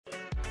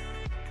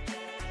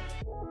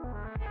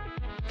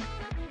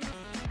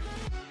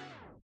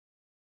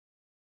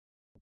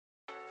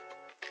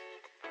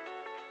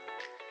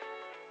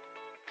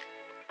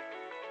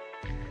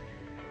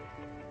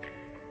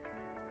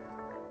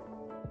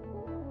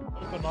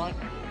Good night.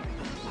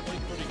 He's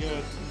pretty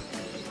good.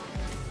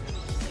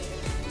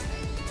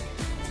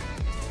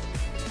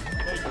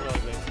 He's really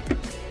good.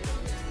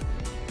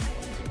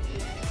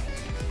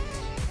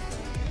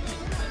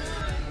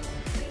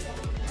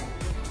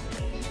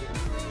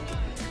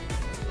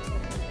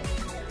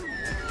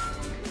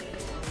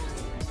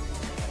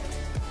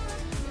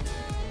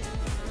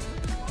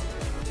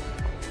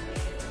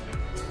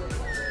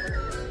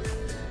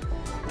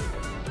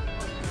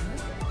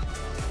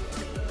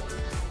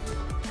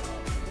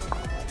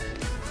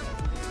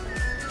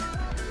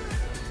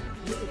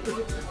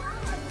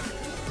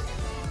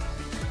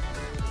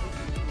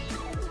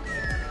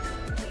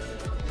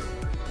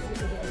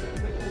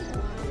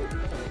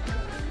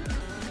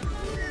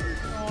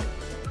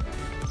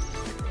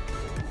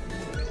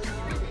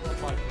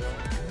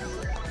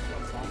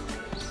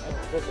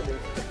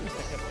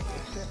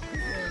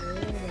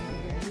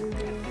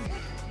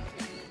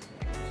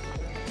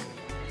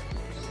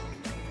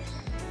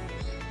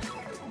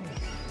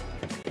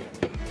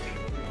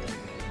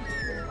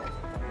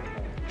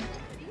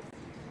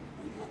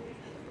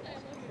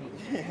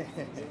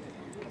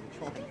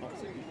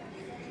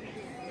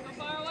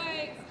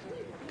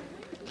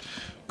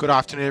 Good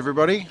afternoon,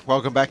 everybody.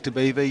 Welcome back to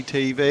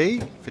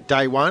BVTV for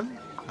day one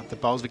of the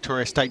Bowls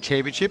Victoria State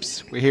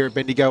Championships. We're here at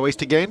Bendigo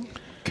East again,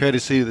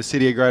 courtesy of the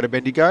City of Greater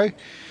Bendigo.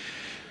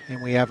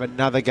 And we have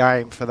another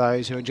game for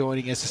those who are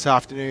joining us this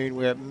afternoon.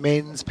 We're at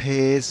men's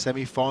pairs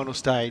semi-final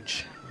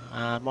stage.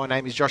 My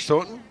name is Josh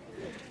Thornton.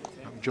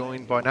 I'm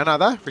joined by none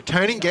other,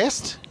 returning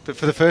guest, but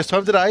for the first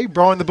time today,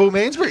 Brian the Bull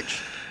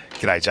Mansbridge.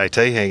 G'day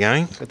JT, how you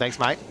going? Good, thanks,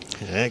 mate.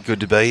 Yeah, good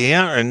to be here,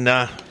 and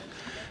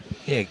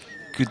yeah,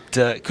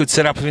 good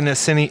setup in the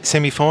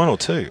semi-final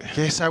too.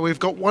 Yeah, so we've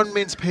got one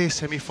men's pair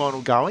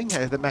semi-final going.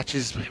 The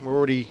matches, we're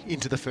already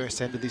into the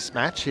first end of this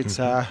match. It's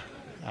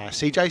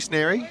CJ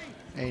SNARY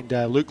and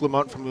Luke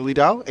LAMONT from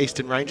Lilydale,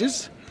 Eastern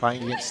Rangers,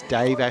 playing against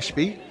Dave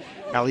ASHBY,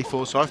 Ali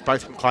FORSYTH,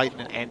 both from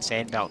Clayton and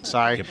Sandbelt.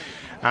 So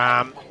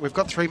we've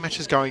got three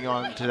matches going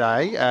on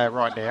today.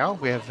 Right now,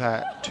 we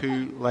have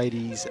two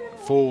ladies,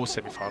 4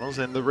 semi-finals,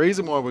 and the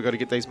reason why we've got to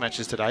get these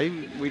matches today,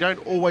 we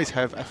don't always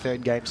have a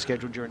third game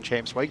scheduled during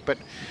Champs Week, but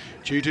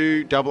due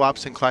to double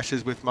ups and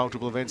clashes with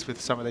multiple events with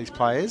some of these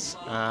players,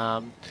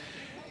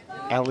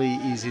 Ali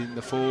is in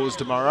the 4s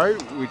tomorrow,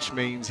 which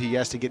means he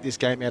has to get this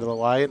game out of the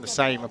way, and the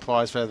same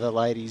applies for the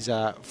ladies'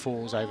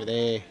 4s over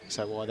there,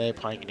 so while they're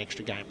playing an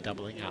extra game,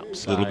 doubling up.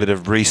 So, a little bit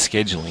of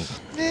rescheduling.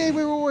 Yeah,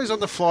 we're always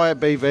on the fly at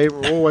BV,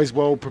 we're always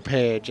well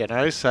prepared, you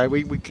know, so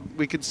we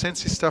could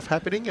sense this stuff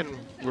happening and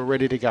we're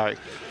ready to go.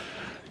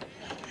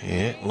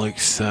 Yeah,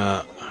 Luke's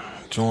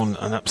drawn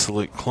an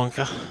absolute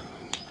clunker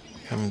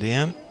coming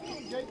down.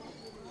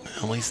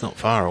 Ali's not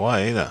far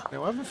away either.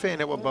 Now, I haven't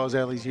found out what bowls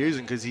Ali's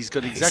using because he's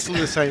got exactly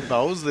the same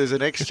bowls. There's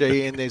an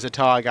XG and there's a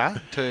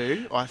Tiger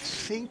too. I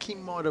think he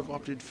might have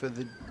opted for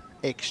the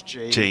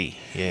XG. G,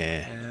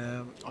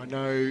 yeah. I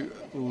know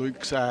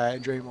Luke's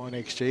dream on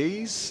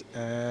XGs.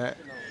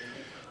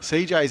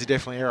 CJ's are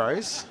definitely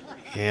arrows.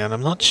 Yeah, and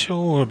I'm not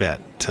sure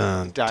about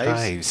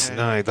Dave's. Yeah.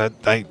 No,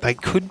 they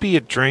could be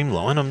a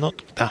Dreamline. I'm not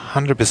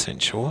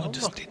 100% sure.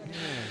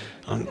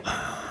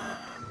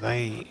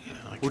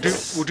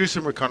 We'll do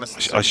some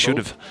reconnaissance. I should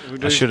have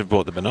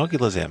brought the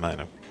binoculars out, mate.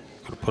 I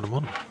could have put them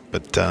on.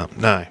 But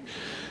no,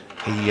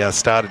 he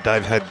started.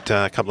 Dave had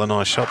a couple of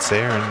nice shots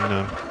there,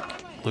 and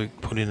Luke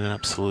put in an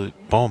absolute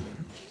bomb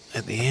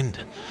at the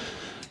end.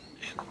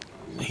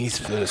 His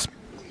first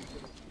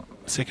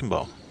second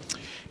bowl.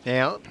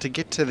 Now, to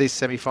get to this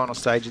semi-final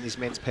stage in this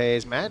men's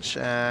pairs match,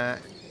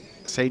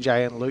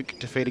 CJ and Luke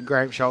defeated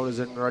Graham Shoulders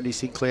and Roddy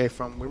Sinclair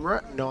from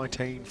Wimmera,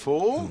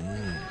 19-4.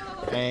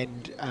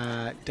 And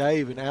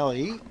Dave and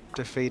Ali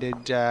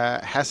defeated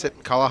Hassett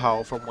and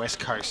Cullerhole from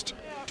West Coast,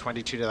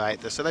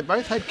 22-8. So they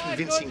both had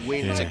convincing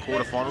wins at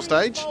quarter-final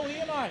stage.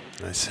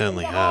 They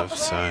certainly have.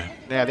 So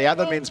now the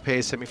other men's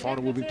pairs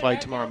semi-final will be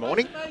played tomorrow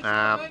morning.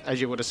 As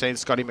you would have seen,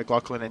 Scotty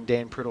McLaughlin and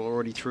Dan Priddle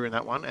already through in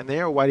that one, and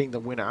they're awaiting the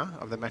winner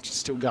of the match. It's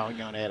still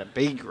going on out at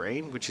B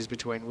Green, which is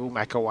between Will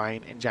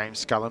McElwain and James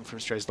Scullen from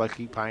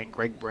Stresloki, playing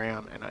Greg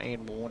Brown and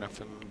Ian Warner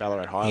from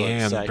Ballarat Highlands.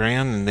 Yeah, and so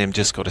Brown and them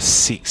just got a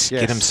 6,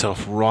 get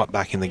himself right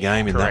back in the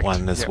game in that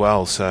one as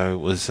well. So it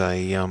was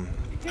a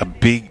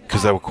big,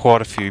 because they were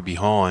quite a few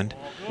behind.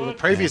 Well, the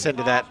previous end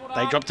of that,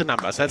 they dropped a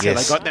number, so that's how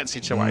they got in that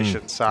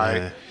situation.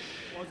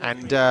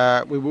 And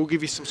we will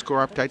give you some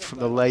score updates from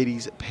the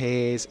ladies'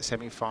 pairs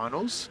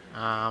semi-finals.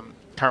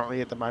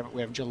 Currently, at the moment,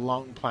 we have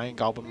Geelong playing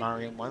Goulburn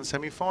Murray in one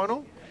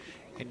semi-final,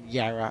 and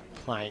Yarra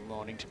playing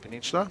Mornington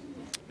Peninsula.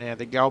 Now,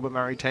 the Goulburn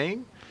Murray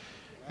team,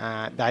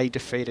 they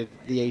defeated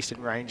the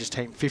Eastern Rangers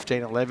team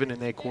 15-11 in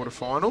their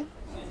quarter-final.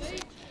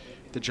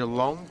 The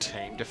Geelong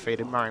team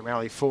defeated Murray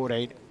Mallee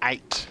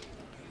 14-8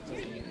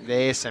 in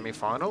their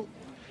semi-final.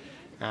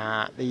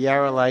 The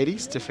Yarra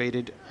ladies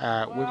defeated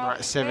Wimmera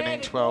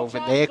 17-12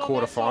 in their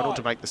quarter-final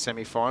to make the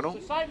semi-final.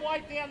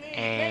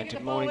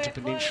 And Mornington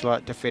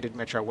Peninsula defeated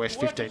Metro West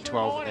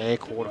 15-12 in their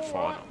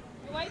quarter-final.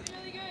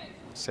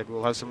 Said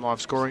we'll have some live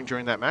scoring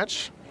during that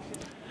match.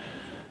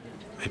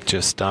 They've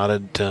just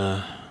started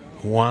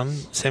one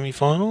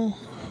semi-final,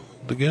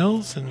 the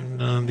girls,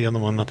 and the other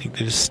one, I think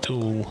they're just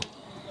still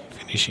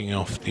finishing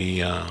off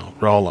the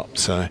roll-up.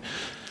 So,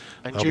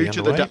 and due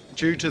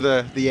to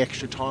the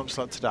extra time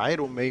slot today,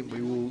 it'll mean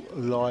we will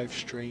live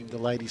stream the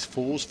ladies'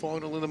 fours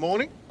final in the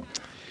morning,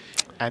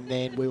 and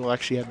then we will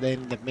actually have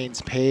then the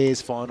men's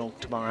pairs final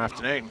tomorrow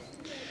afternoon.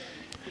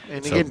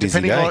 And So again,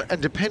 busy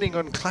depending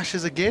on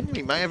clashes again,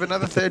 we may have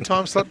another third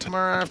time slot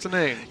tomorrow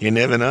afternoon. You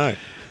never know.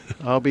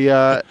 I'll be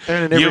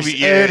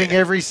earning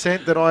every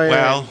cent that I earn.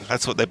 Well,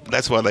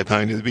 that's why they're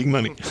paying you the big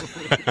money.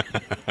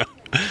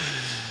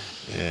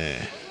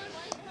 Yeah.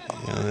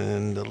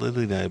 And the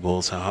Lily Day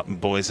boys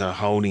are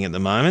holding at the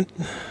moment.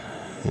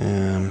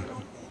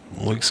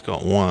 Luke's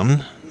got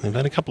one. They've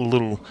had a couple of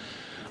little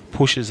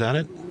pushes at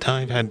it.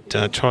 Dave had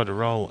tried to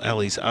roll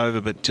Ellie's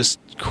over, but just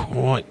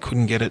quite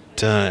couldn't get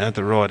it at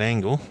the right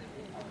angle.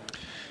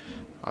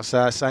 I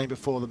was saying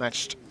before the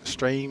match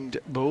streamed,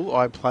 Bull,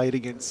 I played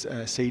against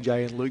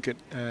CJ and Luke at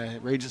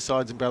region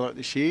sides in Ballarat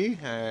this year.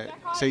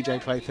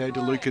 CJ played third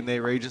to Luke in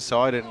their region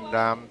side, and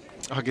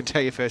I can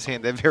tell you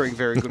firsthand they're very,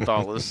 very good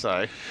bowlers.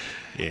 So,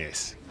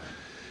 yes.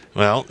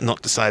 Well,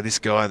 not to say this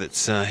guy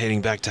that's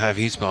heading back to have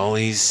his bowl,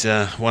 he's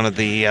one of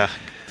the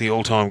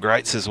all-time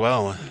greats as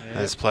well. Yeah.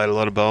 Has played a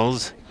lot of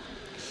bowls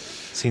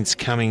since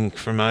coming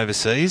from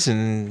overseas,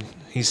 and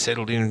he's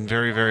settled in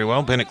very, very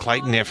well. Been at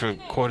Clayton now for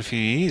quite a few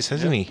years,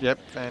 hasn't he? Yep,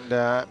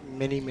 and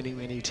many, many,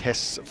 many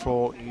tests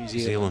for New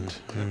Zealand.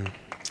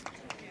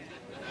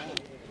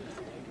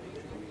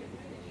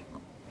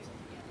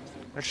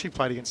 Actually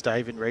played against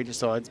Dave in region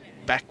sides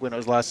back when I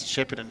was last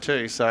at Shepparton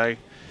too, so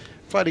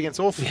played against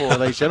all four of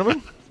these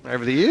gentlemen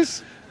over the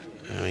years.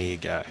 There you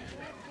go.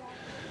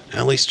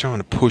 At least trying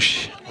to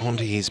push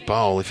onto his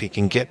bowl. If he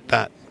can get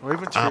that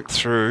up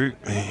through,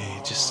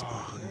 just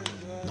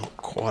not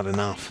quite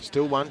enough.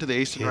 Still one to the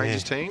Eastern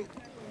Rangers team.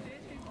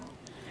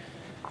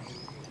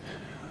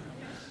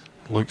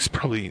 Luke's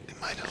probably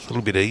made it a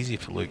little bit easier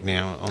for Luke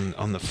now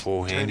on the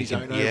forehand. He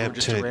can,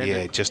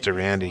 just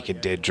around. He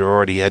could dead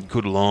draw it. He had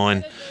good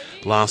line.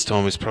 Last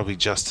time was probably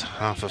just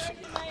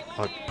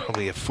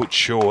probably a foot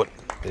short.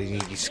 But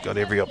he's got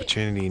every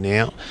opportunity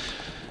now.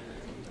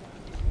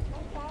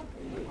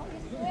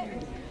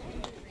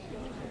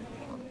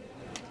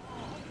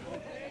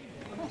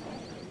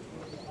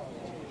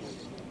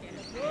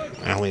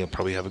 Ali will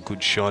probably have a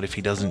good shot if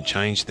he doesn't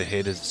change the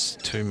headers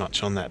too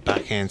much on that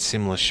backhand.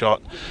 Similar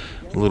shot,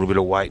 a little bit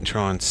of weight and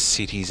try and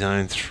sit his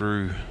own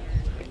through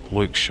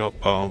Luke's shot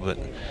bowl, but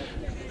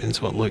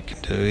depends what Luke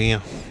can do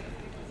here.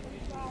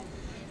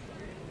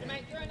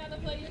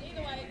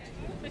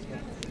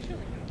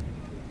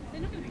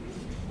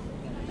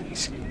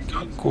 He's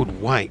got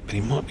good weight, but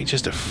he might be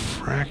just a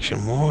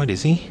fraction wide,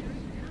 is he?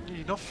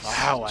 He's not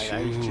far away,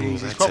 though.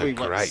 He's probably a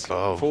great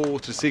bowl. 4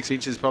 to 6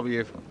 inches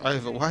probably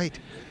overweight.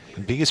 The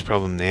biggest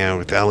problem now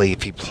with Ali,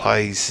 if he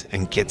plays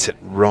and gets it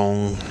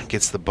wrong,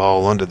 gets the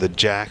bowl onto the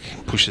jack,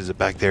 pushes it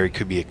back there, he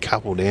could be a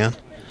couple down.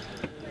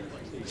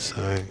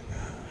 So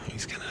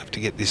he's going to have to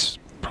get this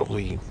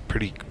probably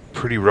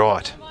pretty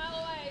right.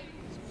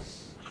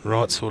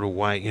 Right sort of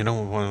weight. You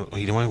don't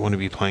want to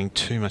be playing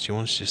too much. You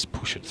want to just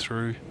push it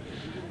through,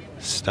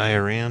 stay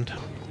around.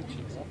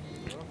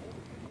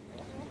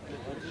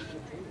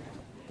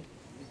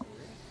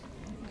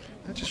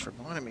 That just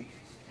reminded me.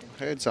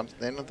 Heard something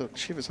then. I thought,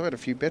 shivers, I had a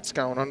few bets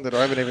going on that I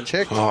haven't even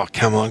checked. Oh,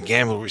 come on,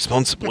 gamble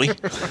responsibly.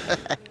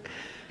 I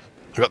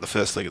got the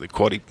first leg of the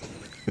quaddie.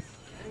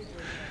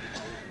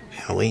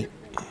 Ali,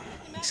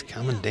 he's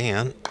coming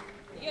down.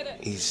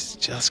 He's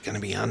just going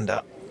to be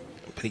under,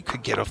 but he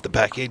could get off the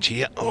back edge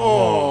here.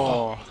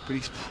 Oh, but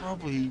he's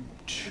probably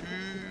 2,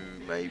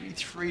 maybe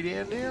 3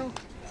 down now.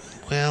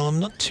 Well, I'm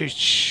not too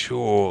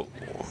sure.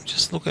 I'm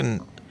just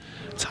looking.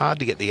 It's hard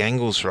to get the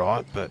angles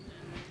right, but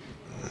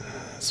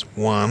it's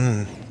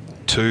 1.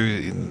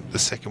 2, the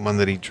second one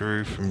that he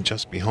drew from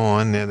just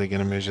behind. Now they're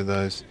going to measure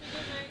those,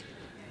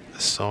 the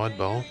side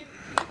bowl.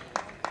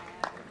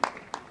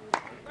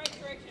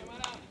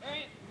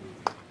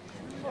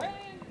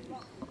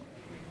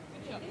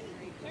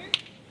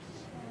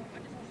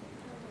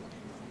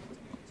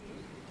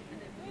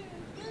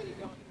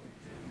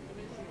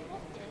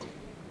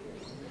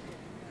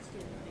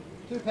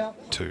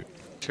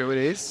 Two it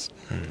is.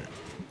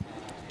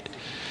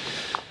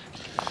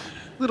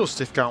 Little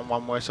stiff going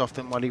one worse off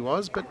than what he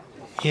was, but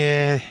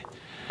yeah,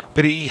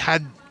 but he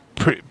had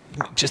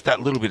just that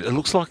little bit. It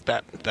looks like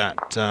that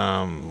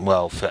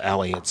well, for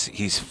Ali, it's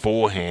his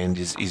forehand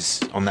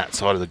is on that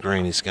side of the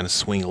green is going to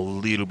swing a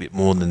little bit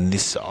more than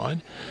this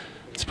side.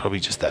 It's probably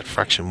just that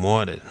fraction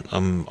wider.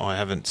 I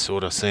haven't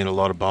sort of seen a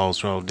lot of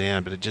bowls roll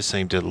down, but it just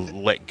seemed to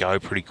let go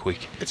pretty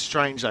quick. It's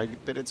strange though,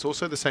 but it's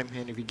also the same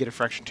hand. If you get a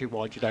fraction too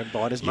wide, you don't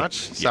bite as much.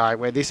 So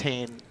where this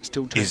hand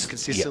still turns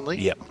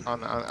consistently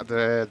on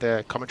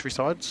the commentary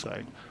side.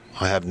 So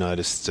I have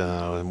noticed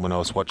when I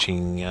was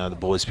watching the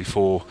boys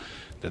before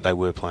that they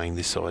were playing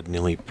this side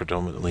nearly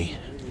predominantly,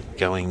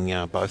 going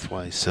both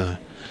ways. So.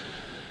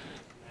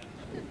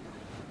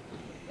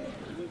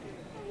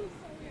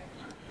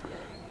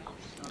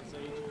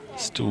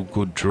 Still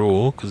good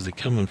draw because they're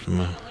coming from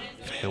a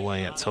fair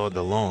way outside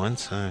the line,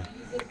 so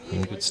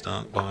a good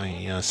start by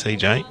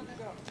CJ.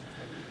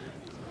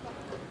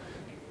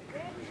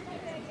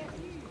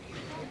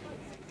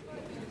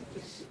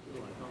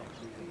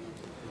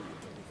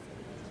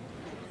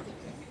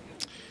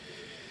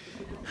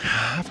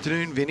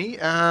 Afternoon, Vinny.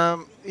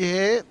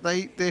 Yeah,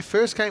 their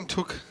first game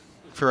took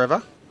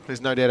forever.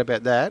 There's no doubt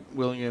about that,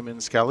 William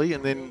and Scully.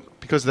 And then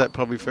because of that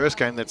probably first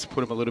game, that's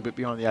put them a little bit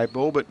behind the 8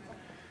 ball. But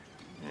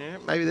yeah,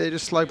 maybe they're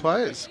just slow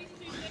players.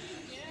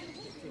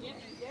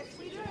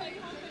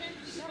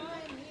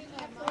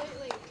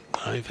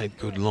 They've had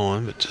good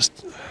line, but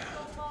just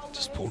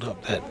pulled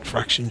up that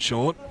fraction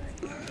short.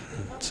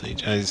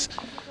 CJ's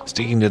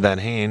sticking to that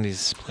hand.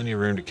 There's plenty of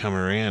room to come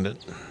around it.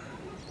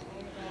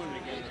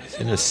 He's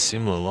in a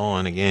similar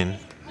line again.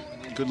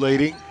 Good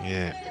leading.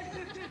 Yeah.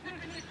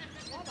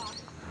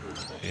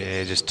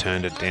 Yeah, just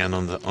turned it down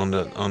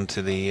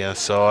onto the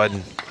side.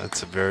 And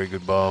that's a very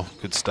good bowl.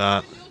 Good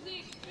start.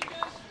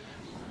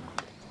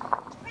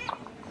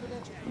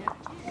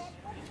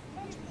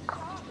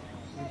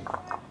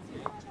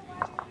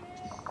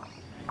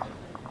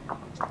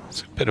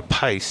 It's a bit of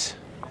pace.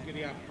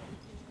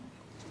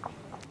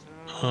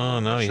 Oh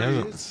no, he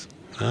hasn't.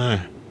 No.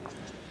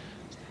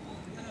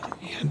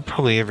 He had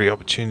probably every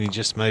opportunity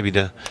just maybe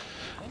to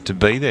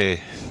be there,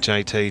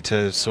 JT,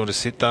 to sort of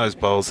sit those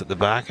bowls at the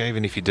back,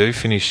 even if you do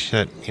finish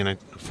at, you know,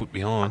 a foot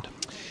behind.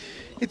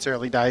 It's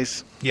early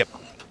days. Yep.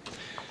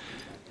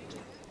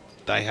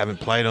 They haven't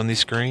played on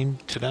this green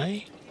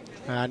today?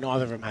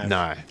 Neither of them have.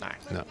 No.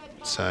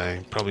 So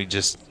probably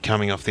just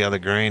coming off the other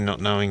green,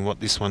 not knowing what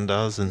this one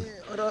does. And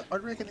yeah,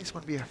 I'd reckon this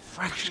one would be a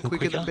fraction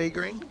quicker than B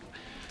green.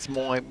 It's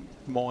my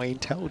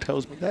intel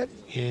tells me that.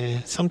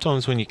 Yeah,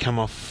 sometimes when you come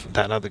off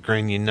that other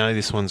green, you know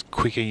this one's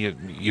quicker.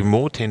 You're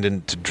more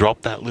tending to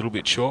drop that little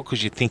bit short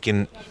because you're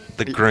thinking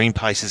the green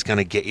pace is going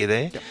to get you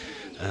there. Yep.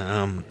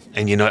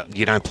 And you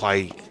don't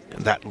play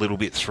that little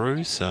bit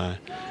through, so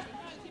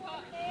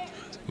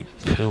good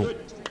pill.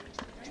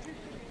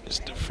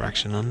 Just a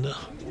fraction under.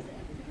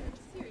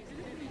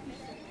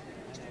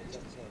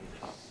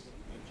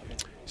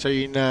 So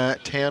you in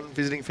town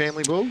visiting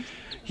family, Bull?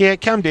 Yeah,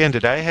 come down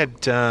today.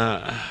 Had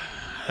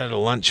a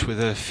lunch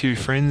with a few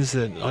friends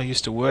that I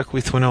used to work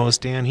with when I was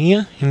down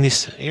here in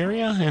this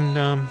area, and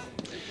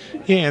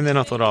yeah, and then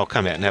I thought I'll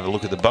come out and have a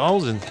look at the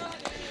bowls, and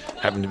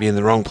happened to be in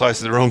the wrong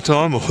place at the wrong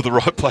time, or the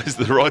right place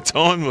at the right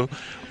time, or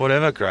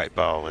whatever. Great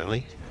bowl,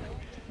 Ellie.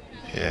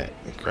 Yeah,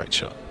 great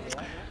shot.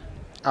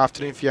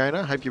 Afternoon,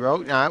 Fiona. Hope you're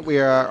well. We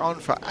are on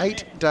for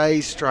 8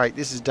 days straight.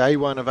 This is day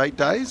 1 of 8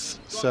 days,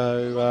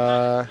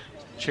 so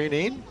tune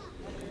in.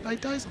 8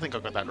 days? I think I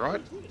got that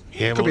right.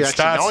 Yeah, could well, be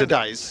actually 9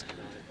 days.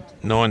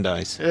 9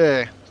 days.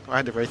 Yeah, I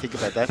had to rethink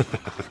about that.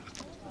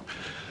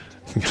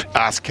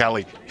 Ask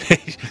Kelly.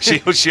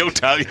 she'll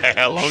tell you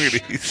how long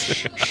it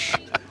is.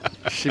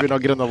 She better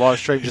not get on the live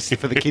stream just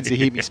for the kids to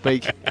hear me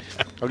speak.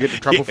 I'll get in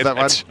trouble for that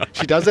one. Right.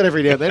 She does that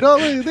every now and then.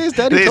 Oh, there's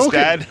Daddy talking.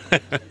 Dad.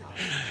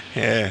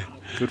 Yeah.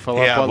 Good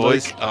follow-up by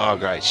boys. Luke. Oh,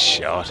 great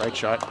shot. Great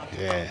shot.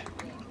 Yeah.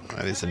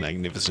 That is a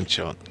magnificent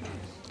shot.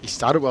 He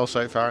started well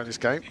so far in this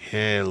game.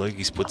 Yeah,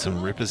 Lukey's put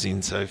some rippers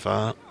in so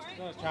far.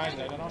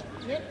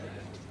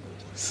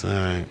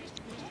 So,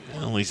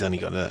 well, he's only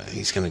got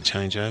he's going to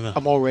change over.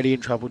 I'm already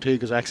in trouble too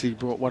because I actually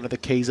brought one of the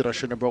keys that I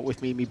shouldn't have brought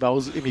with me in my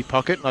bowls in my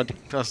pocket. And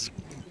I was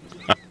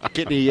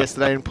getting here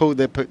yesterday and pulled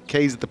the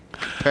keys with the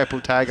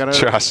purple tag on it.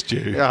 Trust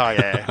you. Oh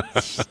yeah.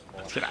 It's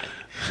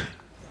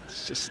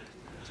just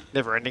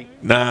never ending.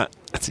 Nah,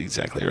 that's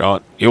exactly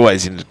right. You're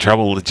always into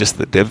trouble with just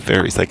the dev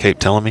fairies, they keep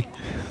telling me.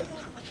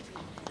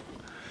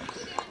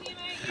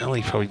 Well,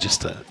 he probably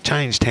just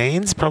changed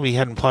hands. Probably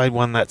hadn't played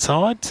one that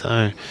side,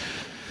 so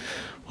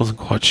wasn't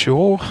quite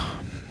sure.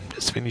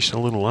 Just finished a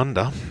little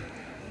under.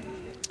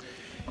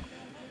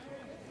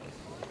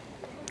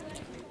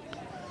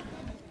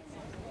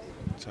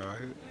 So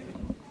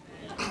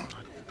I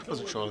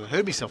wasn't sure. I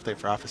heard myself there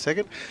for half a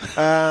second.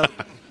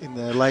 In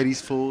the ladies'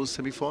 fours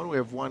semi-final, we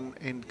have one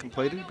end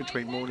completed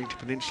between Mornington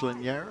Peninsula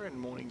and Yarra, and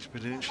Mornington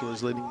Peninsula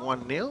is leading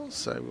 1-0.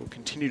 So we'll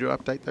continue to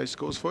update those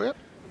scores for you.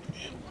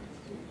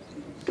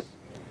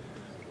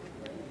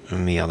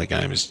 And the other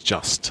game is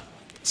just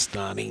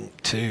starting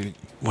to,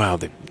 well,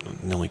 they're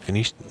nearly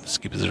finished. The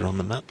skippers are on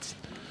the mats.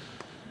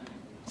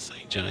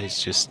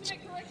 CJ's just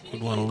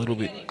put one a little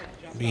bit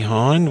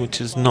behind,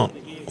 which is not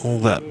all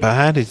that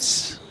bad.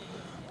 It's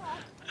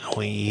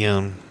only,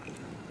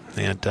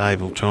 now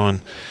Dave will try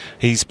and,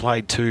 he's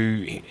played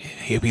 2,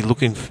 he'll be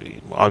looking for,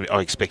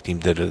 I expect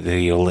him that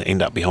he'll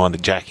end up behind the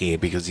jack here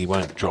because he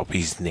won't drop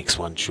his next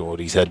one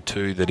short. He's had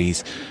 2 that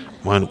he's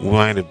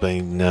won't have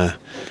been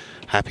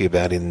happy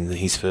about in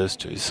his first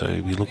 2, so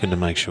he'll be looking to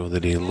make sure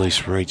that he at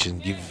least reach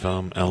and give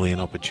Ali an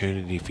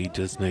opportunity if he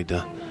does need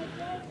to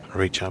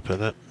reach up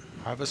at it.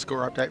 I have a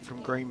score update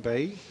from Green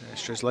B.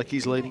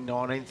 Strzelecki's leading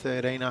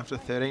 19-13 after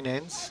 13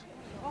 ends.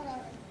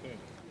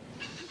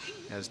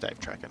 How's Dave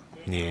tracking?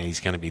 Yeah, he's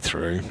going to be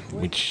through,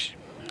 which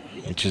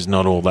is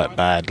not all that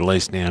bad. At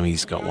least now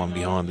he's got one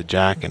behind the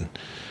jack and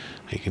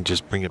he can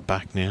just bring it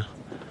back now.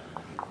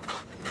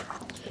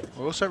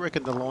 I also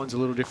reckon the line's a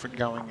little different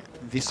going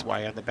this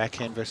way on the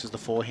backhand versus the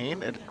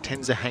forehand. It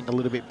tends to hang a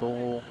little bit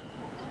more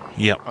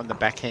on the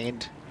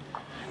backhand.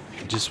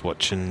 Just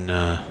watching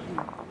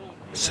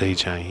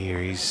CJ here.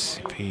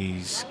 If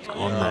he's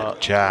on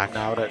that jack.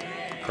 Nailed it.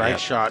 Great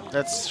shot.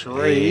 That's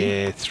 3.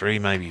 Yeah, 3,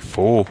 maybe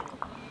 4.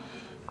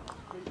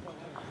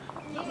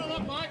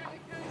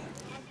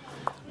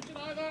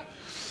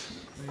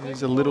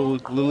 There's a little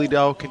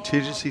Lilydale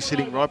contingency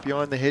sitting right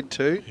behind the head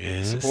too.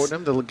 Yes.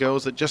 Supporting them. The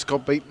girls that just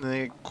got beaten in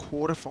their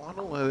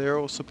quarterfinal, they're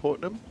all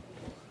supporting them.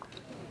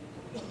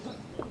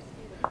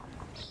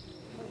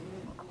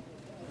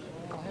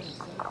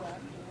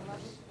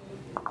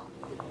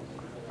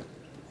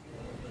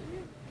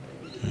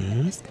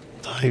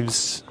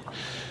 Dave's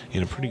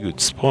in a pretty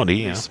good spot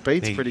here. His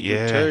speed's pretty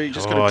good too. He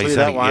just got to clear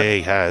that one. Yeah,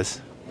 he has.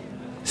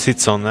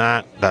 Sits on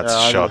that. That's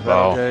a shot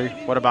bowl.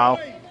 What a bowl.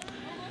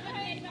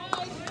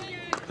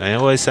 They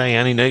always say you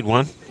only need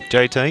one,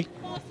 JT.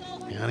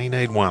 You only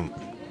need one.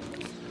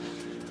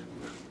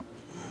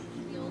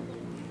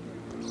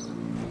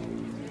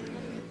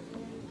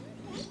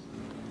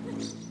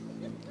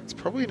 It's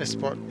probably in a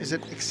spot. Is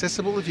it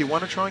accessible if you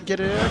want to try and get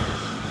it out?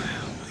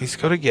 He's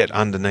got to get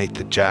underneath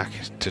the jack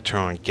to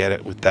try and get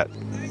it with that,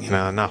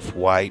 enough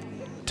weight,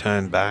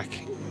 turn back.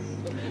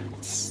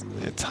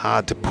 It's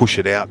hard to push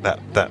it out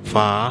that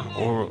far.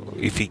 Or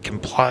if he can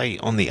play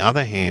on the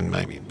other hand,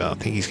 maybe. But I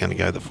think he's going to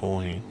go the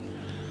forehand.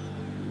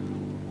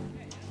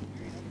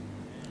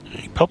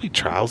 He probably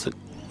trails it,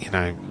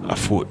 a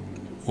foot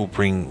will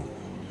bring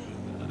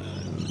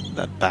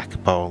that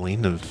back bowl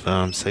in of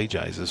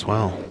CJ's as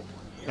well.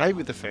 Maybe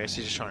with the first,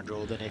 he's just trying to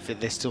draw. Then if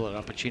there's still an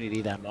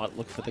opportunity, they might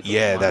look for the.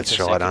 Yeah, that's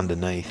right,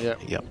 underneath.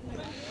 Yep.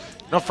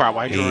 Not far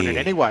away, drawing it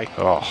anyway.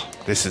 Oh,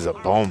 this is a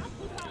bomb.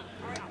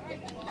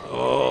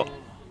 Oh,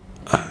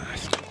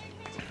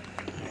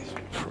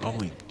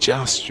 probably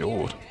just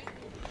short.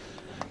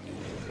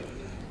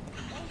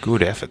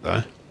 Good effort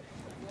though.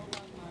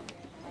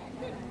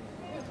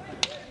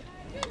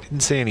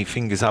 Didn't see any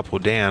fingers up or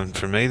down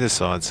from either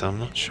side, so I'm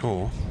not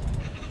sure.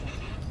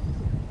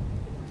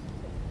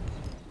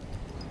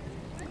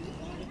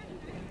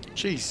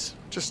 Jeez,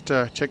 just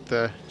check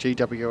the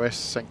GWS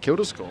St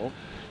Kilda score.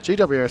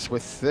 GWS were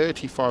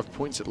 35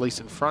 points at least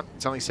in front.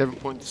 It's only 7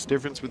 points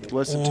difference with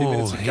less than 2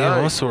 minutes to go.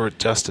 Yeah, I saw it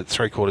just at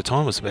three-quarter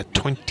time. It was about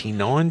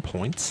 29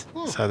 points.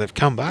 So they've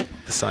come back,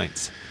 the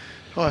Saints.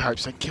 I hope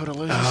St Kilda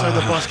loses so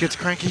the boss gets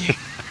cranky.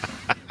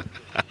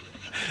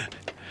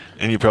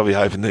 And you're probably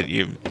hoping that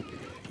you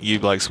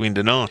blokes win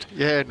tonight.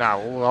 Yeah, no,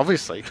 well,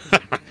 obviously.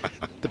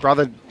 The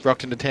brother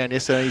rocked into town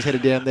yesterday. He's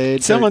headed down there.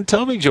 Someone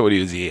told me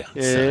Geordie was here.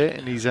 Yeah, so.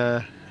 And he's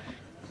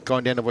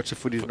gone down to watch the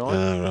footy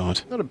tonight.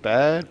 Right. Not a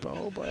bad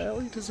bowl by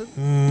Ali, does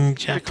it?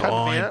 Jack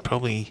Line,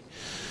 probably.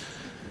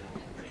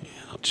 Yeah,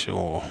 not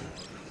sure.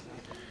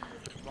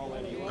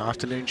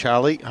 Afternoon,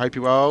 Charlie. Hope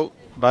you're well,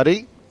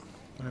 buddy.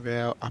 One of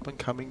our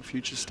up-and-coming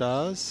future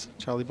stars,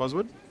 Charlie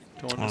Boswood.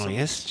 Oh,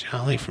 yes,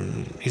 Charlie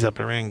he's up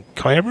around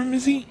Kyabram,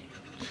 is he?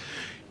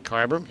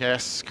 Kyabram,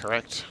 yes,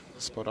 correct.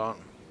 Spot on.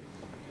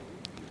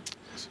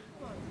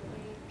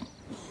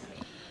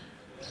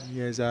 He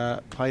has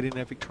played in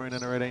our Victorian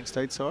Under-18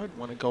 stateside,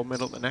 won a gold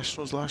medal at the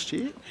Nationals last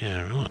year.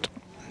 Yeah, right.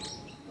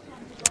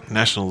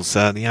 Nationals,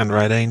 the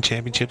Under-18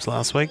 Championships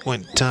last week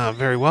went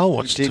very well.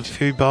 Watched a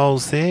few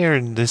bowls there,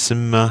 and there's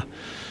some...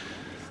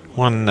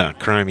 one,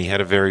 Chromie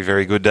had a very,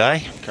 very good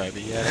day. Kobe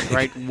had a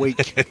great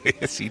week.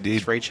 Yes, he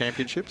did. 3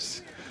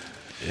 championships.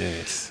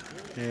 Yes.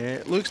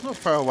 Yeah, Luke's not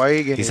far away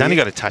again. He's only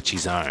got to touch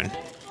his own.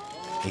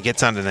 He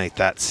gets underneath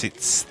that,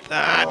 sits,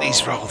 and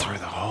he's rolled through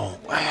the hole.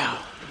 Wow,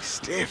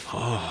 stiff.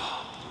 Oh.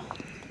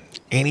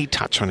 Any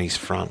touch on his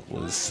front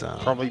was...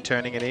 probably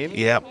turning it in?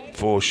 Yep,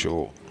 for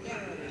sure.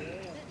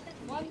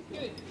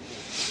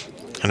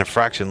 And a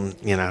fraction,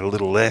 a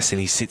little less, and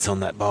he sits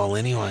on that bowl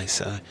anyway,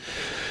 so...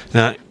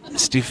 No,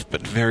 stiff,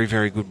 but very,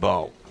 very good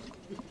bowl.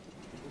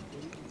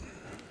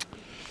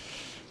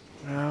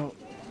 Well,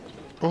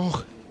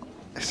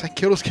 St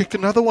Kilda's kicked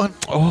another one.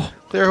 Oh,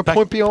 they're a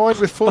point behind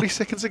with 40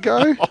 seconds to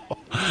go.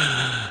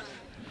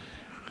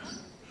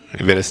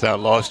 You better start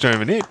live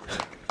streaming it.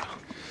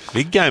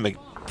 Big game of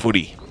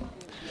footy.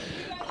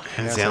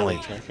 How's Ali?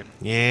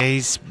 Yeah,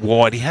 he's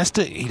wide.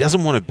 He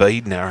doesn't want to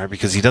bead narrow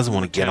because he doesn't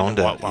want to get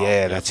onto it.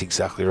 Yeah, that's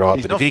exactly right.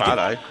 He's not far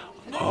though.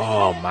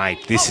 Oh,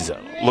 mate, this is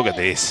look at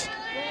this.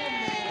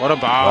 What a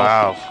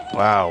bowl.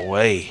 Wow,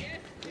 wee.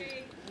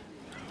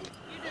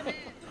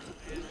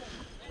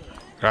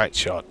 Great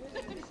shot.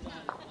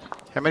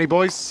 How many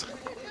boys?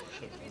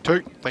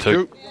 2. Thank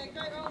you.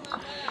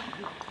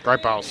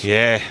 Great bowls.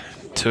 Yeah,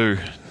 2.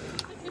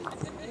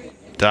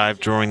 Dave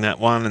drawing that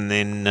one, and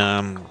then,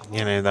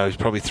 there was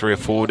probably 3 or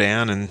 4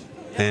 down, and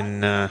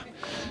then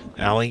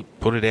Ali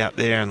put it out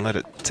there and let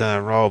it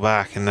roll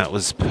back, and that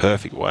was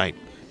perfect weight.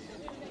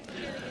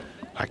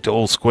 Back to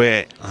all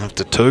square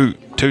after 2.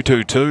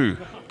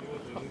 2-2-2.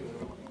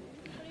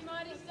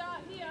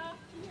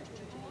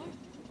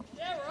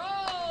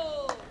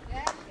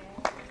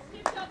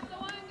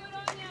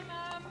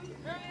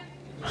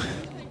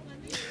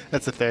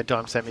 That's the 3rd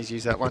time Sammy's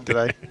used that one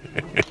today.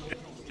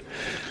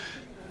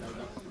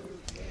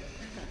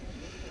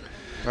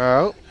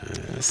 Well,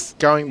 Yes.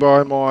 going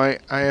by my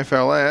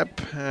AFL app,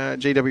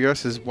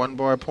 GWS has won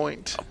by a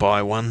point.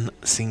 By one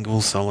single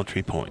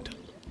solitary point.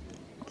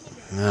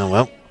 Oh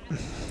well.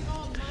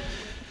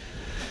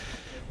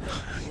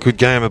 Good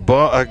game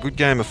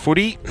of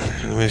footy.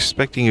 We're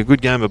expecting a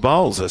good game of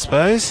bowls, I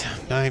suppose.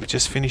 Dave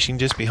just finishing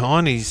just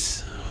behind.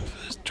 He's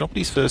dropped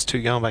his first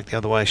two going back the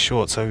other way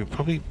short, so he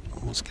probably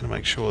was going to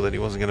make sure that he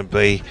wasn't going to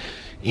be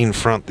in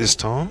front this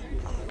time.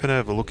 Better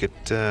have a look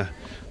at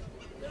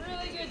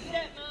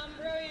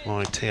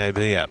my TAB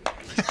app.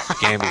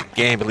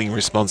 Gambling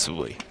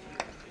responsibly.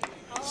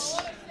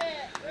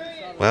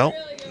 Well,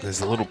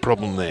 there's a little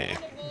problem there.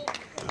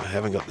 I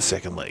haven't got the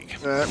second leg.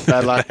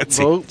 Bad luck. That's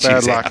Bull, it.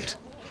 bad She's luck. out.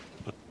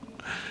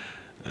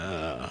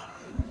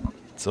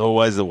 It's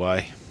always the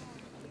way.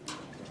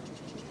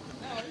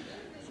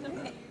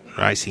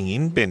 Racing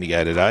in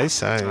Bendigo today,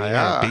 so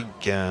a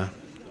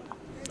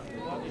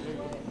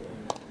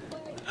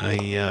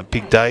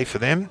big day for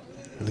them.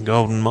 The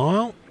Golden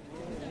Mile.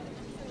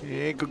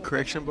 Yeah, good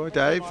correction by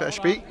Dave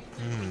Ashby.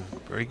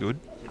 Very good.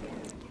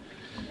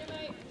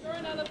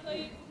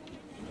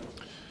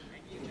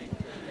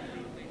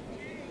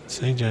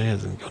 CJ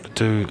hasn't got to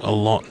do a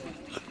lot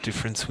of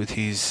difference with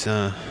his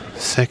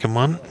second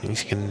one. He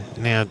can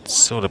now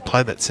sort of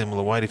play that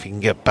similar weight if he can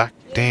get back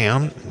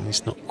down.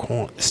 He's not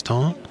quite this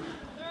time.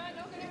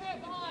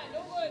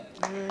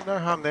 Yeah, no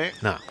harm there.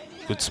 No,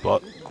 good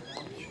spot.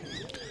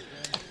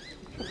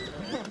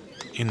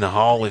 In the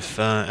hole if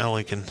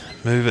Ali can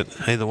move it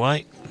either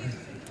way.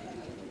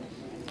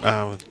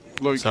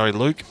 Luke. Sorry,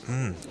 Luke.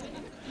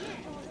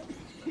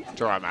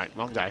 It's all right, mate.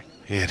 Long day.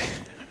 Yeah.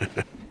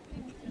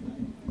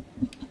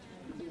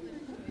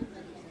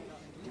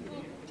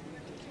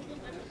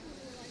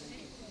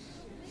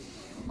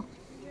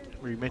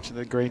 We mentioned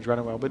the greens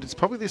running well, but it's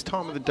probably this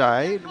time of the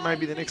day,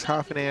 maybe the next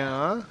half an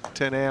hour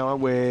to an hour,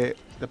 where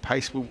the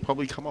pace will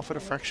probably come off at a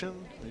fraction.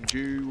 The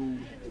dew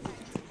will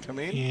come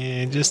in.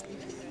 Yeah, just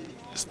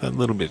that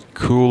little bit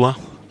cooler.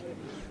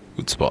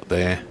 Good spot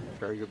there.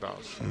 Very good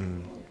bowls.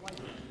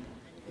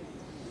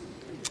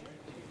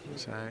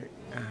 So,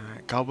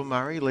 Gulben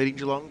Murray leading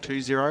Geelong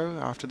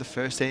 2-0 after the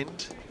first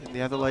end in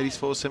the other ladies'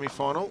 fours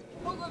semi-final.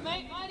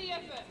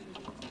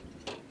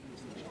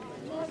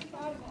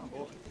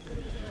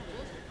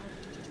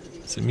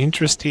 Some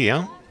interest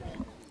here.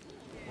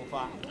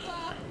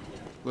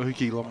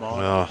 Lukey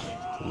Lamont. Oh,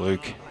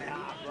 Luke.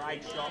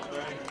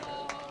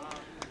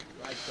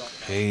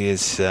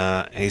 He's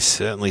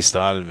certainly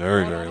started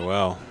very, very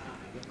well.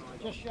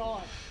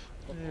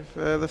 If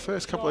the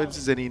first couple of ends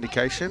is any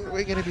indication,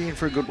 we're going to be in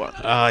for a good one.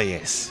 Ah,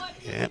 yes.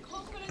 Yeah.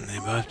 And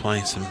they're both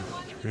playing some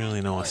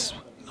really nice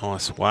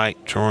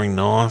weight, drawing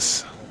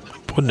nice.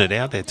 Putting it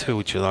out there too,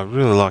 which I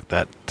really like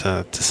that,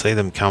 to see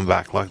them come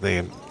back like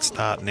they're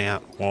starting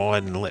out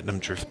wide and letting them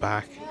drift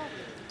back.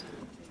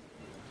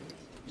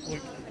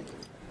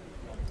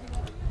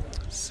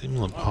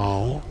 Similar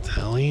pole,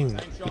 Tally,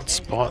 good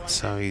spot,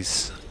 so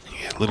he's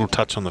a little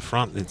touch on the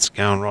front, it's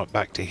going right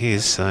back to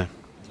his, so.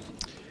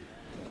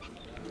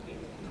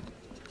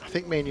 I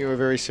think me and you are a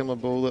very similar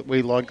ball, that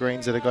we like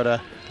greens that have got a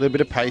little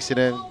bit of pace in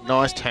it,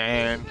 nice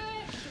tan.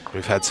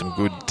 We've had some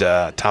good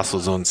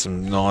tussles on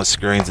some nice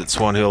screens at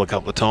Swan Hill a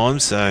couple of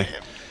times, so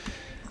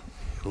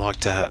like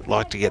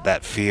to get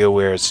that feel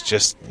where it's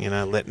just, you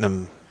know, letting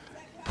them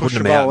Push putting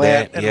the them out ball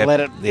there, out and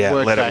let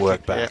it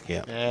work back.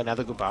 Yeah. Yeah,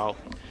 another good bowl.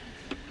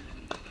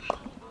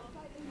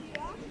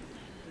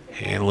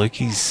 Yeah, Luke,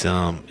 he's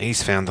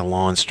found the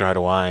line straight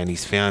away, and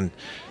he's found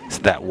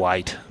that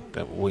weight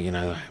that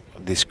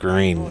this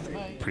green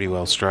pretty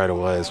well straight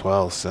away as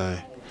well. So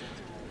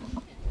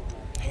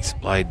he's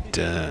played.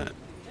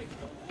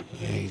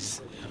 He's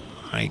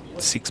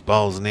 6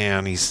 bowls now,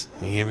 and he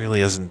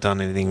really hasn't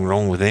done anything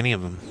wrong with any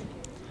of them.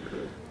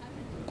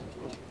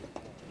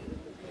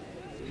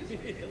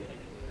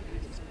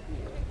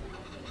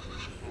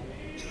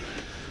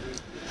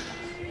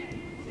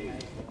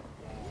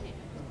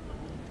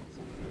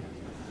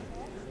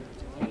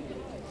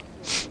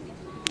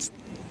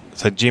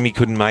 So Jimmy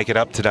couldn't make it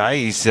up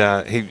today. He's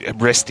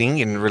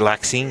resting and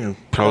relaxing,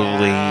 and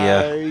probably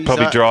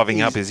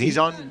driving up. Is he? He's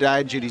on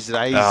dad duties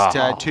today. His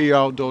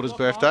 2-year-old daughter's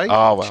birthday.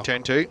 Oh well, she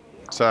turned 2.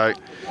 So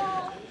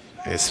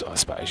yes, I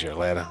suppose you're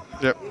allowed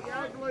yep,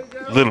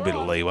 a little bit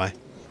of leeway.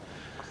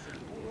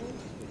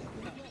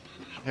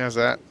 How's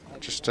that?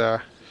 Just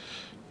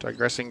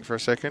digressing for a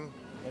second.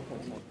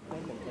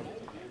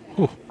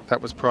 Ooh.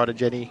 That was prior to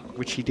Jenny,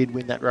 which he did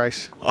win that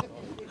race.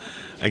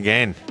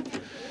 Again.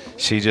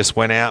 She just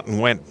went out and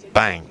went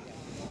bang.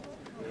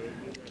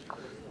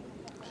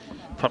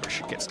 Probably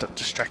should get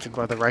distracted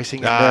by the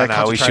racing.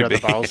 No, we should be.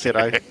 The bowls, you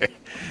know.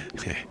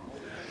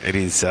 It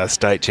is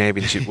state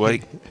championship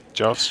week,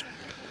 Josh.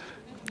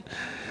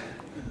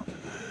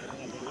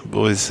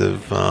 Boys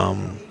have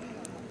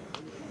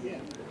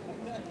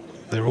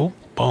they're all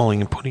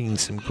bowling and putting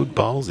some good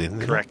bowls in.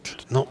 They're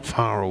Correct. Not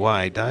far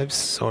away. Dave's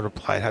sort of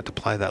had to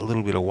play that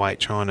little bit of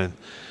weight, trying to,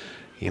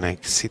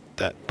 sit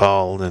that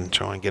bowl and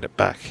try and get it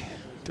back.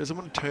 Doesn't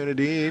want to turn it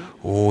in.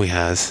 Oh, he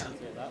has.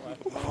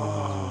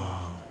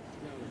 Oh.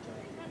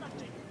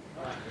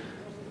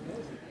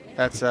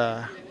 That's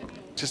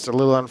just a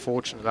little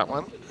unfortunate, that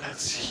one.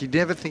 You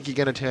never think you're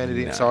going to turn it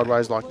in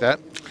sideways like that.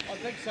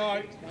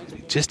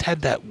 Just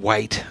had that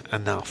weight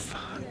enough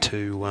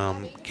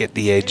to get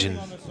the edge and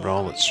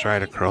roll it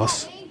straight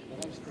across.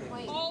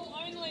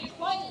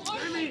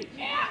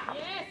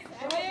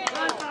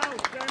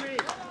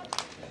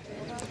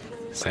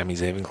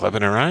 Sammy's even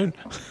clapping her own.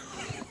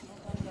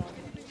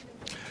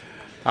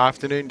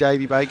 Afternoon,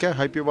 Davey Baker.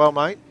 Hope you're well,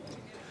 mate.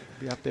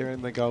 Be up there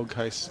in the Gold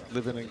Coast,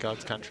 living in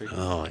God's country.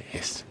 Oh,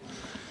 yes.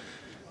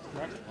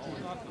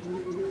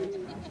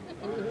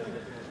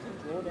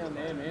 Down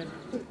there, man.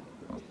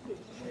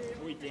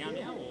 Are we down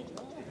now? Or?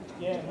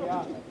 Yeah, we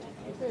are.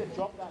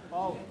 Drop that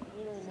bowl.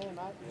 In there,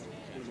 mate.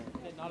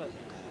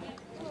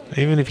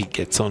 Even if he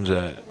gets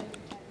onto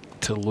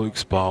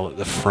Luke's bowl at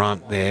the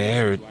front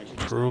there, it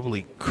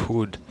probably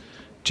could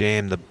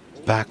jam the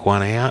back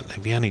one out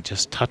if he only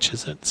just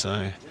touches it.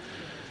 So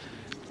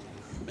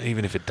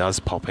even if it does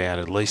pop out,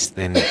 at least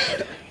then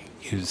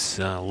gives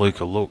Luke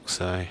a look.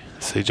 So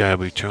CJ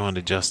will be trying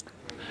to just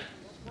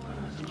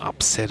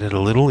upset it a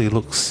little. He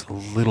looks a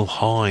little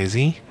high, is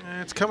he?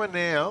 It's coming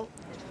now.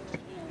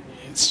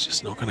 It's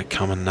just not going to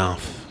come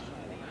enough.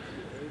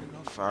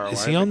 Not far away.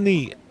 Is he on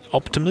the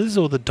Optimas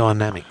or the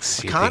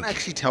Dynamics? I can't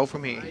actually tell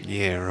from here.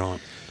 Yeah, right.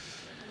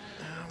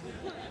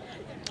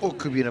 Or it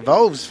could be an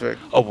Evolves for...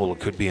 Oh, well, it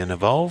could be an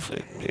Evolve.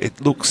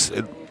 It looks...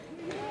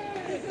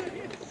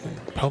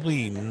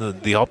 probably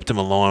the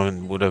Optima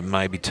line would have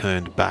maybe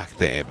turned back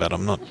there, but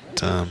I'm not...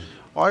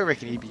 I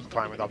reckon he'd be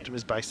playing with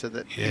Optimus based so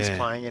that he's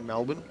playing in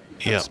Melbourne.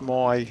 That's Yep.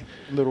 my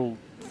little...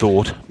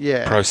 thought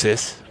Yeah.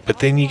 process. But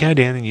then you go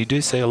down and you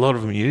do see a lot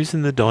of them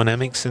using the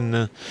Dynamics and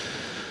the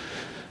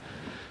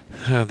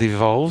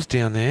Evolves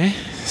down there.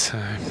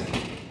 So...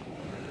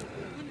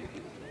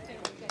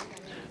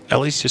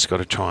 Ellie's just got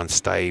to try and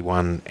stay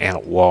one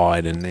out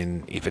wide, and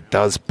then if it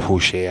does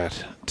push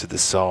out to the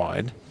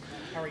side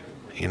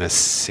in a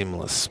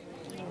similar spot,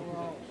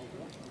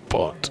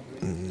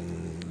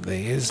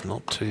 there's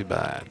not too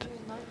bad.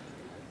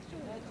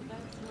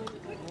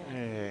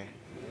 Yeah.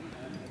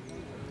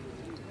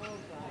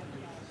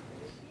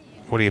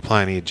 What are you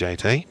playing here,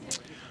 JT?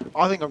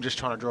 I think I'm just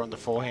trying to draw on the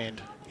forehand.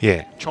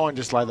 Yeah. Try and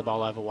just lay the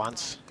bowl over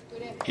once.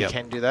 You Yep.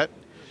 can do that.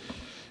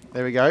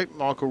 There we go.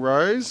 Michael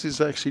Rose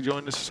is actually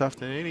joined us this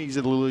afternoon. He's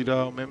a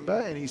Lilydale member,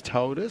 and he's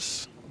told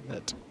us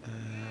that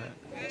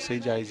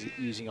CJ is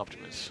using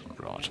Optimus.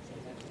 Right.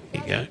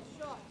 Here you go.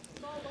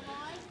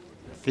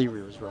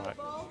 Theory was right.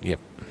 Yep.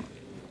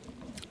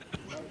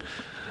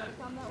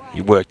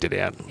 You worked it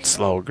out.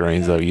 Slower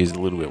greens, though, used a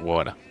little bit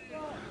wider.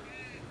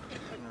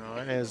 All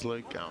right, how's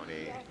Luke going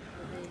here?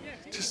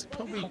 Just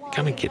probably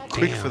Gonna get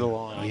quick down. for the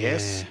line, I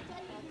guess.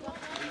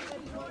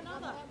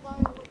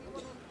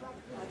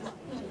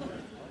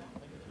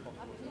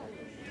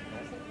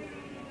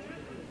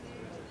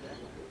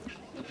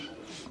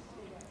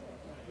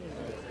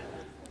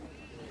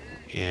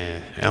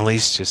 Yeah, at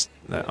least just,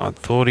 I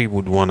thought he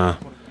would want to,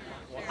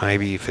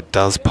 maybe if it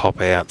does pop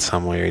out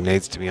somewhere, he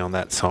needs to be on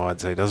that side,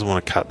 so he doesn't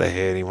want to cut the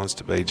head, he wants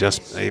to be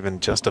just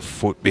a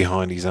foot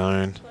behind his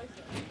own.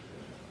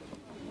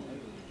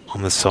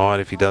 On the side,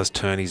 if he does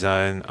turn his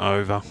own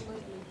over.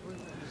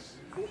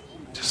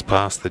 Just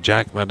past the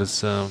jack, but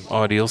it's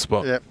ideal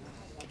spot. Yep.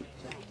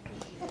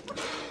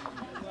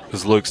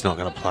 Because Luke's not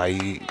going to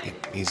play,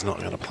 he's not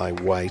going to play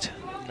weight.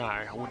 No,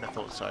 I wouldn't have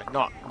thought so.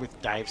 Not with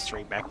Dave's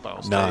three back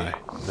bowls. No,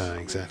 no,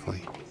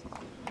 exactly.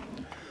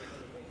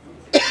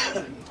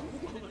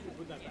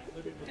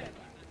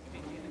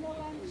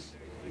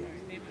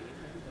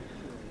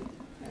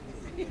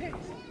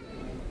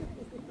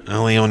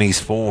 Only on his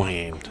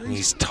forehand.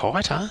 He's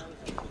tighter.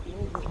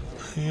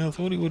 Yeah, I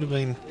thought he would have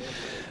been...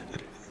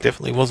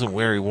 Definitely wasn't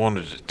where he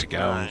wanted it to go,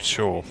 I'm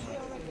sure.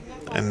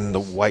 And the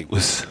weight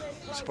was...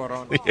 Spot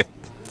on. Yeah,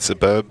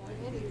 superb.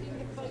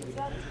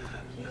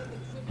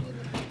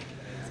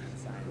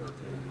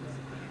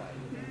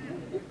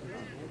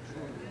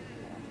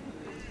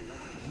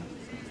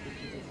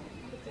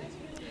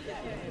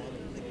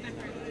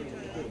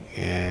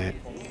 Yeah,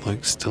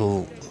 Luke's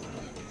still...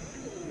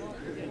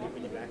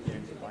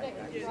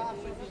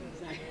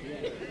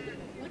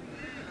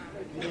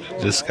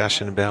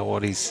 discussion about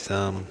what he's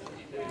going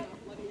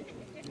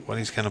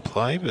to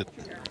play, but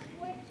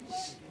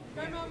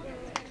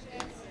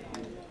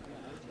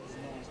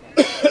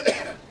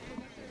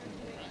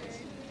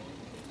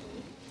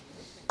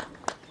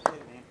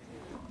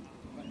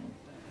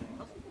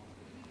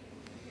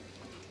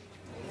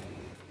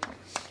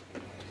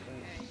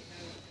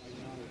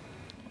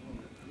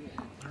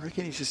I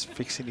reckon he's just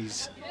fixing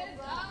his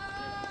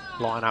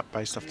line-up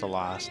based off the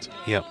last.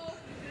 yep.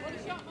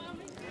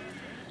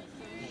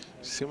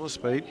 Similar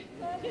speed.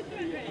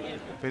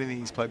 If anything,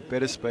 he's played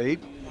better speed.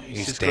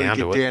 He's just down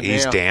gotta to get it.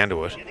 He's now. down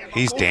to it.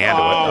 He's down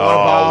to it.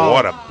 Oh, Oh,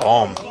 what a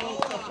bomb.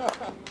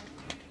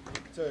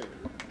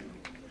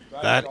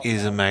 That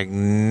is a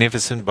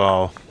magnificent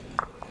bowl.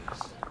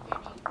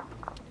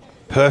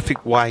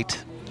 Perfect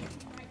weight.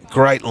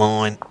 Great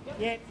line.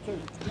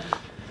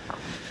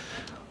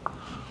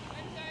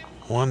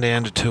 One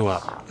down to two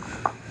up.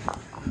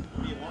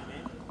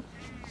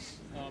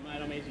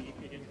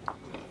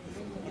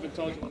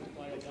 told you not to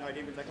play all day. No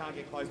difference. I can't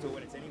get close to it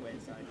when it's anywhere.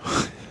 So.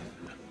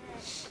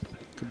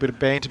 Good bit of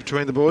banter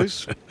between the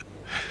boys.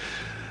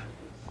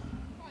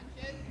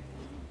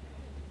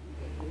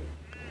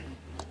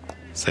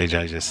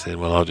 CJ just said,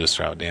 well, I'll just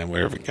throw it down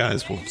wherever it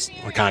goes. Well,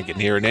 I can't get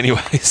near it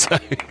anyway, so.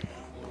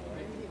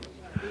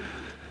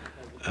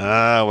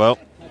 Well.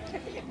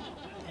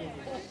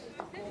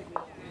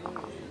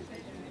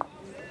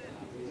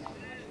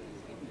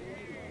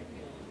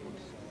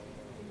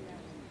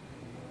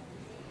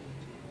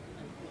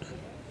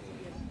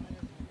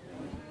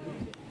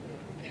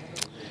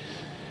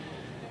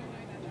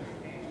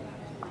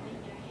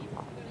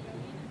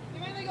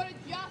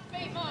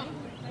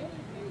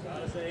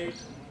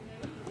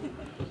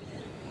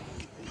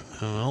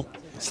 Well,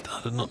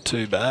 started not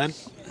too bad.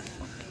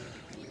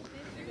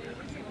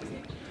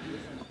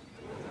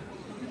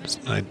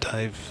 Just made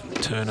Dave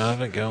turn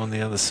over, go on the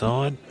other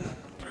side,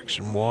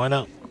 fraction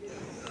wider.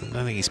 I don't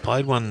think he's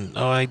played one.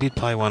 Oh, he did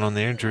play one on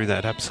there and drew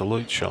that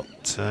absolute shot.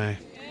 So.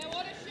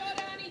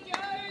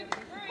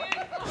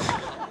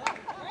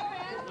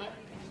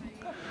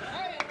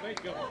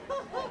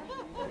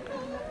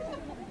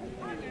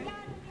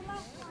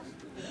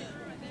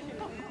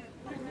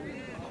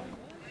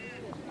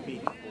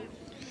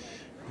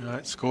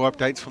 Alright, score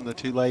updates from the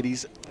two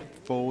ladies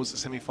fours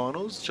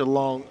semi-finals.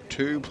 Geelong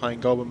 2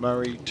 playing Goulburn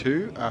Murray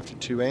 2 after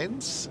 2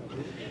 ends.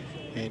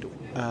 And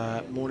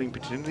Morning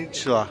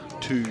Peninsula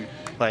 2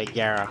 play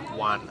Yarra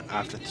 1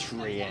 after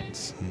 3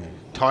 ends.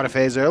 Tight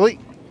affairs early.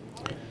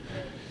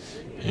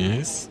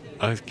 Yes,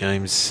 both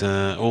games,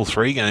 all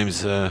 3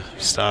 games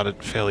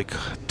started fairly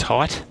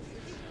tight.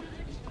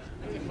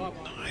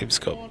 Dave's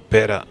got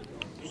better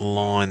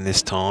line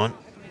this time.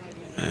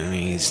 And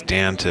he's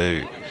down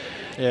to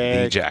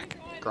the jack.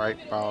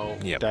 Great bowl,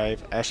 Yep.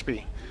 Dave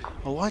ASHBY.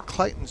 I like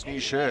Clayton's new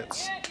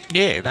shirts.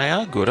 Yeah, they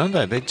are good, aren't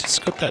they? They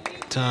just got that.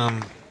 Yeah,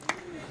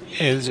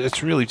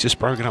 it's really just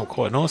broken up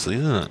quite nicely,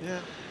 isn't it?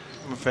 Yeah,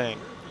 I'm a fan.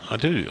 I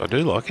do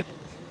like it.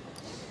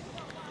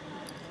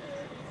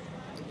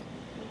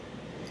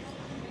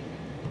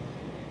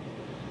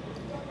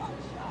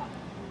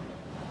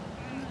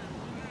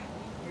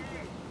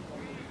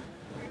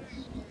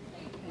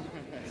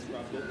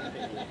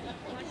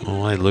 The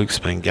way Luke's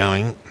been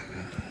going,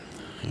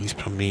 he's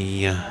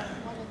probably a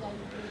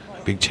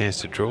big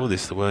chance to draw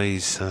this the way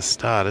he's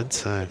started,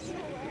 so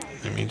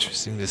it'll be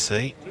interesting to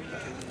see.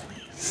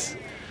 It's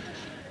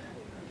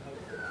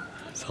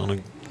on a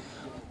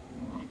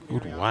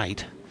good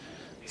weight.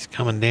 He's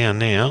coming down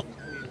now.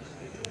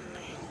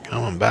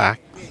 Coming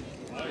back.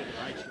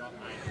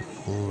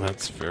 Oh,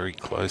 that's very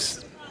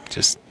close.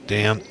 Just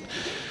down.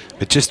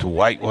 But just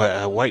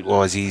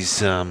weight-wise,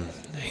 he's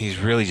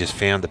really just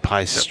found the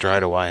pace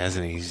straight away,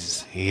 hasn't he?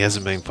 He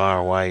hasn't been far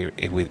away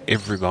with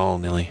every bowl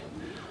nearly.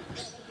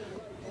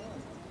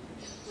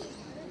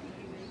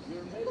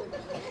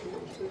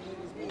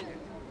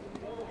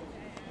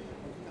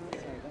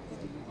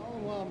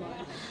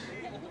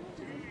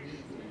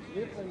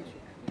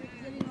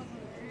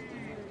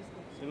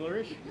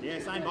 Similar-ish? Yeah,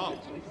 same bowl.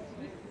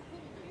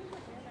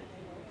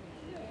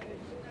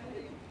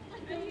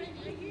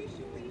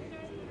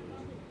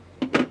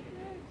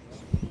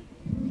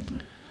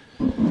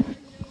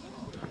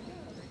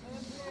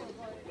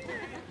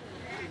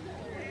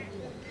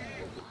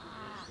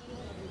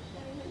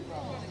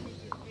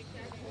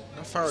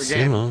 Not far again.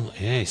 Similar,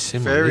 yeah,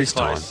 similar Very this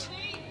time. close.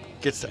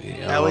 Gets the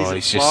Yeah, alleys and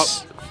he's flop.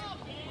 just.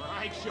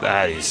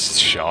 That is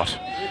shot.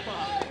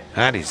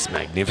 That is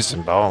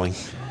magnificent bowling.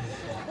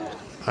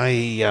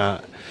 He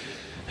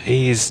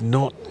is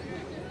not.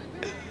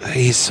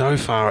 He's so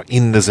far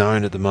in the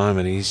zone at the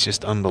moment. He's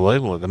just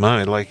unbelievable at the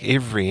moment. Like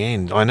every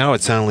end. I know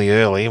it's only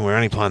early and we're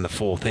only playing the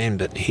 4th end,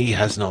 but he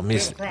has not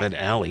missed. But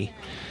Ali,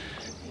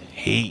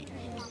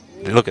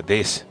 look at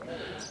this.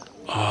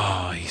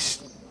 Oh,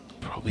 he's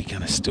probably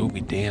going to still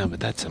be down, but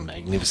that's a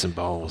magnificent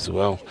bowl as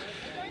well.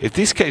 If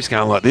this keeps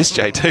going like this,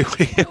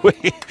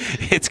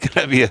 JT, it's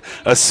going to be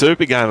a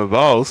super game of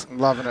bowls. I'm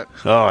loving it.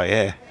 Oh,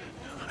 yeah.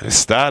 It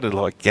started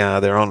like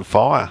they're on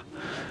fire.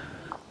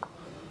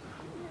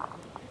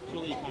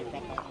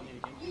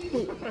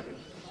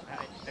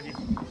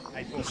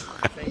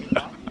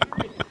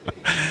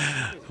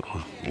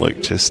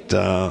 Luke just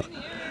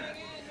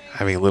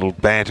having a little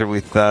banter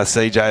with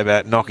CJ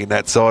about knocking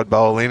that side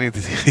bowl in.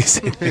 He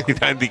said, "You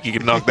don't think you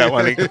can knock that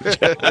one in?"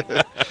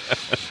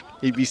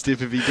 He'd be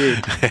stiff if he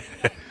did.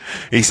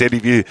 He said,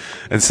 and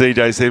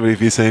CJ said, "Well,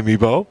 if you see me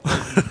bowl."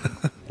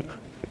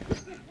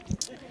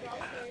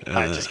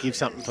 Just give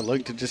something for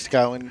Luke to just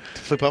go and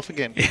flip off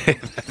again. Yeah,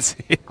 that's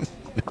it.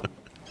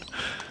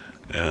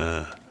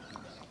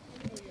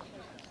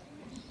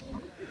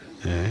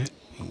 Yeah,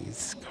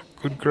 he's got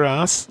good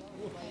grass.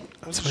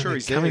 I wasn't sure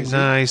he's there. Coming,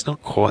 no, he's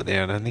not quite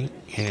there, I don't think.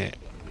 Yeah.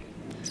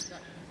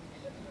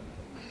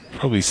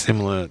 Probably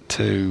similar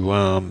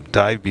to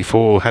Dave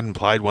before. Hadn't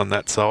played one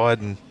that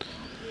side and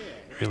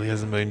really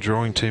hasn't been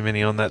drawing too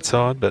many on that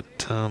side. But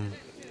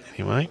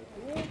anyway.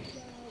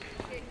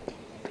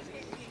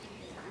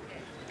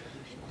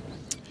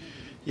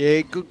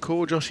 Yeah, good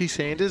call, Joshy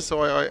Sanders.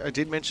 So I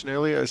did mention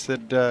earlier, I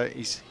said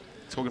he's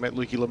talking about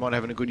Lukey Lamont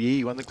having a good year.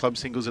 He won the club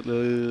singles at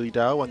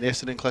Lilydale, won the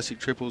Essendon Classic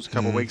Triples a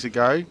couple of weeks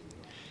ago.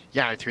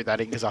 Yeah, I threw that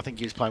in because I think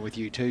he was playing with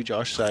you too,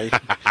 Josh. So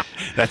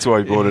that's why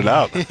he brought it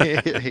up.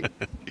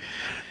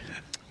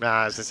 No,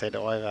 as I said,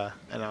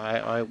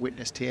 I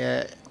witnessed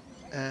him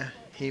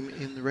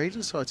in the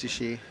region sides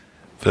this year.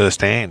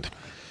 First hand.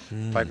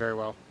 Played very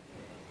well.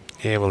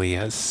 Yeah, well, he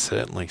has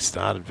certainly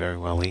started very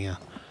well here.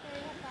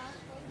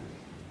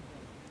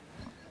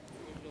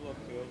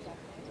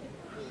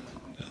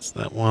 That's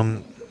that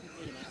one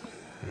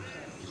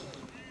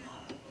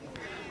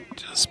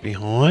just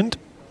behind.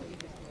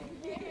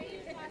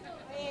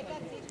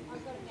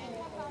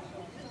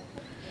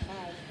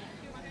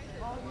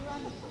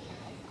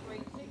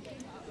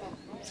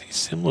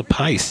 Similar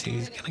pace.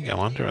 He's going to go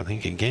under, I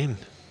think, again.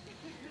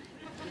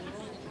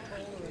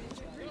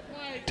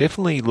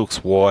 Definitely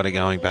looks wider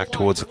going back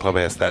towards the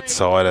clubhouse that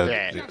side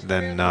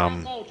than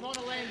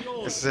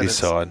this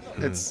side.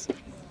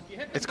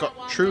 It's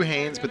got true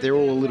hands, but they're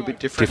all a little bit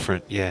different.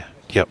 Different, yeah.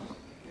 Yep.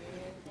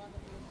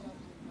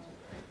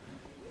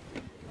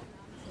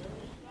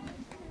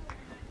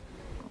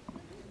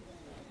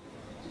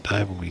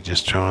 Dave will be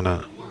just trying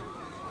to...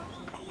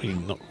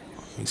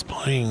 He's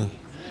playing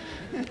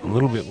a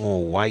little bit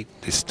more weight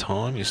this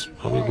time. He's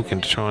probably looking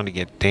to trying to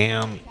get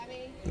down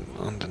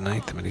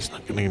underneath him, but he's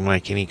not going to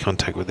make any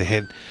contact with the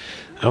head.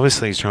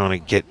 Obviously, he's trying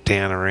to get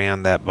down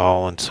around that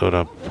bowl and sort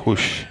of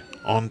push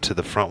onto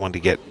the front one to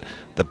get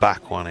the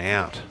back one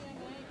out,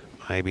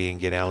 maybe, and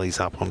get Ali's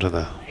up onto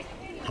the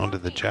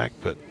jack.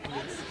 But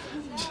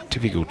it's a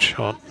difficult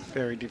shot.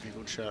 Very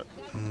difficult shot.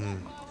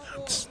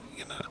 It's,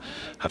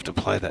 have to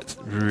play that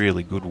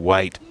really good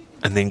weight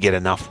and then get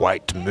enough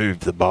weight to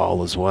move the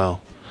bowl as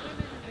well.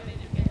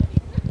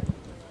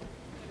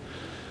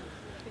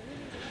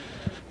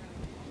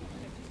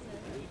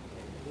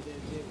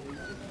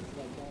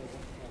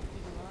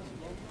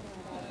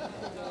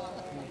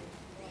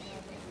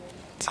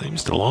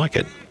 Seems to like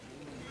it.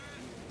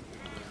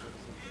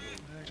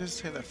 It doesn't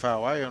seem that far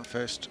away on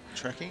first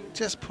tracking.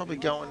 Just probably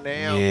going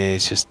now. Yeah,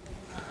 it's just...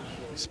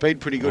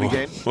 Speed pretty good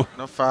again.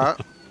 Not far.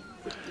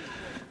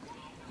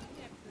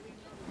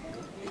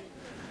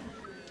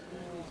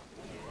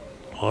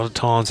 A lot of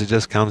times it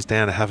just comes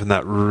down to having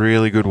that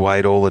really good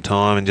weight all the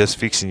time and just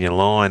fixing your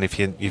line. If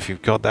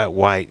you've got that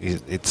weight,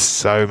 it's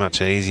so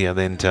much easier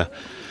then to,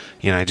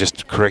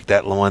 just correct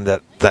that line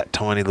that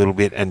tiny little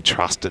bit and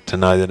trust it to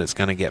know that it's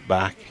going to get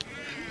back.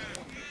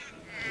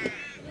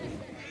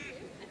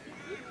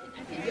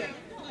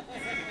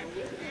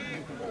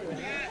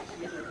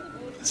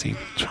 Does he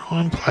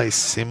try and play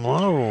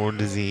similar, or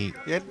does he...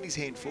 He had in his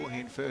hand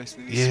forehand first,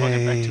 and then he swung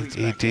it back to his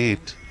he back. did.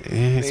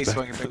 Yeah, He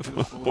swung it back to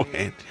the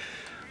forehand.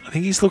 I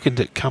think he's looking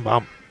to come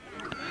up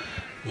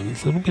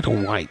with a little bit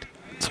of weight,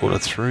 sort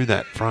of through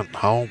that front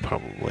hole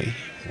probably,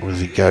 or does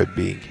he go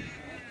big?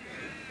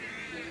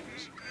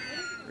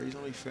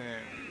 Reasonably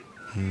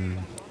firm.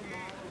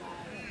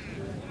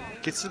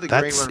 Gets to the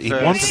That's, green he one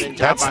first. wants, and then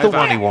that's jump the over.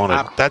 one he wanted.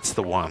 Up. That's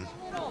the one.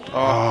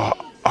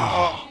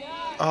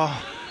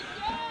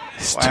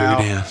 It's Wow.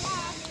 2 down.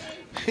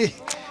 He's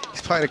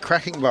playing a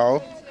cracking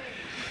bowl.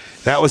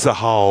 That was the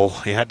hole.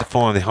 He had to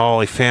find the hole.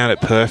 He found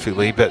it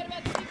perfectly, but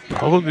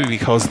probably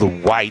because of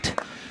the weight,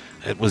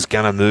 it was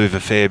going to move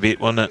a fair bit,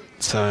 wasn't it?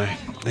 So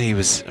he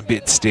was a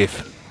bit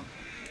stiff.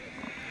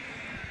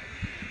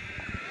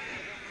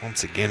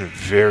 Once again, a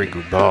very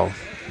good bowl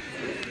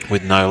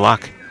with no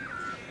luck.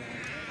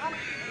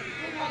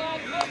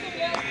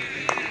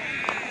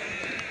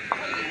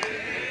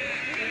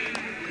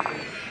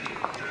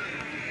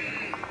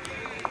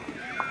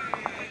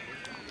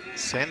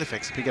 Sound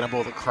effects are picking up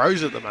all the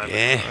crows at the moment.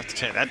 Yeah. I'll have to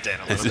turn that down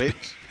a little bit.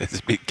 There's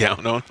a bit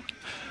going on.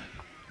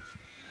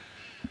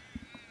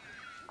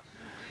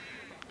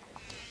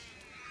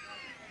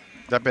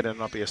 That better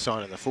not be a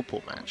sign in the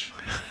football match.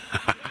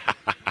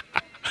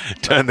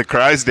 Turn the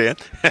crows down.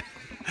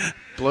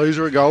 Blues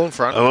are a goal in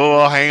front.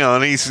 Oh, hang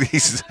on.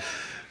 He's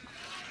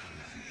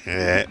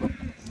yeah.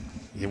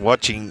 You're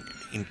watching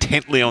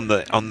intently on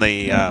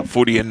the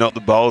footy and not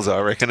the bowls, I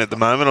reckon, at the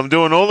moment. I'm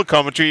doing all the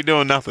commentary, you're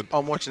doing nothing.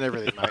 I'm watching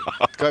everything, mate.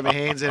 Got my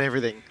hands in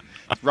everything.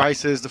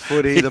 Races, the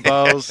footy, the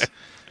bowls.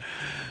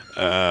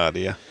 Oh,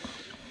 dear.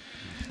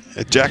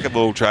 A jack of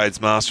all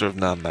trades, master of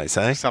none, they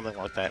say. Something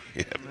like that.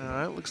 Yep. All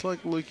right, looks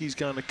like Lukey's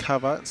going to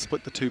cover and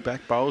split the two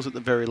back bowls at the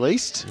very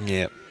least.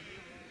 Yep.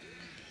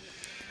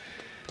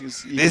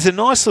 There's a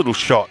nice little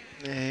shot.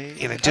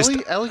 Yeah,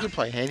 Ali can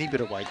play a handy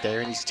bit of weight there,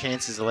 and his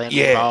chances of landing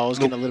Yeah, bowls,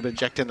 look, getting a little bit of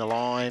jack down the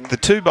line. The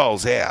two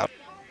bowls out,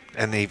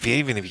 and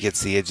even if he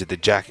gets the edge of the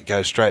jack, it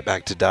goes straight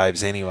back to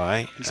Dave's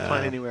anyway. He's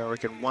playing anywhere, I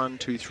reckon, 1,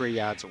 2, 3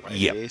 yards away.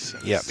 Yep, there, so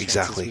yep, his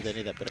exactly. chances with any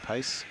of that bit of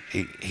pace.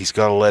 He's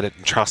got to let it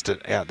and trust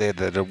it out there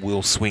that it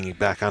will swing it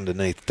back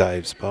underneath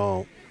Dave's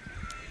bowl.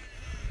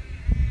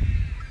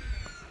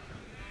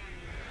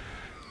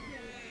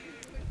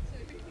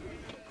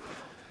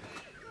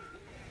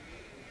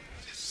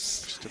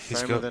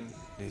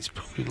 He's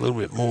probably a little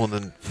bit more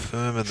than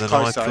firmer than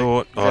I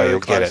thought. Oh, he'll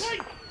get it.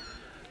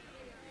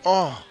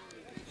 Oh.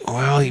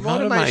 Well, he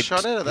might have made a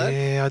shot out of that.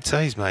 Yeah, I'd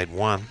say he's made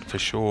one for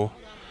sure.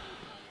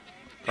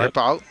 Great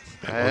bowl.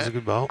 That was a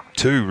good bowl.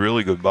 Two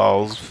really good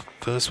bowls.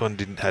 First one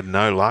had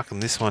no luck,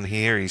 and this one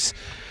here he's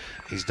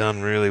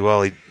done really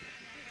well. He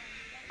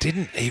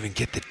didn't even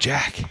get the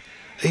jack.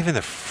 Even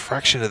the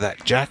fraction of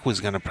that jack was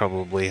going to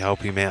probably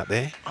help him out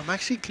there. I'm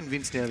actually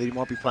convinced now that he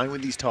might be playing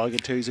with his Tiger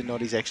 2s and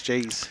not his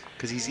XGs,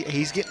 because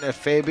he's getting a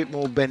fair bit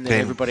more bend than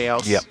everybody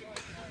else. Yep.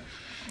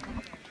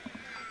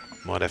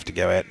 Might have to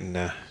go out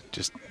and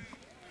just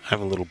have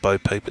a little bo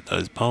peep at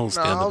those poles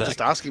down the back. I'll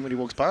just ask him when he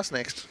walks past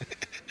next.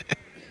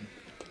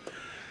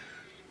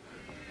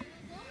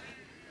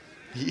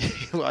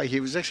 He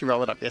was actually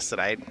rolling up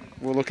yesterday.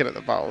 We're looking at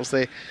the bowls.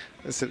 They're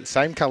the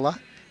same colour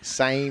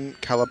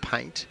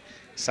paint,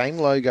 same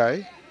logo.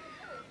 And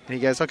he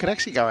goes, I could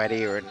actually go out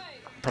here and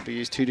probably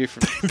use two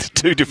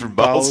different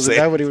bowls. And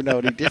nobody would know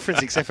any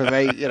difference except for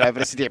me, you know.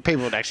 But I said, yeah,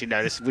 people would actually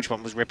notice which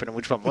one was ripping and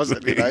which one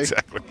wasn't. You know?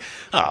 Exactly.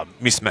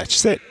 Mismatched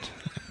set.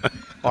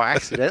 I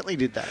accidentally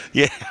did that.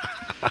 Yeah.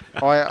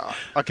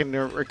 I can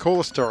recall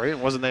a story. It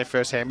wasn't there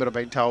firsthand, but I've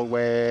been told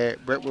where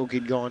Brett Wilkie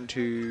had gone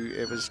to.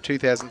 It was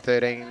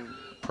 2013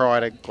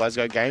 prior to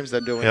Glasgow Games.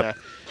 They're doing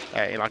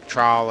a like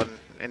trial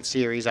and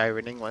series over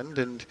in England,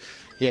 and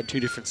he had two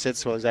different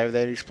sets while he was over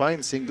there. He was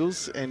playing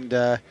singles, and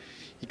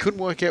he couldn't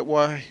work out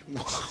why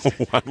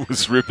one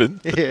was ripping.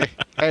 Yeah,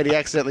 and he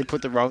accidentally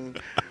put the wrong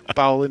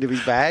bowl into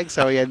his bag,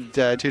 so he had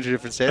two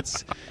different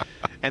sets.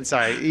 And so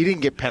he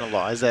didn't get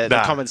penalised.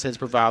 The common sense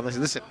prevailed. They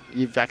said, listen,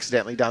 you've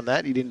accidentally done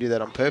that. You didn't do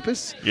that on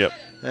purpose. Yep.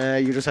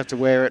 You just have to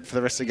wear it for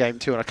the rest of the game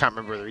too. And I can't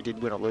remember whether he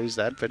did win or lose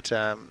that. But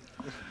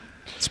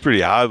it's pretty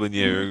hard when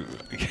you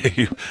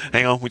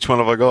hang on, which one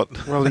have I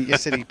got? Well, he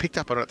said he picked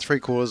up on it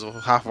 3/4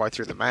 or halfway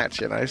through the match,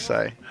 you know,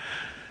 so.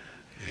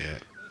 Yeah.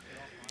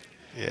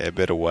 Yeah,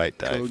 better weight,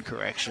 Dave. Good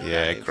correction,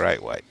 Yeah, Dave.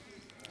 Great weight.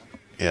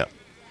 Yeah.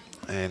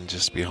 And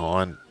just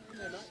behind,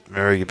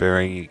 very,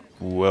 very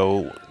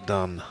well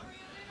done.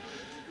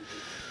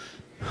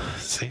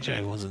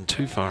 CJ wasn't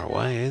too far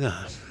away either.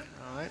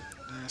 All right.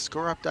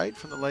 Score update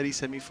from the ladies'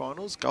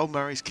 semi-finals. Gold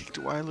Murray's kicked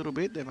away a little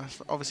bit. They've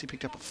obviously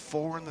picked up a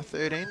 4 in the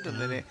third end, and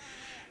then they're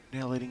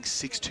now leading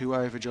 6-2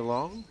 over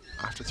Geelong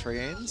after 3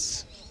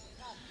 ends.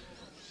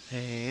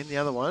 And the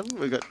other one,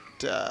 we've got,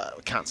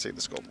 we can't see the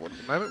scoreboard at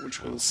the moment,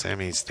 which will...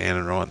 Sammy's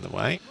standing right in the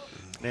way.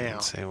 Now,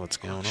 let's see what's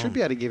going on. Should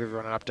be able to give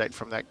everyone an update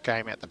from that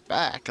game at the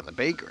back on the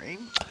B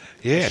green.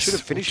 Yes. Should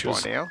have finished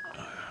by now.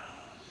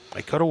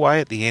 They got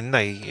away at the end.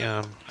 They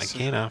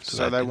again after that.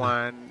 So they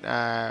won.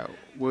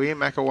 William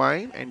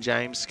McElwain and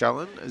James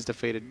Scullen has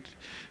defeated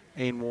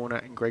Ian Warner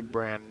and Greg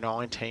Brown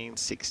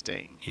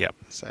 19-16. Yep.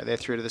 So they're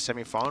through to the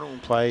semi-final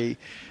and play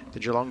the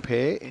Geelong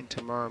pair in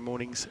tomorrow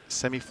morning's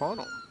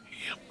semi-final.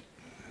 Yep.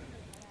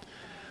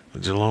 The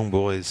Geelong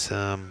boys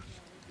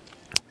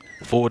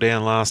 4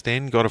 down last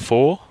end, got a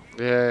 4.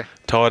 Yeah.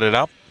 Tied it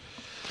up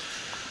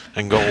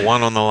and got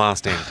 1 on the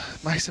last end.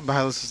 Mason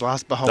Bayless's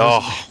last bowl.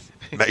 Oh,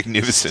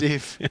 magnificent.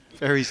 Stiff.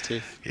 Very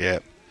stiff. Yeah.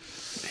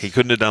 He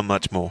couldn't have done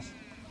much more.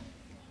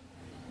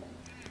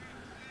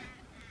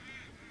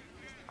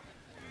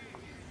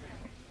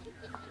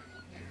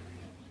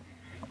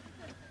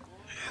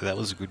 Yeah, that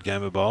was a good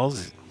game of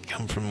bowls.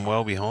 Come from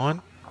well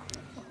behind.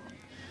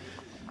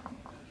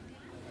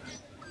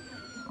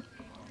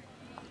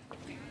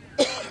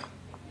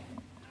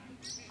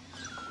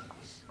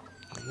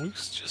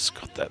 Luke's just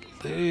got that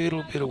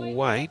little bit of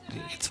weight.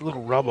 It's a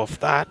little rub off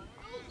that.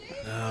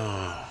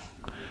 No.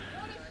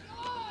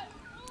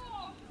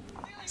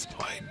 He's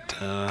played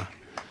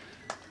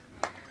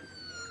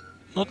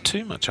not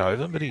too much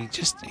over, but he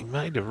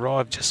made a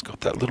ride, just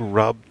got that little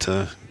rub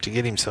to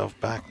get himself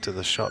back to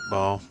the shot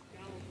bowl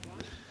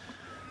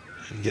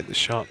and get the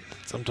shot.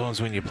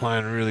 Sometimes when you're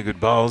playing really good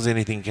bowls,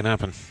 anything can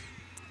happen.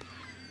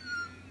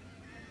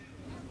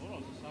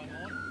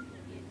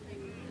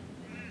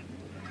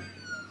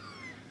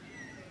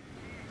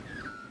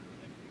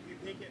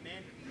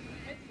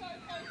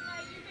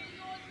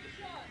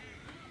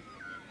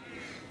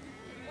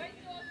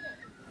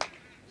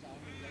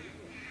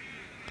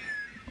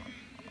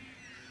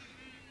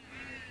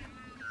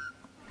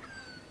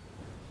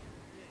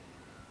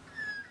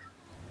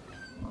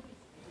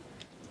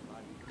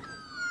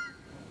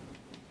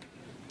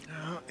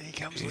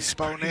 He's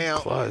now.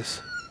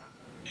 Close.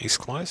 He's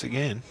close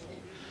again.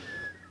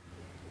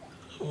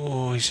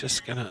 Oh, he's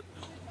just gonna.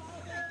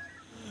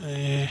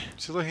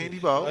 Still a handy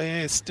bowl.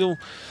 Yeah, it's still.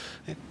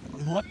 It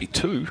might be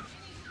 2.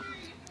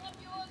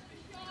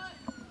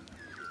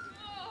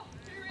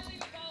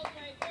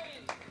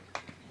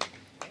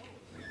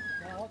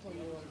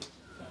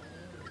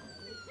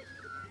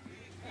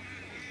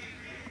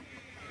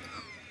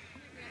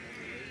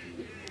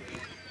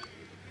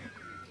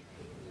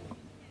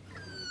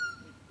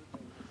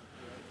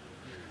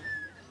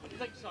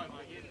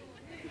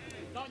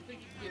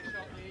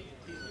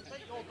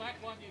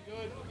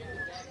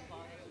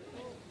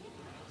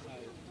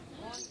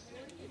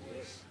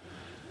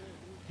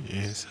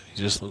 Yes, he's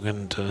just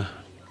looking to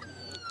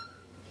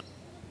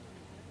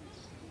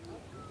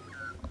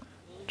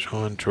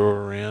try and draw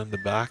around the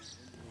back,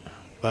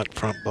 that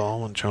front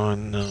bowl, and try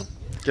and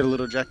get a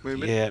little jack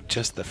movement. Yeah,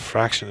 just the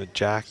fraction of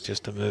jack,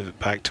 just to move it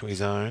back to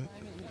his own.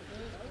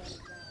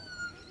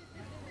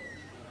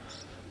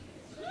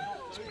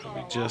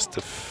 just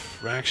a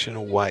fraction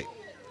of weight.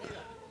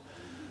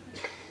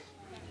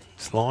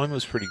 His line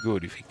was pretty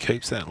good. If he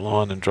keeps that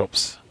line and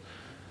drops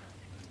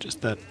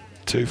just that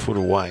 2 foot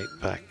of weight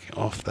back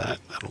off that,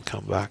 that'll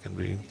come back and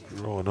be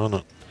right on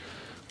it.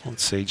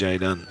 What's CJ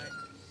done?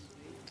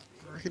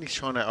 I reckon he's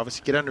trying to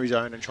obviously get under his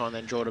own and try and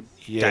then draw to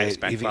Yeah,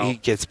 back if bowl. he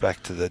gets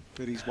back to the...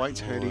 But his weight's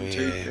hurting Oh,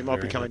 too. yeah, It might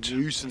very become much. a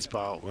nuisance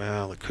bowl.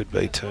 Well, it could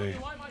be too. Wait,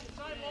 mate,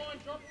 same line,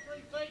 drop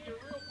 3 feet, you're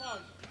real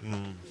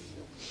close.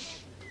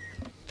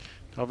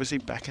 Obviously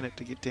backing it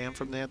to get down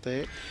from out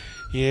there.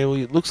 Yeah, well,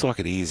 it looks like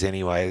it is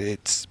anyway.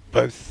 It's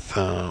both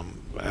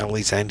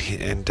Ali's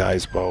and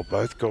Dave's bowl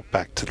both got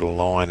back to the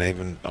line,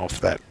 even off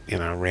that, you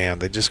know,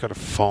 round. They just got to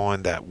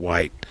find that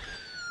weight.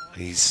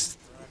 He's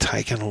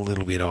taken a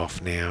little bit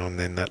off now, and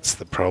then that's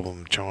the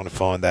problem, trying to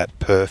find that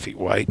perfect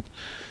weight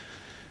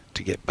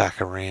to get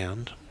back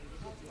around.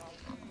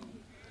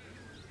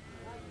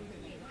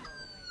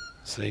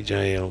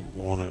 CJ will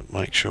want to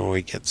make sure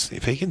he gets,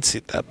 if he can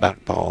sit that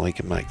back bowl, he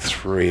can make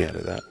 3 out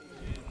of that.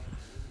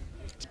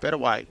 It's better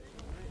weight.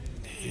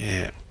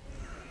 Yeah,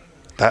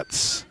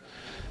 that's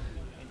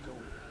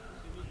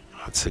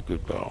a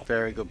good bowl.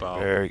 Very good bowl.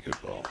 Very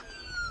good bowl.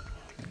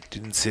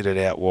 Didn't sit it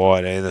out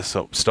wide either.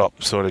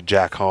 Stop sort of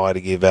jack high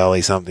to give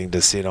Ali something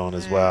to sit on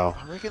as well.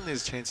 I reckon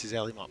there's chances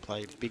Ali might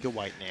play bigger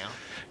weight now.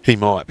 He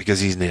might,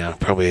 because he's now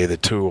probably either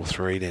 2 or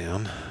 3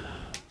 down.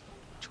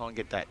 Try and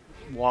get that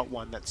white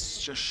one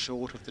that's just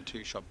short of the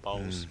 2-shot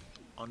bowls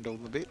onto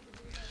him a bit.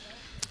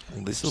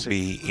 Well, this will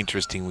be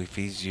interesting if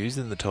he's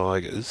using the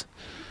Tigers.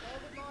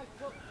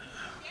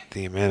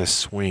 The amount of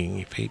swing,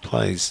 if he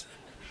plays,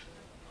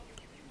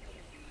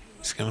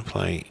 he's going to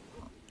play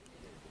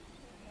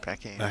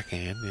Backhand.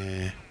 backhand,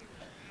 yeah.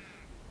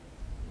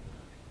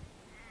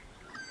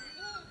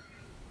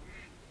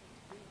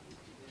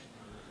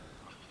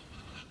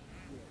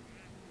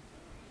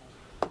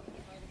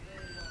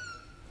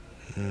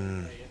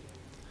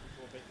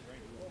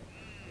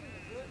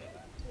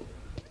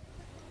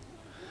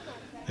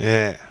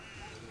 Yeah.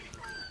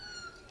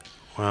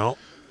 Well,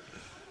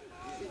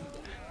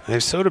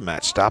 they've sort of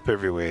matched up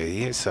everywhere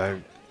here,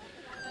 so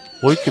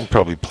Luke can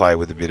probably play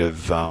with a bit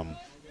of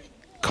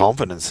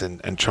confidence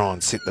and try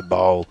and sit the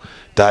bowl,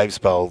 Dave's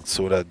bowl,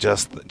 sort of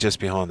just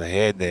behind the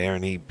head there,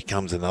 and he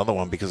becomes another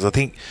one, because I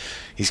think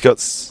he's got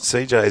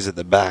CJ's at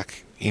the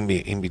back in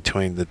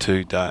between the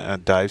two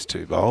Dave's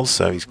 2 bowls,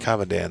 so he's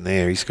covered down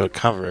there. He's got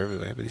cover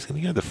everywhere, but he's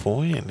going to go the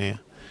forehand now.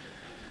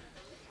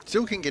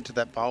 Still can get to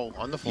that bowl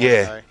on the forehand.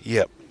 Yeah, though.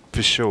 yep,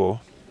 for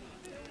sure.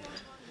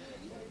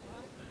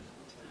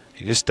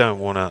 You just don't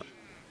want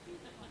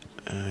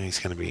to... he's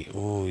going to be...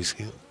 Oh, he's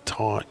getting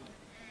tight.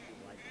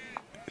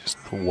 Just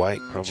the weight,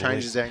 probably.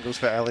 Changes angles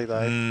for Ali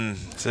though.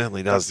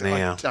 Certainly does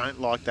now. I don't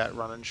like that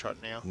run and shot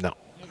now. No.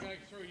 You're going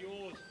through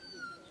yours.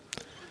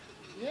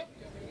 Yep.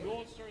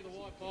 Yours through the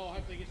white ball,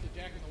 hopefully gets the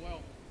jack in the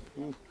well.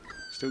 Ooh,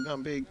 still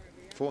going big.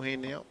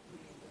 Forehand now.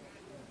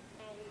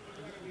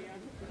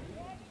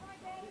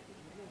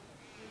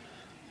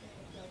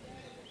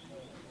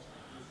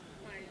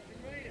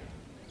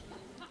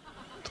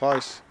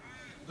 Close.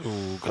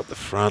 Ooh, got the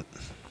front.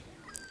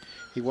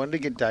 He wanted to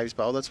get Dave's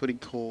bowl, that's what he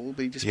called,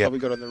 but he just Yep. probably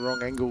got on the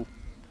wrong angle.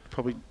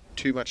 Probably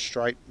too much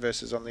straight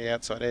versus on the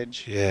outside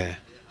edge. Yeah.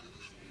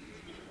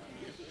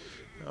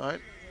 All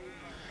right.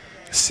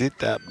 Sit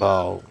that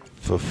bowl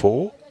for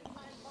 4.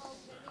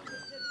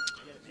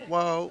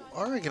 Well,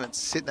 I reckon it's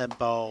sit that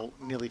bowl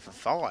nearly for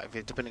 5,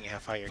 depending on how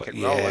far you But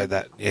can roll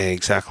yeah, it.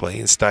 exactly,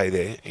 and stay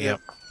there. Yep.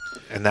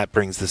 And that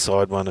brings the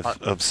side one of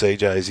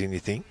CJ's in, you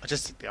think? I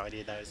just think the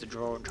idea, though, is to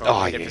draw and try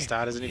Oh, and get it yeah. for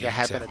starters, and if Yeah, you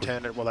happen exactly. to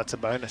turn it, well, that's a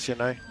bonus, you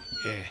know.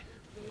 Yeah.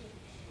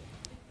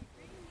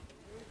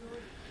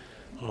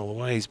 Well, the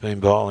way he's been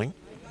bowling,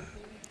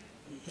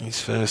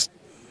 his first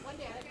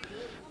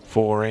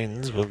 4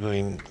 ends have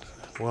been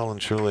well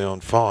and truly on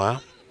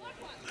fire.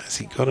 Has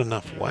he got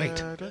enough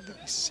weight? I don't think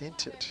he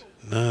sent it.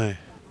 No.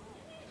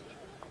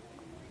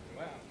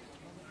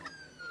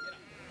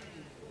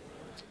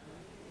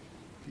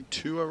 Be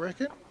 2, I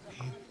reckon.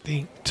 You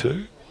think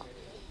 2?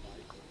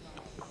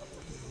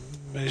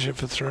 Measure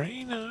for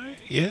 3? No.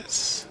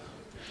 Yes.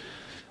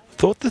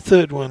 Thought the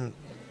third one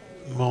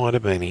might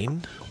have been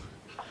in.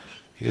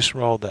 He just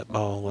rolled that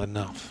bowl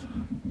enough.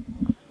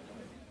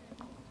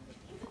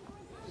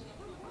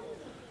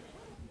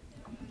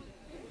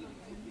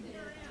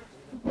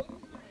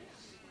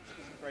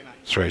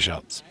 Three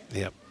shots.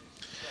 Yep.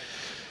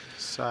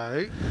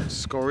 So,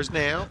 score is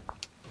now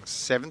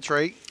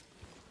 7-3.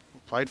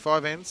 Played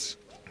 5 ends.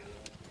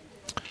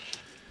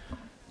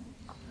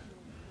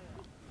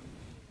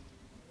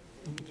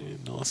 Yeah,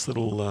 nice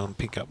little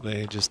pick up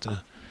there, just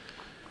to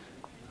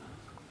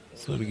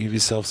sort of give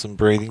yourself some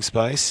breathing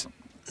space.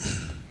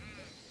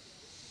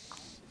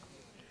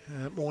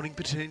 Morning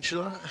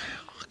Peninsula.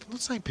 I'm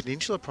not saying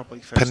Peninsula properly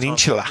first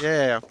Peninsula. time.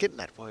 Yeah, I'm getting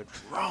that word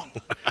wrong.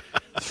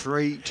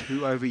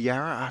 3-2 over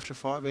Yarra after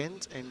 5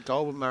 ends, and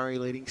Goulburn Murray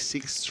leading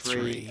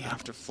 6-3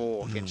 after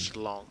 4 against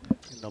Geelong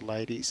in the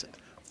ladies'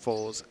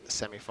 fours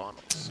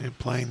semi-finals. They're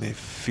playing their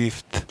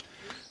 5th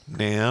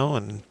now,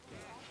 and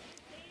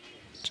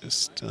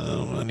Just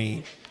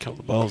only a couple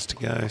of bowls to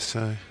go,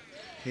 so.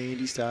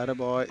 Handy starter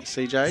by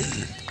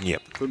CJ.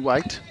 Yep. Good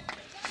weight.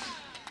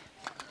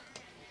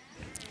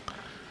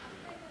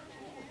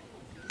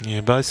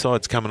 Yeah, both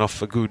sides coming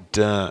off a good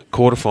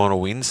quarterfinal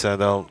win,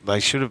 so they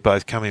should have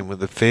both come in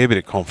with a fair bit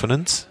of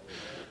confidence.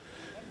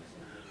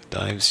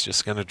 Dave's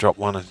just going to drop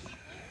one a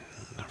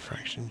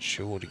fraction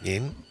short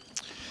again.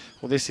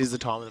 Well, this is the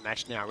time of the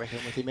match now, I reckon,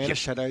 with the amount of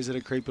shadows that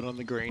are creeping on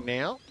the green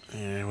now.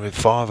 Yeah, we're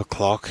 5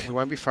 o'clock. We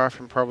won't be far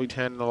from probably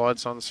turning the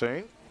lights on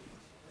soon.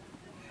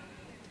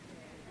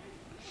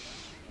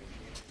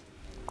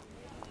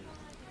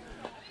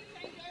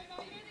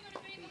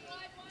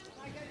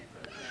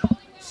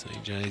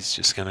 CJ's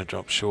just going to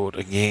drop short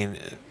again,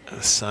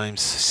 the same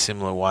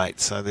similar weight.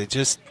 So they're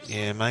just,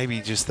 yeah, maybe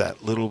just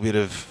that little bit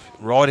of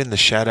right in the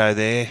shadow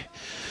there.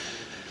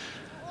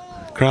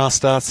 Grass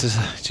starts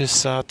to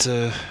start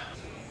to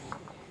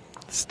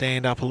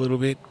stand up a little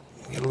bit,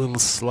 get a little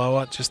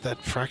slower, just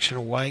that fraction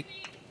of weight.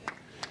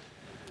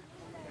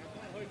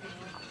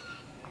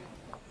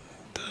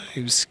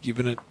 Dave's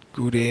giving it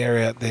good air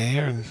out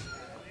there, and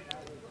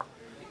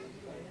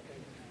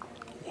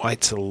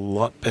weight's a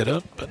lot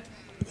better, but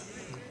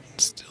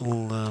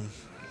still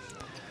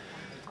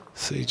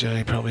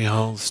CJ probably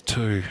holds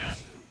 2.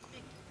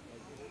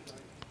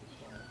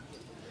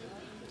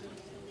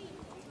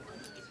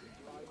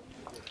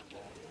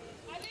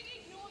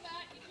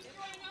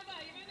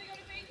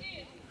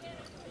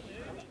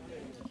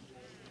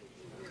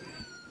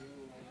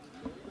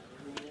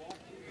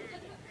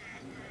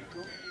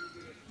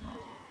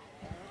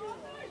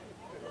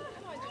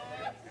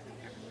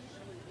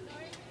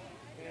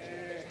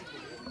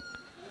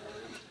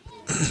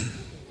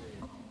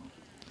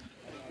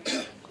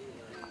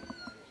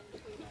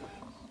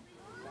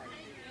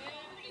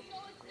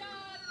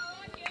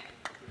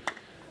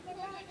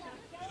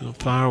 Not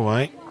far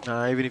away.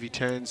 No, even if he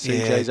turns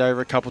CJ's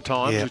over a couple of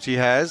times, which he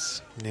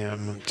has. Yeah,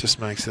 just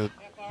makes it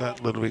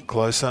that little bit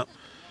closer.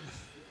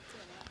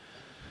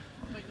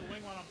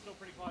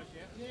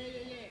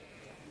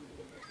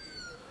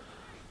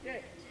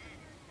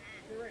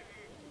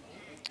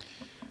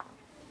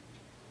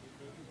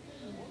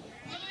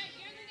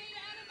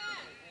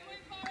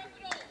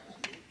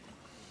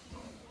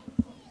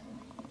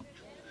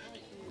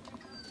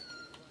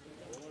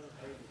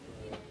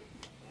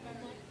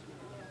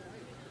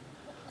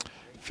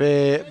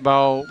 Fair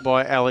bowl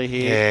by Ali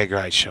here. Yeah,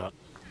 great shot.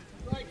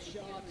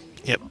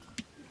 Yep,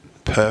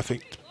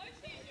 perfect.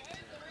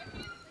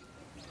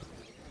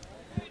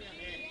 Is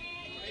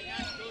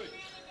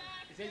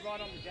he right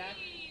on the jack?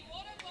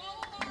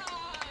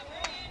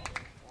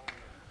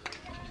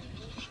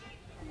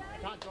 I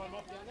can't dry him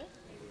off down there?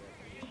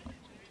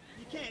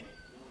 You can.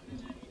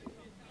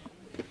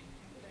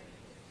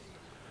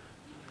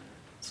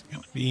 It's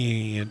going to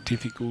be a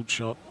difficult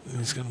shot.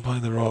 He's going to play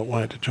the right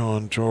way to try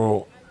and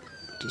draw.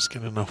 Just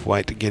get enough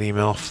weight to get him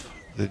off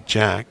the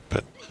jack,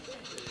 but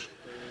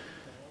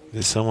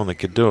there's someone that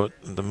could do it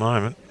at the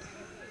moment.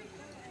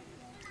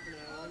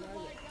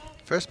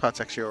 First part's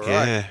actually all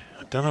right. Yeah,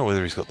 I don't know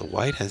whether he's got the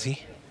weight, has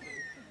he?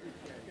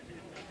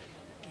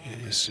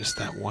 Yeah, it's just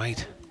that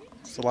weight.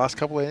 It's the last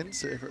couple of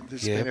ends.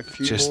 There's been a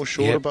few just, more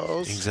shorter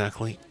bowls.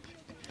 Exactly.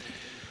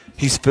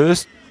 His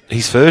first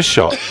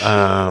shot,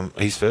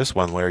 his first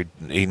one where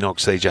he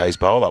knocked CJ's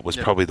bowl up was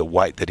probably the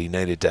weight that he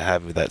needed to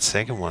have with that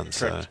second one. Correct.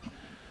 So.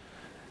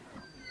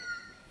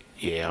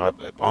 Yeah,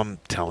 I'm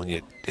telling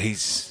you,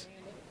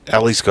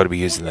 Ali's got to be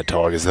using the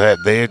Tigers.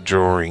 They're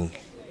drawing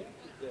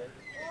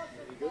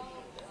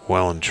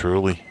well and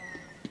truly.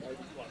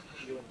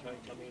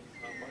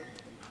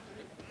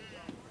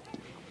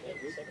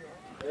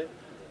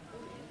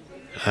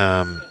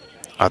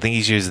 I think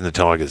he's using the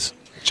Tigers.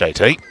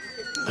 JT,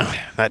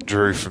 that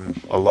drew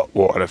from a lot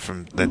wider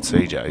than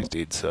CJ's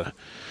did. So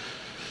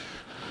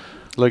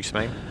Luke's,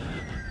 mate.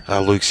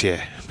 Luke's,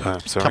 yeah.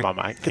 Sorry. Come on,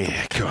 mate.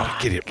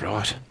 Get it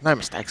right. No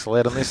mistakes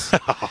allowed on this.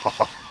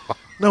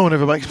 No one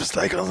ever makes a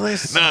mistake on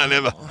this. No,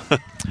 never.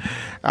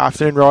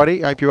 Afternoon,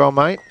 Righty. Hope you're well,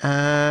 mate.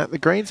 The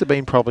greens have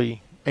been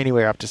probably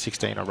anywhere up to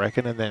 16, I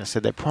reckon, and then I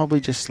said they're probably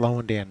just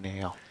slowing down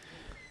now.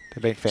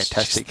 They've been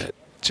fantastic.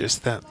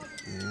 Just that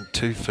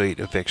 2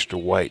 feet of extra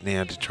weight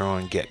now to try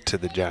and get to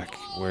the jack,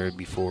 where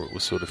before it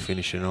was sort of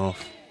finishing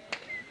off.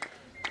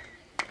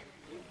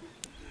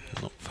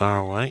 Not far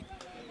away.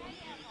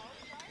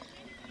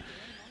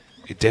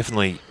 You're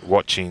definitely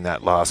watching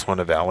that last one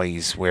of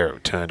Ali's where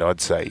it turned. I'd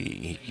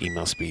say he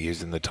must be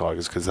using the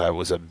Tigers because that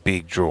was a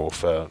big draw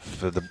for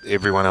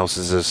everyone else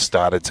has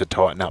started to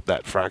tighten up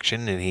that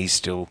fraction, and he's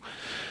still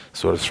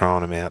sort of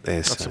throwing them out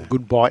there. Got some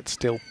good bites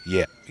still.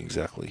 Yeah,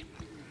 exactly.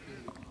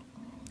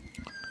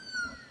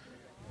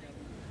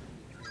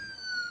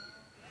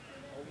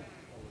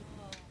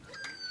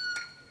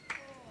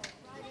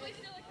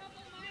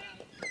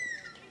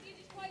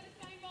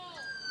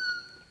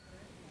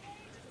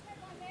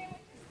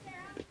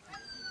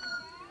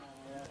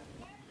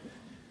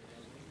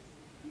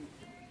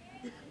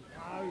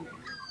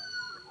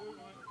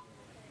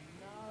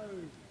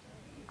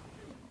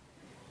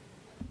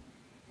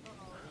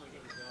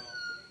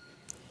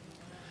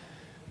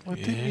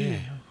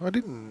 I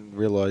didn't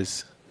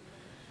realise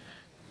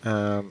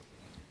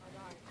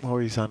what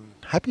he's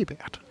unhappy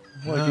about.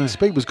 Like his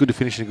speed was good to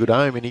finish in a good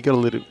aim, and he got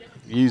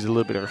used a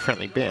little bit of a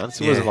friendly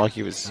bounce. It wasn't like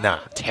he was a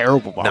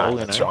terrible bowl. No,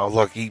 that's right.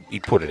 Like he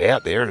put it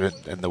out there,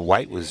 and the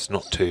weight was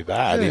not too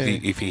bad. Yeah.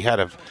 If he had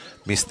have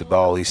missed the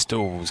bowl, he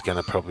still was going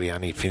to probably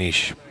only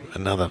finish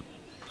another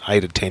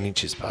 8 or 10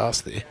 inches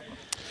past there.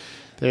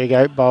 There you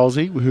go,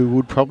 Bowlesy, who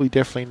would probably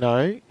definitely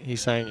know.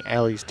 He's saying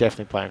Ali's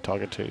definitely playing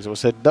Tiger 2. So I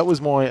said that was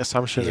my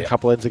assumption a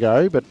couple ends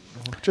ago, but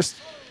just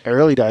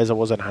early days I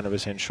wasn't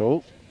 100%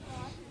 sure.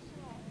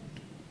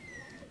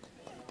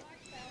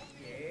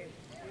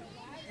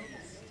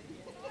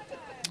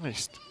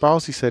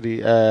 Bowlesy said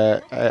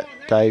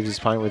Dave is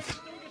playing with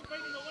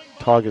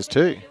Tigers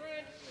too.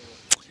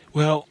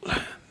 Well,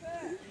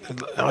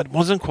 I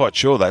wasn't quite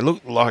sure. They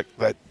looked like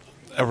that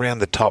around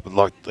the top,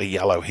 like a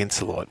yellow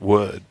henselite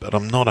word, but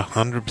I'm not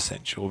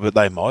 100% sure. But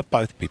they might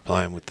both be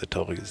playing with the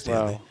Tigers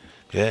down there.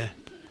 Yeah.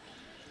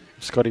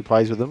 Scotty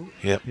plays with them.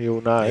 Yep.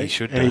 He'll know. He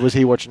should and know. he was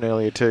here watching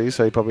earlier too,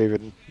 so he probably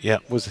even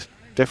was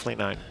definitely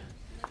known.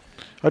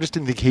 I just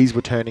didn't think he's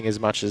returning as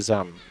much as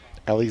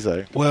Ali's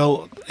though.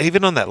 Well,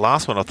 even on that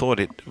last one, I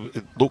thought it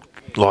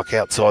looked like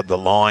outside the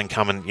line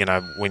coming, you know,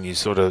 when you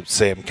sort of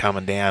see them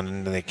coming down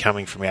and they're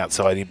coming from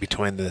outside in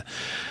between the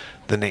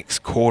next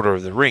quarter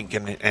of the rink,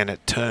 and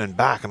it turned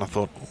back, and I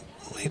thought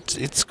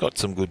it's got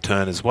some good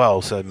turn as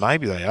well, so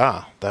maybe they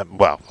are.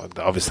 Well,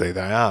 obviously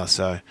they are,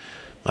 so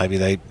maybe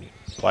they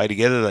play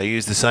together, they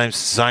use the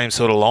same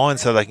sort of line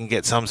so they can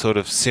get some sort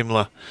of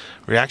similar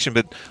reaction.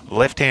 But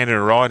left-hander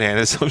and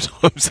right-hander,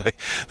 sometimes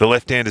the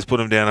left-handers put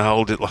them down a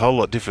whole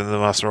lot different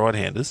than us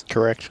right-handers.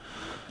 Correct.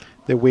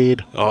 They're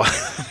weird. Oh.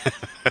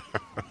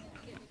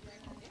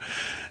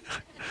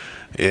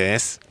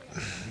 Yes.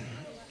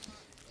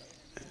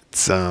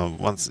 It's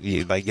once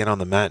they get on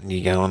the mat and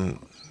you go on,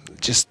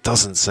 it just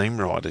doesn't seem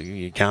right.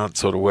 You can't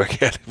sort of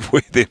work out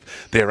where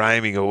they're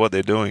aiming or what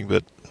they're doing.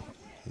 But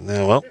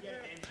no, well.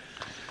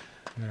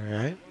 All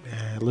right.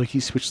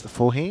 Lukey switched the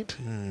forehand.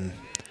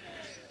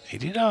 He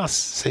did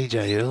ask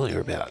CJ earlier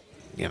about,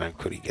 you know,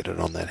 could he get it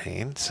on that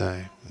hand?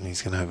 So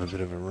he's going to have a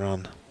bit of a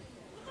run.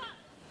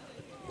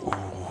 Ooh.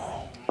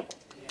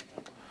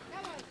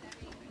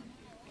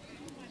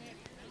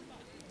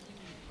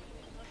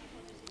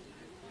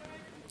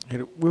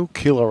 It will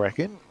kill, I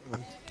reckon.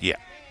 Yeah,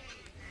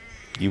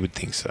 you would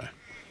think so.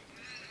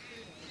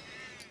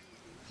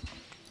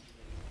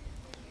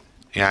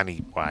 The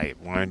only way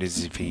it won't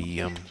is if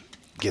he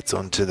gets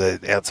onto the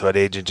outside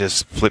edge and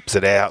just flips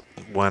it out,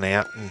 one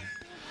out, and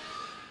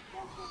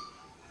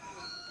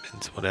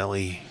that's what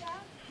Ellie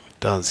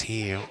does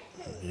here.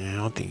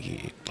 Yeah, I think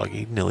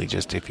he'd nearly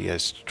just, if he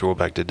has to draw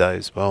back to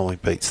Dave's bowl, he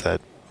beats that,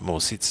 or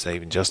sits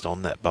even just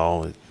on that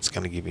bowl. It's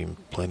going to give him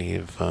plenty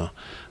of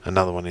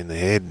another one in the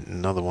head,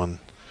 another one.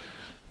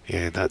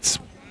 Yeah, that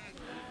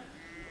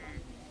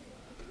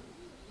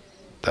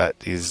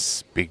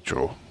is big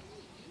draw.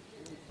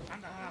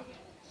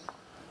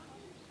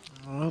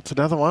 Well, it's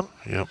another one.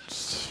 Yep.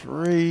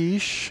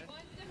 3-ish.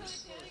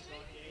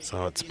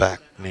 So it's back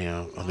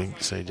now. I think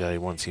CJ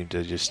wants him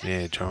to just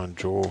try and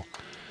draw.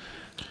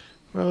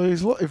 Well,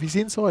 if he's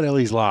inside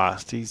Ellie's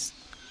last, he's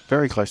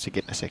very close to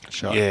getting a second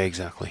shot. Yeah,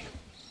 exactly.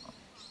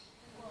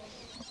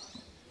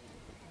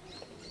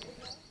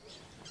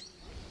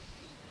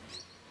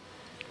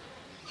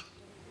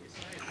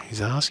 He's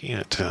asking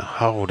it to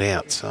hold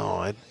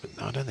outside, but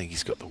I don't think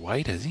he's got the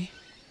weight, has he?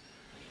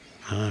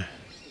 No.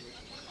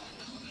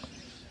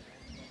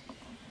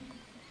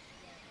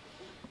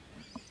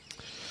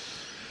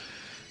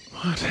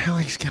 What the hell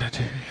he's going to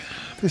do?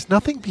 There's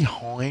nothing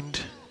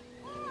behind.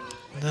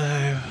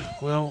 No,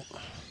 well,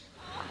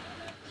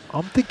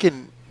 I'm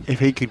thinking if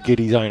he could get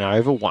his own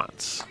over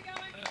once,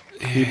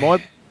 he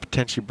might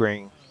potentially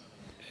bring.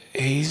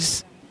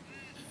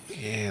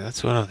 Yeah,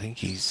 that's what I think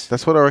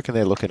That's what I reckon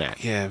they're looking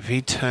at. Yeah, if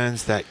he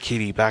turns that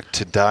kitty back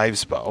to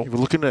Dave's bowl. If we're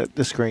looking at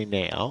the screen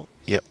now.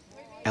 Yep.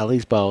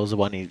 Ali's bowl is the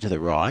one to the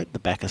right, the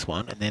backest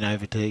one, and then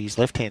over to his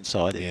left-hand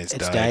side, it's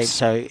Dave.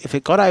 So if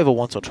it got over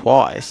once or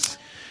twice,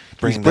 he's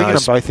bringing them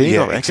both in, I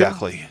reckon.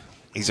 Exactly.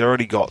 He's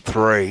already got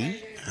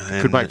 3.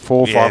 Could make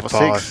 4, 5 or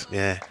 6.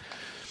 Yeah.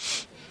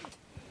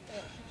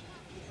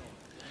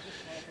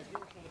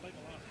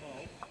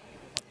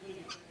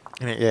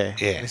 Yeah.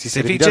 As he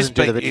said, if he doesn't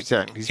do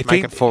that, he's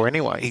making 4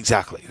 anyway.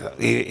 Exactly.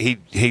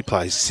 He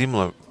plays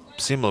similar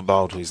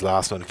bowl to his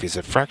last one. If he's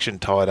a fraction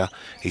tighter,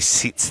 he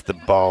sits the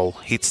bowl,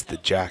 hits the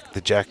jack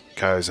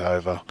goes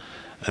over,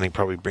 and he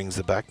probably brings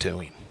the back to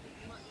him.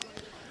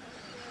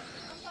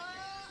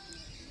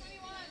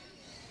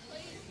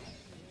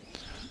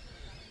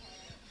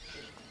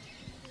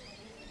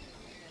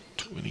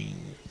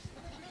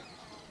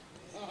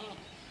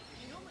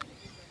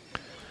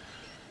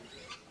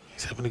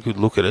 He's having a good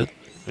look at it,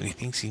 but he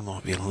thinks he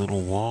might be a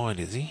little wide,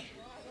 is he?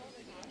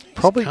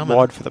 Probably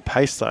wide for the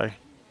pace, though.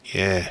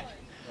 Yeah.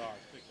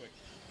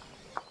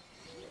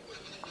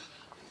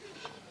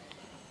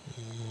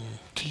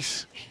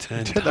 Jeez.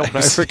 Turned that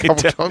one over a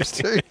couple of times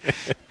too.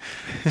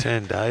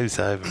 Turned Dave's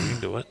over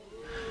into it.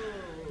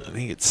 I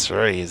think it's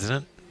 3,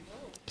 isn't it?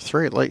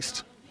 3 at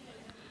least.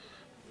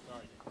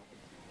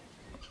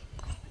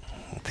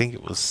 I think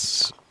it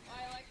was.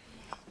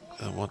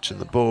 I'm watching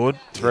the board.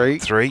 3.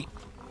 3.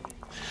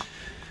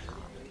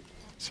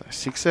 So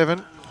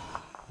 6-7.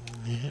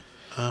 Yeah.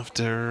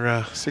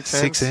 After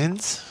 6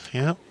 ends.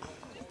 Yep.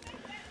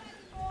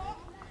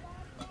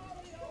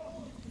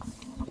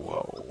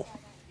 Whoa.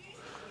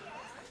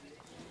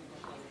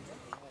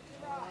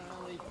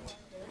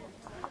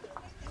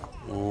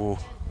 Ooh.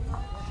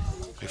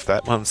 If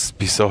that one's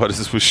beside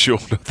us was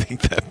short, I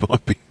think that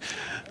might be.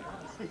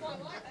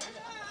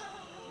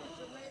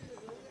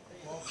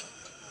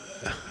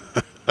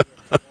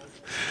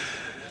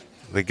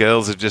 The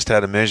girls have just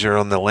had a measure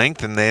on the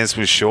length, and theirs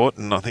was short,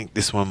 and I think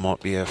this one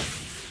might be a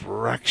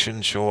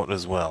fraction short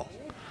as well.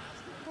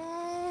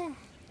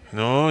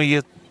 No,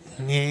 yeah,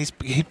 they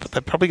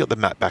probably got the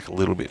mat back a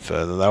little bit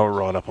further. They were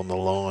right up on the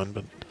line,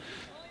 but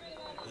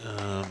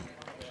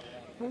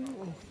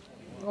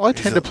I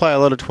tend to play a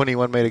lot of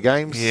 21-metre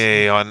games.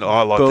 yeah,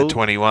 I like Bull. the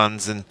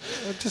 21s, and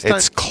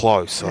it's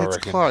close. I reckon.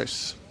 It's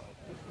close.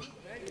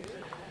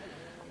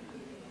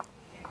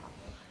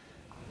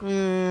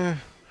 Yeah.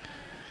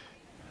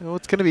 Well,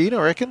 it's going to be in,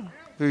 I reckon.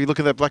 If you look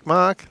at that black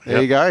mark,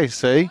 there you go.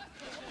 See,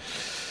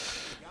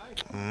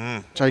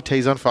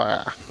 JT's on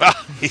fire.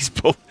 He's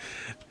pulled.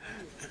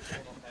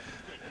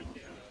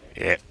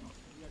 Yeah.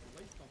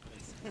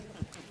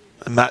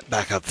 The mat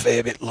back up a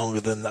fair bit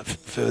longer than that,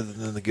 further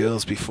than the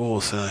girls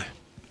before, so.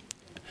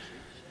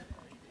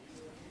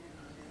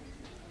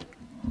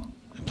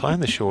 Playing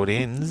the short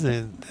ends,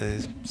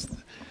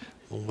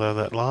 although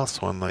that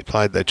last one they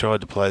tried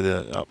to play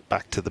the up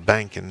back to the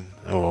bank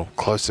or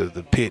closer to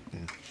the pit,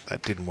 and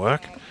that didn't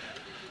work.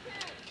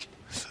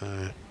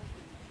 So.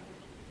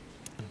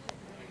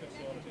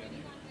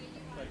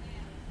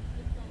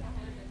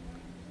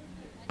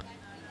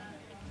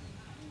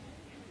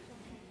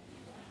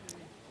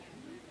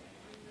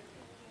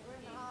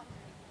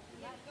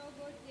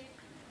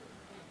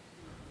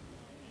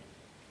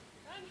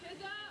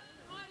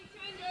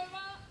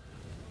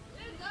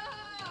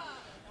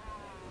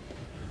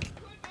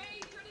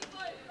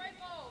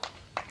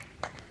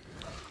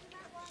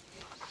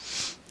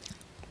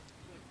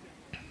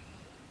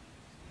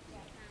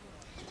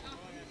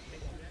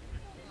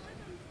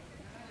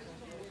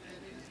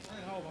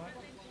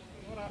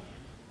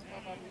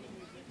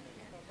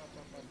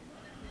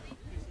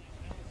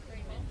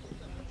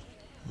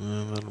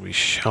 That'll be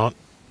shot.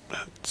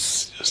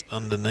 That's just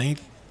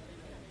underneath.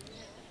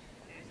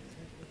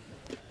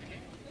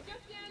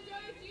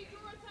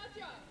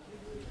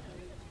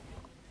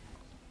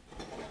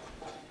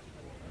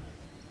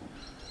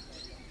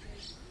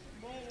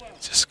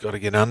 Just got to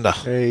get under.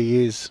 There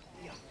he is.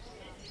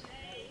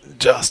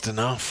 Just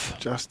enough.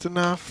 Just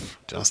enough.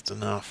 Just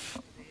enough.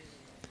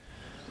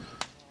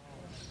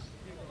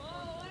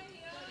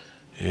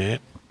 Yeah.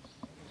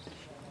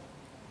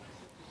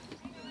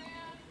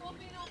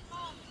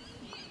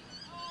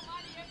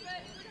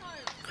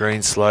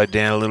 Green slowed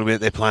down a little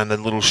bit. They're playing the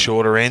little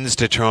shorter ends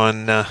to try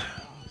and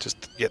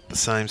just get the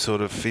same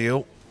sort of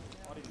feel.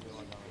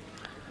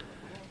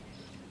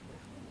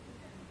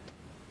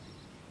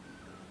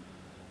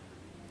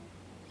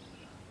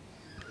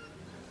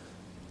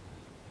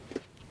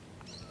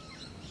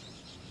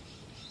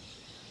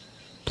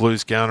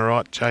 Blues going all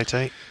right,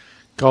 JT?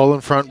 Goal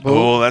in front, Bull.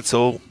 Oh, that's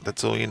all.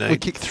 That's all you need. We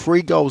kicked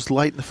 3 goals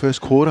late in the first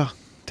quarter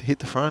to hit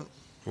the front.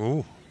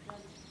 Ooh.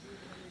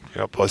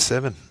 You're up by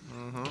 7.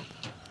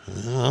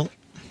 Well.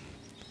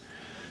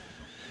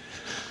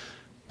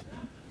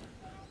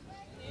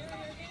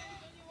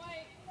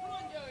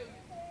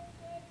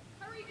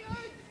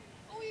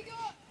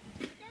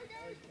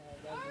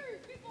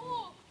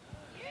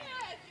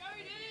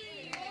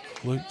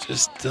 Luke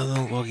just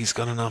doesn't look like he's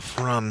got enough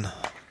run.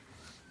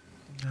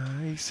 No,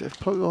 he's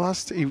probably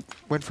he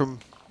went from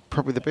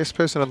probably the best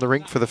person on the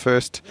rink for the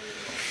first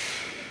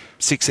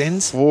 6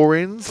 ends? 4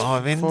 ends.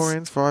 5 ends? 4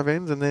 ends, 5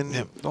 ends. And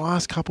then the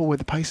last couple where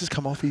the pace has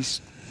come off,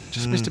 he's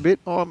just missed a bit.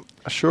 I'm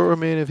sure a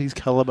man of his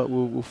calibre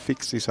will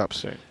fix this up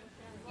soon.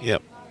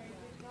 Yep.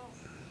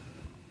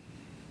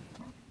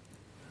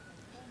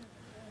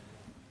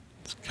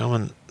 It's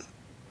coming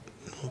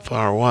not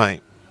far away.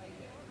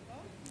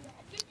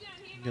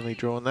 Nearly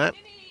drawn that.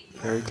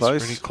 Very It's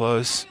close. pretty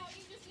close.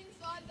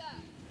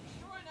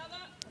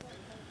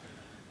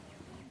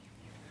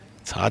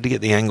 It's hard to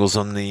get the angles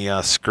on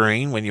the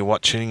screen when you're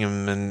watching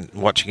them and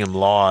watching them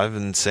live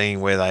and seeing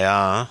where they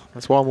are.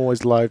 That's why I'm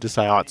always loath to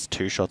say, oh, it's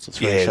 2 shots or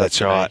 3 shots. Yeah,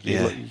 that's right. You,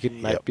 Yeah. you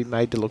can be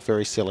made to look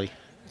very silly.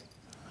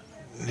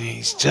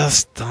 He's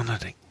just done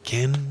it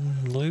again,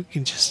 Luke,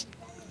 and just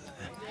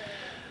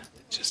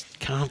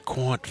can't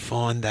quite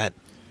find that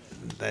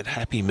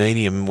happy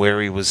medium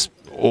where he was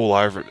all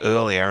over it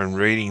earlier and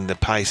reading the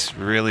pace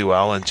really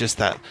well, and just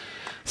that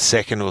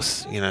second or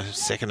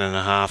second and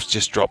a half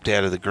just dropped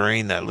out of the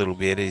green that little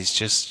bit. He's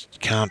just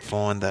can't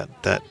find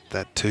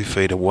that 2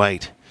 feet of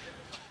weight.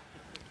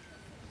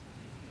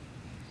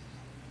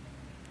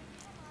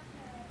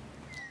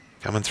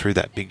 Coming through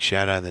that big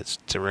shadow that's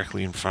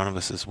directly in front of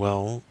us as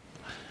well.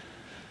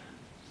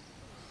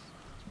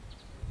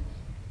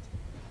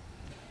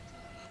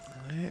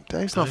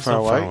 Dave's not Dave's far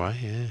away.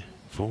 Yeah,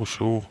 for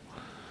sure.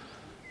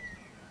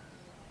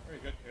 Very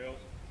good, girls.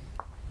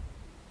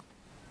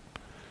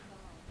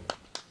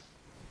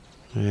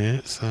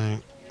 Yeah, so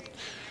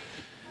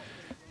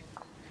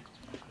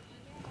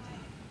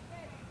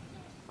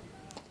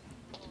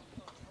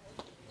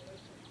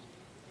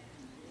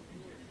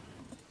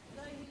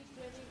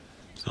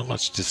there's not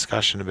much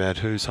discussion about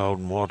who's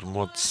holding what and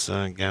what's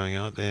going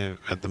on there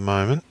at the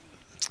moment.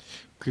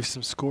 Give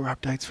some score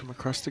updates from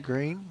across the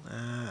green.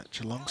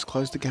 Geelong's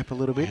closed the gap a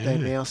little bit. Yeah. They're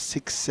now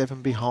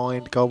 6-7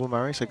 behind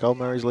Goulburn-Murray. So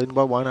Goulburn-Murray's leading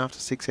by 1 after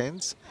 6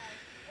 ends.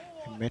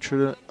 And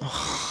Metro...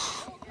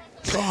 Oh,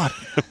 God.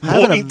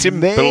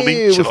 Mornington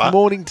Peninsula. With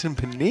Mornington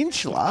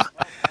Peninsula.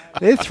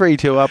 They're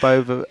 3-2 up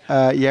over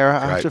Yarra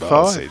after Great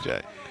ball, 5.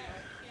 CJ.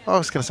 I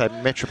was going to say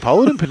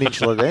Metropolitan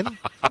Peninsula then.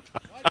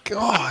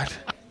 God.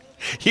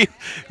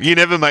 You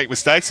never make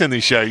mistakes in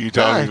this show, you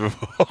told me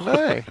before.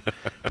 No.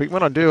 But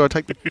when I do, I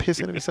take the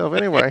piss out of myself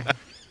anyway.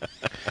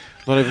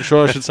 Not even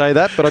sure I should say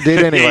that, but I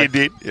did anyway. Yeah, you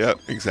did. Yep,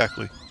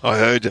 exactly. I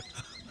heard you.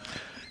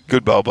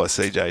 Good bowl by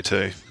CJ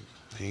too.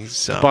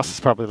 He's The boss is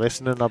probably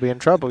listening and I'll be in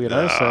trouble, you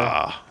know.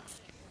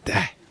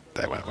 They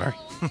won't worry.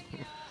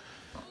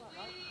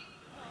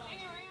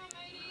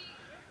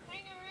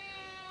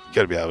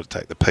 Got to be able to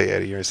take the pee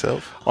out of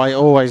yourself. I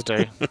always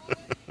do.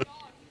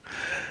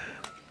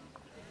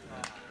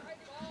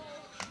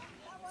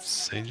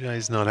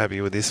 CJ's not happy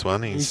with this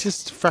one. He's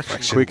just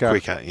fraction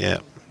quicker. Yeah.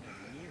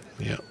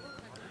 Yeah.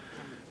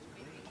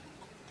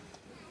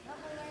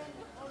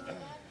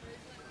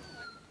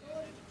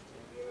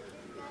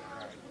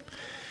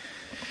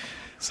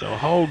 So I'll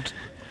hold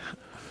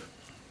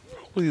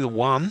probably the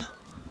 1.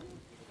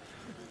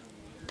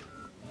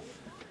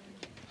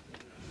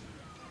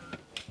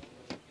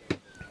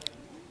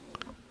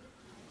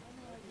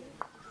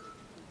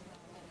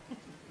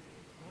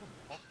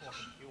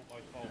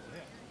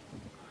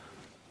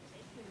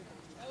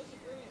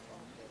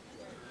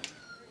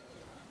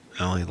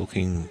 Ali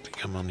looking to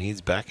come on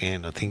his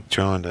backhand, I think,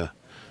 trying to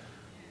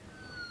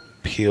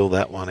peel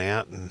that one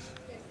out and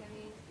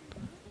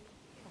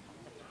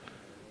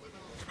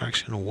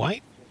fraction of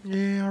weight.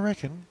 Yeah, I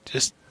reckon.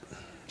 Just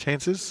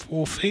chances.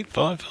 4 feet,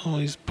 5. Oh,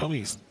 he's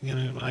probably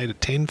 8 or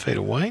 10 feet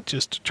away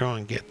just to try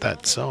and get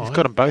that side. He's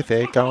got them both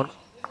there going.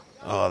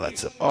 Oh,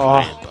 that's a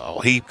brilliant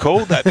bowl. He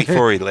called that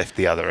before he left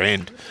the other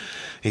end.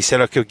 He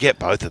said I could get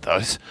both of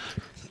those.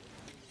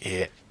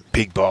 Yeah,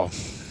 big bowl.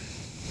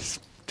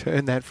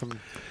 Turn that from,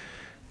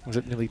 was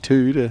it nearly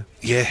 2 to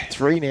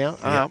 3 now?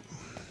 Yep.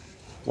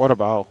 What a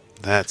bowl.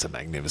 That's a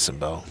magnificent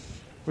bowl.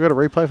 We got a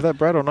replay for that,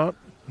 Brad, or not?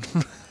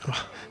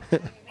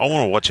 I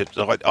want to watch it.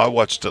 I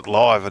watched it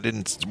live. I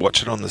didn't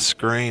watch it on the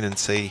screen and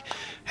see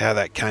how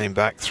that came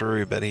back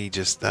through, but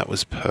that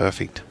was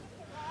perfect.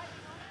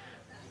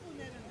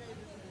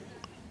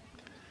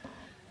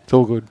 It's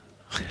all good.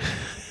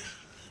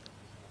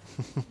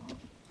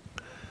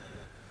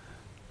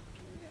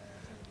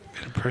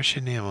 Bit of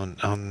pressure now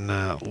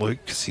on Luke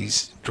because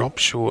he's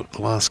dropped short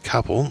the last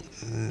couple.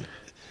 And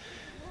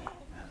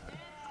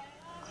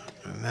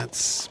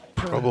that's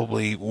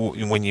probably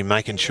when you're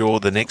making sure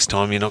the next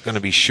time you're not going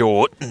to be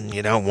short, and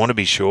you don't want to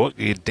be short,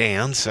 you're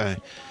down, so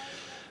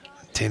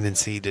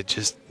tendency to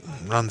just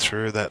run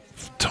through that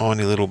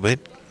tiny little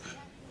bit.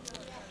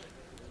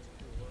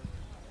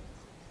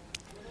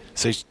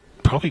 So he's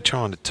probably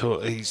trying to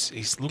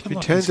he's looking If he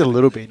like turns it a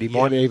little bit, he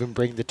might even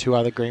bring the 2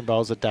 other green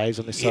bowls of Dave's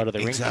on this side of the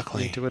ring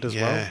into it as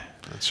well. Yeah,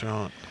 that's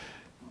right.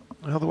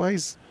 Well, the way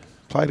he's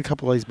played a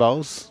couple of these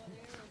bowls,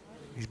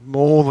 he's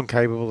more than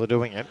capable of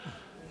doing it.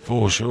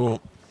 For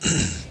sure.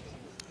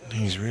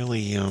 He's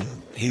really hit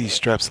his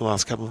straps the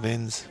last couple of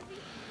ends.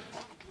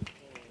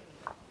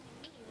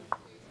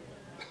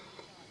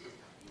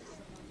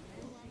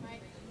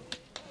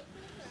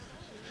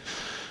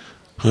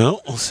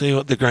 Well, we'll see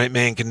what the great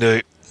man can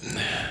do.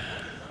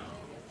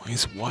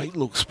 His weight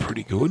looks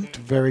pretty good.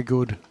 Very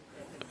good.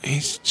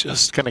 He's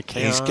just going to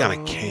count. He's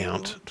going to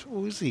count.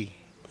 Or is he?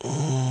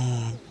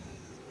 Oh.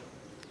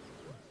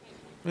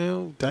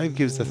 Well, Dave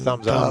gives the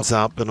thumbs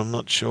up, but I'm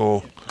not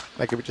sure.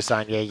 They could be just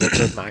saying, yeah, you're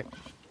good, mate.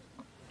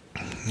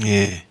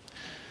 Yeah.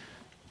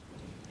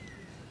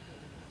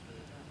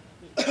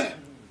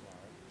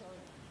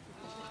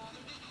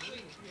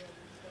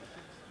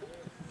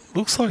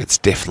 Looks like it's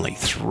definitely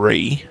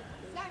 3.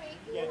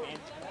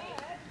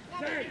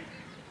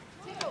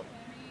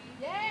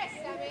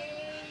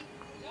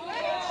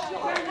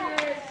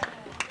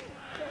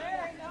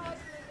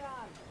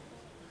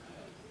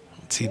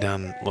 What's he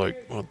done, Luke?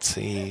 What's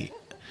he...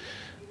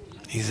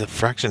 He's a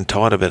fraction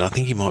tighter, but I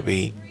think he might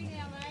be...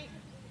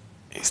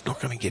 He's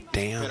not going to get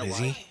down, is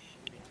he?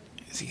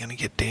 Is he going to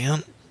get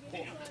down?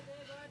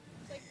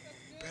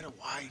 Better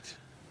wait.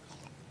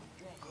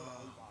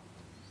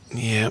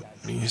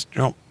 Yep, he's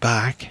dropped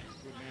back.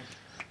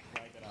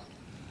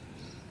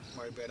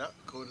 Way better,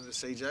 according to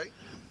CJ.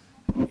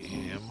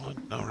 Yeah,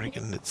 I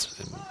reckon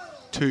it's...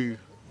 2.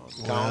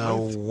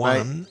 Well,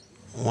 1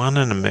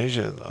 and a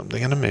measure. They're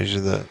going to measure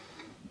the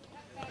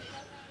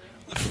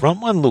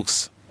front one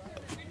looks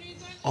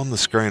on the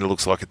screen it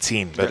looks like it's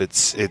in, but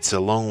it's a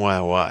long way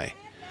away.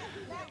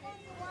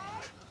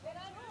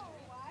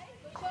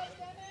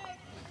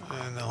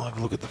 And I'll have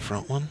a look at the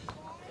front one.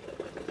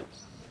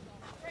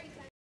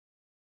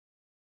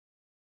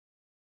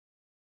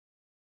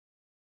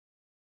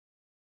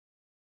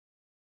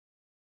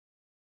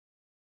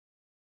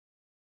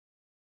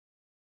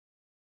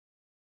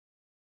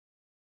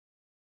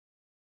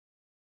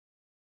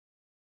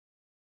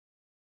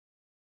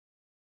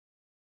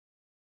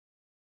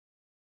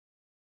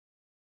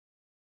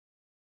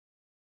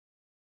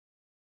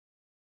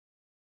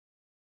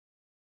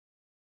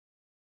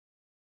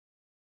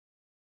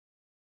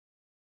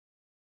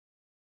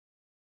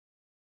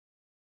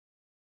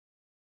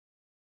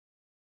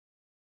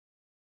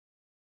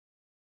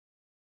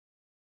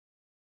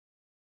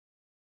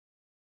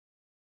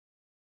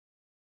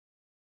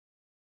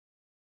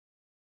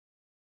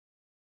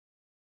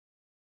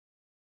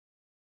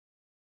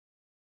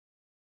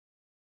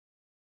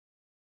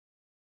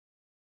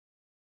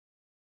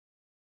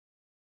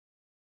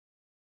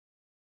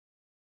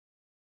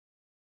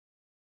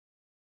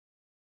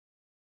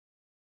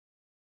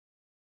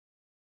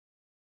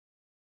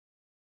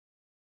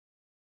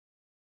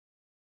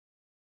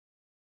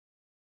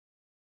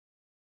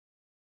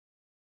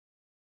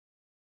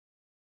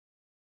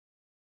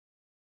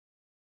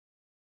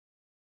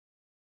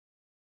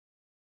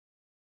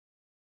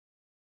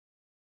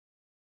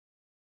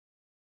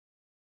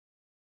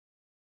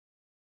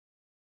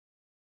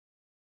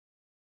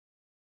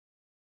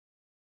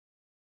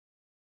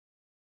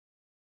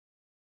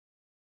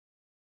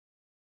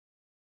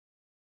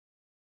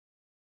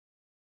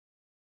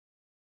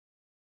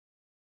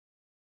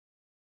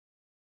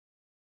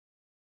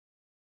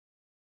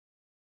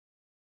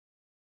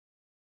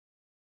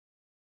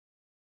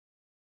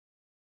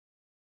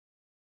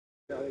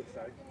 I think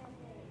so.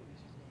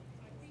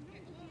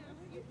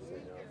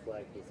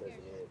 Flag this as a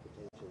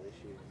potential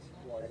issue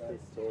at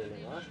this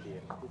tournament last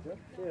year. Did you?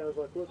 Yeah, I was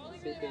like, look,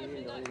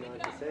 CPU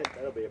 99%,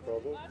 that'll be a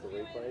problem for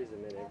replays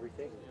and then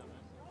everything.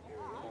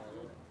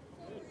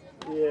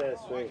 Yeah,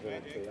 swings will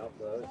actually up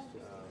those,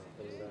 just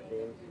coming back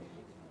in.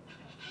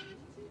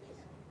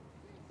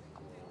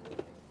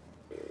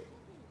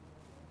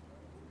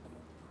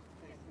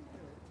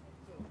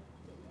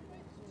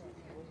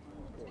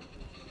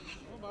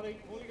 Buddy,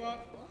 what do you got?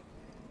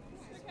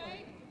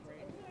 Okay.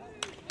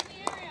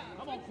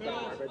 Come on, Phil. Oh,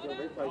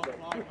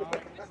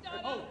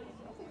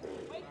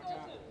 wait,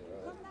 Dawson.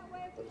 Come that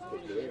way. I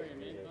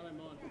don't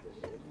mind.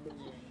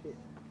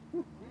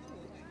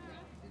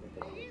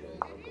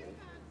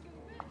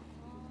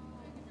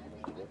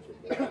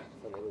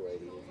 Some other way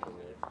to use them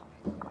there.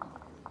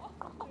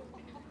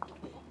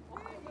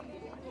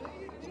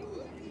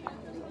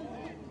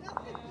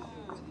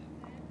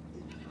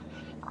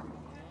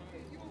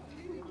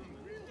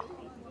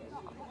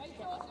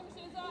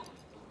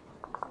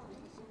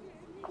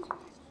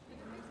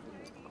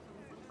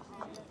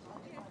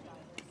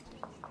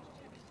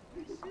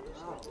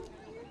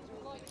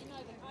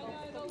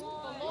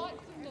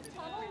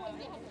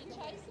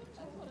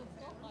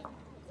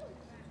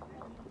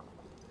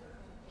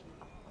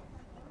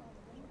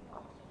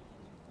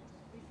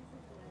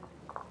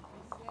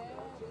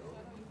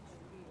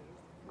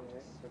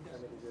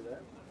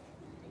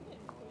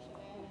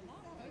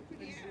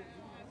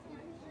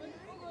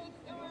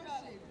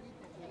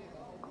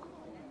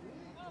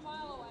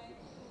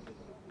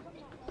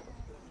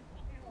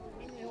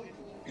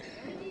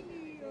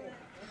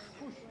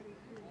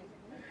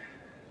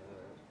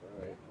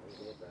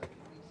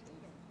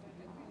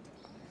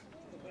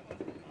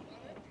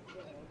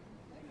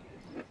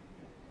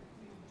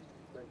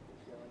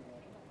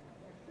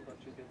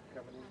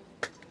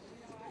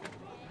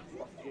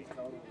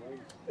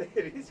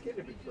 It is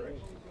getting a bit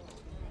fresh.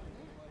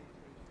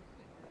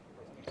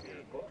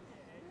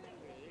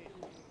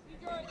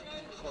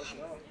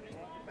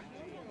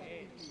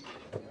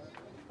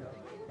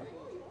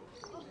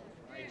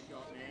 Great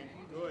shot, man.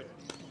 Good.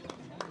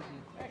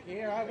 Back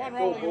here, one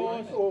roll of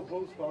yours. All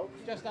balls, folks.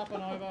 Just up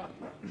and over.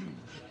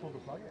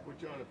 We're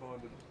trying to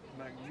find a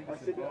I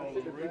magnificent said, bowl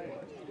of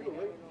replay. do a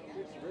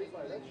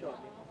replay that shot.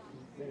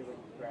 Then it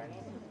went crash.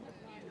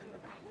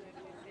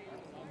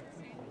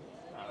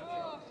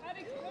 Oh, that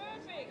is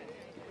perfect.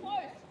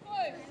 Close,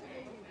 close.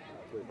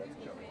 Good, that's a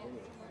shot.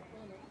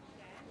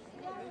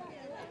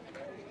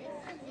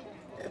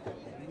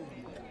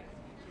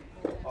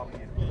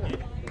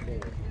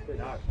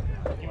 No.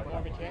 Give him more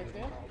of a chance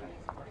now.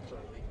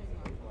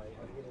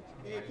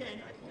 Yeah, you can.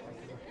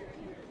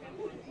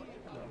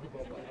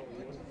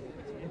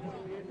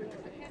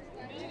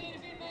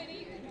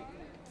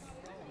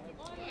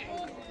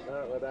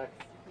 Alright, we're back.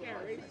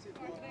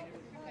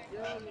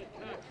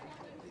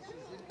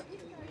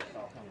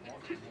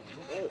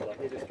 Oh, it's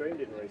lucky the stream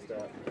didn't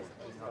restart.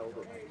 Just held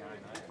it.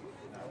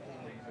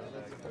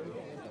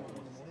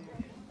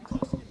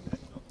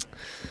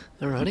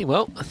 Alrighty,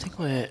 well, I think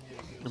we're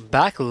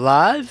back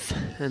live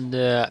and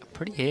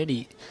pretty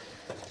handy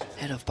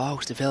head of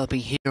bulks developing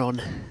here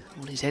on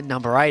what is head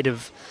number 8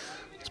 of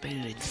this been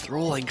an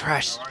enthralling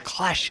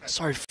clash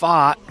so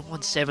far.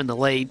 1-7 the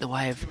lead in the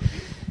way of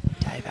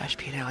Dave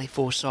Ashby and Ali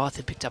Forsyth.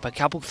 Have picked up a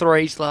couple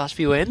threes the last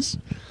few ends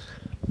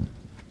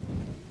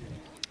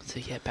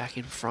to get back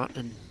in front.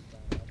 And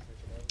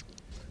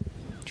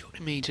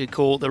joining me to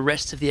call the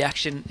rest of the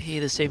action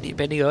here this evening at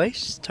Bendigo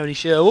East, Tony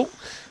Sherwell.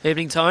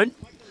 Evening, Tone.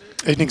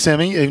 Evening,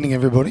 Sammy. Evening,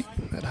 everybody.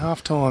 At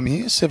half time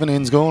here, 7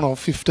 ends gone off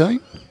 15.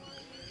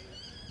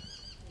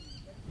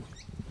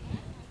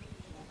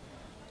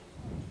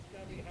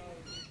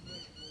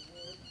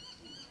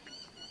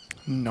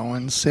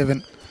 Nine,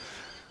 7.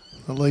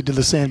 The lead to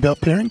the Sandbelt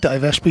pairing,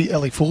 Dave Ashby,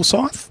 Ali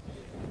Forsyth.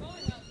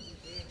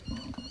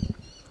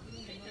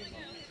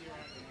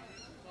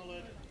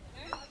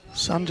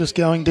 Sun just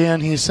going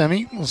down here,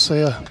 Sammy. We'll see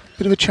a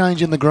bit of a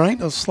change in the green.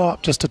 It'll slow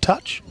up just a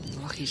touch.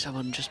 Lucky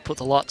someone just put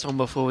the lights on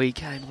before we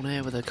came on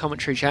air with a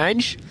commentary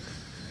change.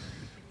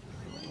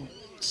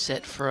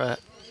 Set for a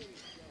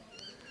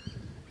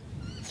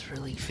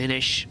thrilling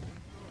finish.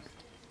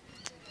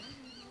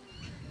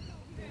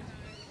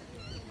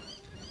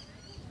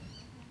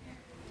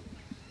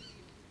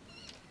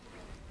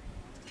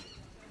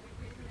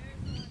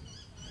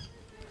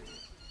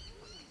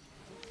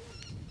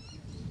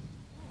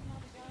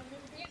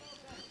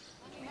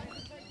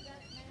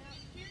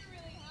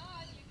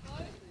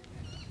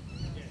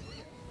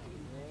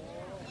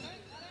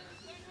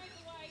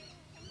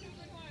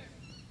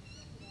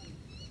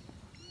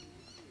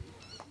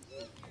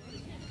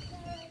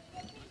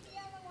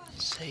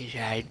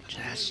 CJ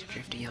just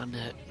drifting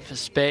under for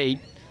speed.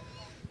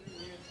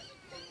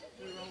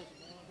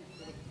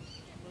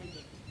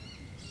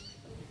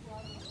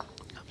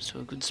 Comes to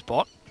a good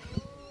spot.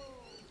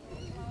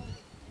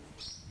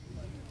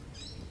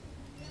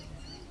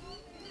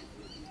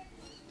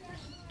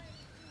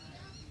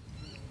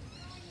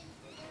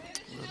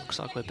 Well, looks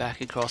like we're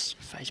back across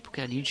Facebook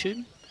and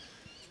YouTube.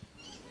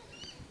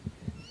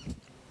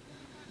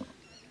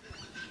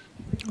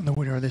 And the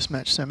winner of this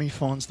match, Sammy,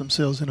 finds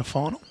themselves in a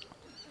final.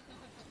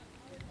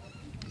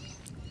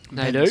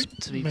 They do,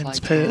 to be played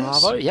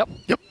tomorrow. Yep.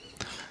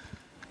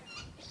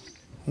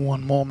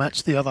 One more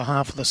match, the other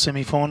half of the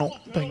semi-final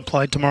being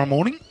played tomorrow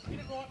morning.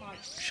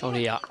 Shot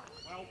here.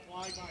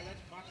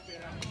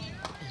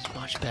 It's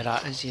much better,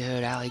 as you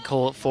heard Ali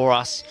call it for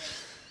us.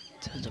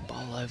 Turns a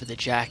bowl over the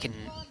jack and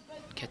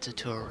gets it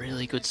to a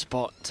really good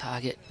spot.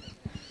 Target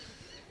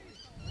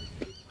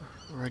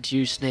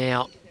reduced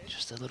now.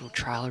 Just a little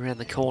trail around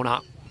the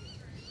corner.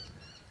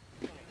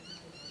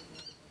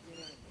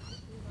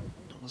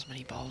 Not as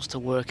many bowls to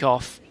work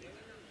off.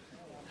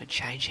 And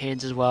change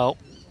hands as well.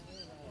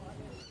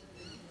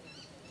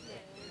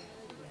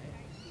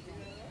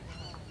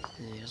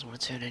 He doesn't want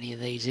to turn any of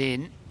these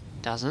in.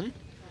 Doesn't.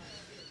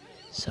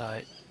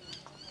 So,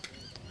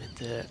 with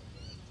the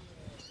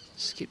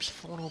Skips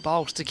final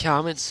bowls to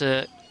come, it's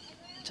Dave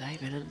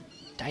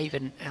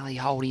and Ali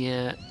holding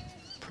a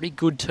pretty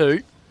good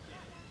two.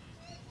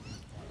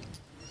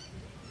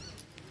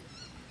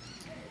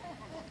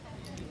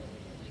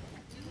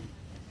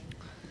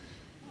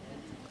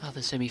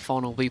 The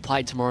semi-final will be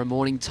played tomorrow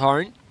morning.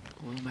 Tone,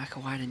 Will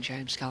McElwain and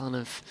James Cullen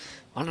have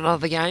won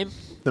another game.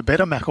 The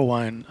better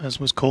McElwain, as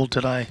was called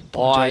today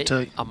by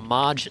JT. A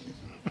margin.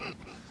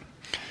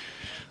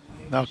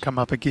 They'll come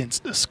up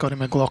against Scotty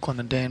McLaughlin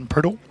and Dan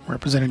Priddle,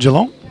 representing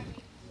Geelong.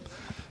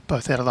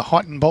 Both out of the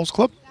Highton Bowls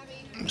Club.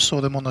 Saw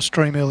them on the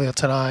stream earlier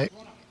today.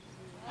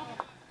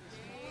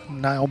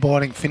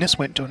 Nail-biting finish,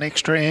 went to an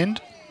extra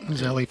end.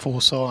 As Ali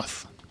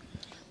Forsyth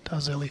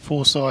does Ali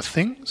Forsyth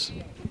things.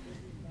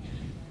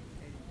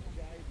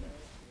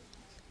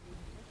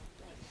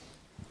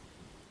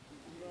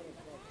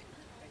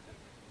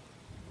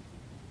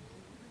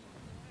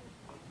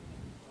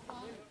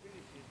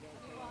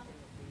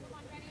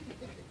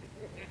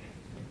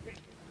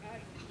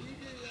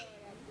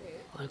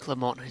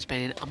 LAMONT, who's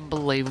been in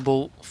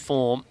unbelievable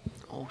form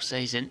all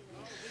season,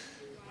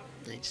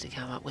 needs to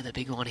come up with a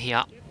big one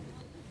here.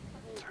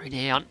 3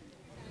 down.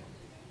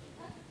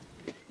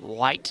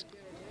 White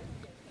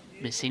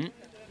missing.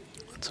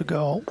 That's a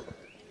goal.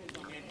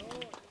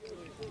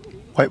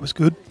 Weight was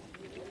good.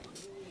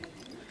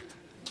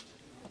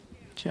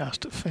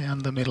 Just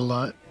found the middle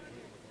though.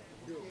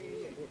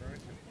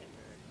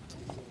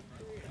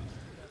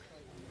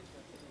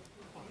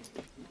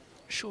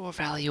 Sure,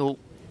 Valley will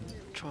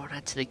try and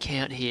add to the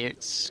count here. I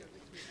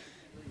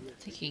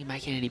think he can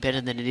make it any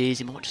better than it is.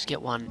 He might just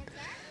get one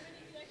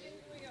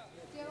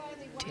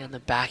down the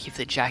back if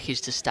the jack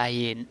is to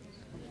stay in.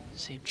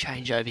 See him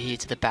change over here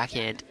to the back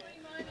end.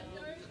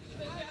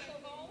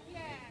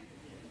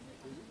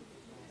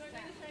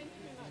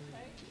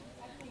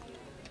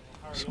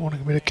 Just wanting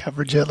a bit of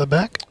coverage out the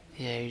back.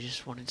 Yeah, he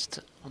just wants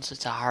it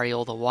to hurry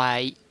all the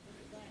way.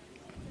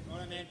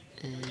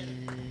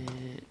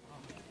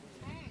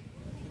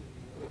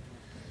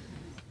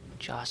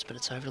 But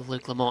it's over to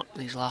Luke Lamont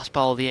in his last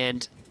bowl of the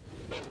end.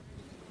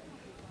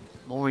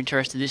 More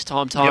interested this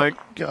time, Tone.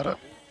 Yep, got it.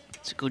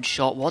 It's a good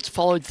shot. What's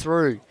followed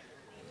through?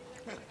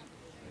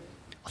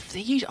 I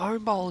think his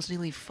own bowl has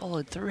nearly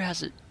followed through,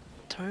 has it?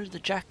 Tone, the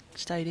jack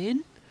stayed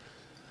in?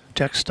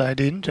 Jack stayed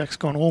in. Jack's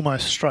gone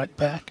almost straight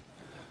back.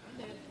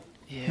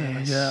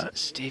 Yeah,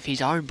 Steve, his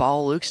own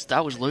bowl, Luke's,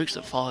 that was Luke's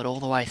that followed all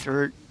the way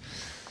through.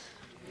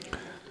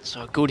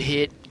 So a good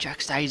hit. Jack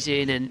stays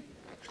in and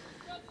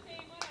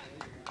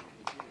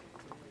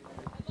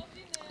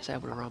is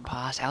able to run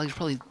past. Alex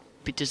probably a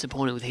bit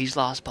disappointed with his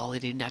last bowl. He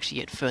didn't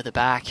actually get further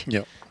back.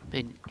 Yep. I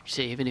mean,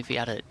 see, even if he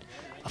had a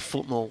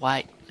foot more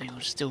weight, he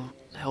was still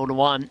held to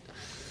one.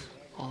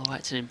 Although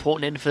it's an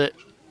important end for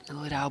the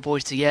Liddell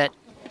boys to get.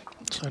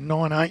 So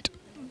 9-8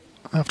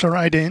 after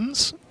 8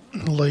 ends.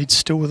 The lead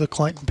still with a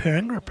Clayton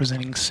pairing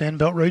representing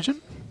Sandbelt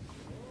region.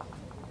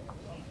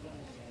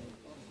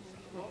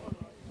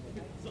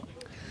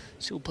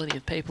 Still plenty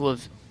of people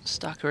have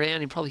stuck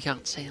around. You probably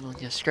can't see them on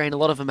your screen. A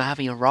lot of them are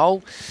having a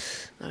roll.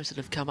 Those that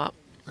have come up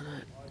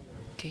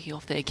kicking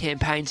off their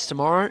campaigns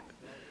tomorrow.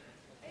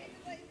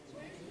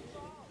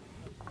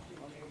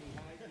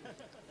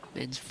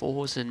 Men's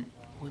fours and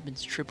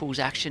women's triples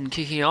action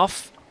kicking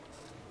off.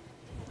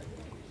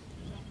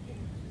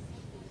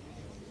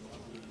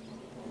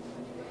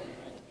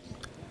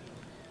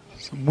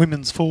 Some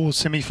women's fours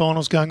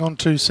semi-finals going on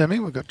to semi.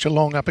 We've got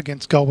Geelong up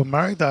against Goulburn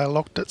Murray. They are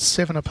locked at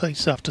 7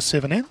 apiece after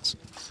 7 ends.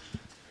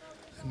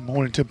 And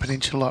Mornington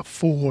Peninsula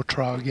 4,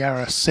 trail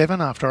Yarra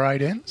 7 after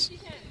 8 ends.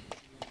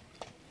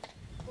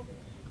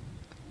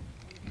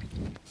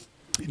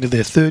 Into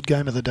their third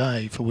game of the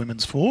day for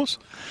women's fours.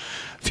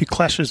 A few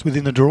clashes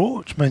within the draw,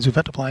 which means we've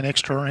had to play an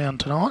extra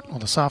round tonight or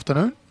this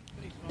afternoon.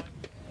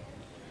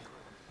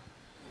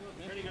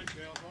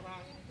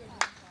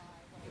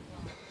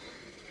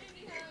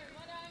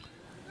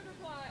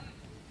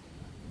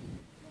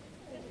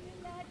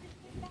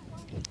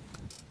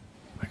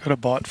 I got a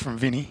bite from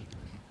Vinny.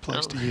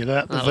 Pleased to hear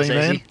that. The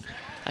V-Man.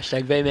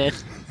 Hashtag V-Man.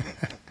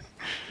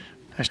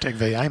 Hashtag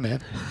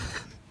VA-Man.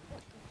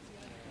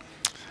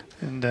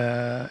 And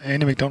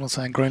Andy McDonald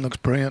saying green looks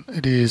brilliant.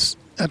 It is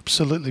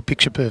absolutely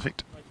picture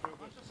perfect.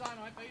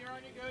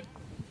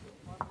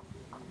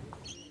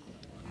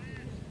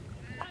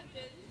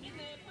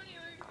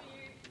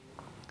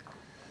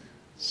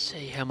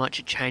 See how much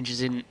it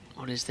changes in,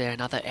 what is there,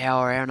 another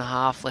hour, hour and a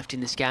half left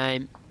in this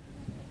game.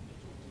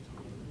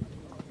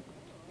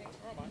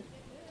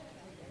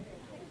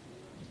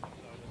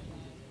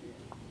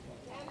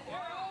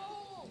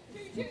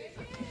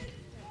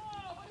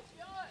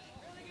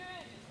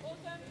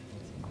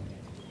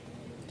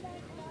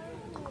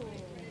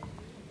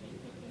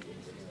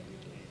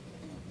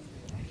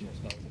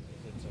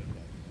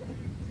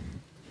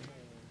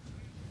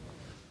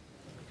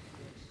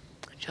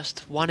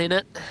 Just one in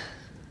it.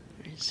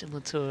 Very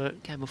similar to a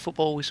game of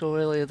football we saw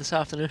earlier this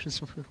afternoon.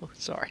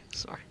 sorry.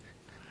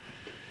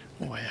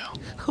 Wow.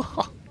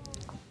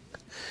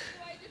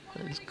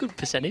 It's a good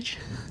percentage.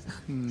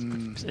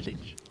 Good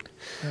percentage.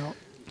 Well,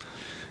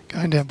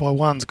 going down by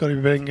one's got to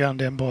be better than going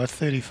down by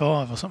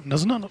 35 or something,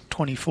 doesn't it? Not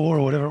 24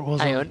 or whatever it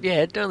was. Hang on,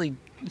 yeah, only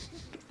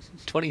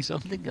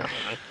 20-something. I don't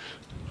know.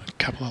 A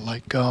couple of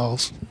late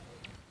goals.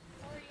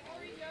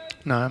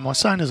 No, my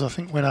Sonas I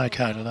think went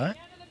okay today.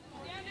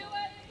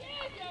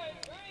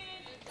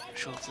 I'm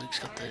sure if Luke's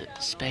got the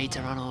speed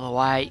to run all the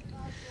way.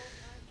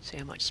 See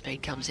how much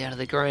speed comes out of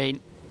the green.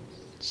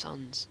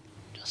 Sun's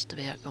just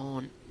about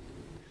gone.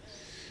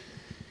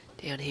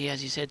 Down here,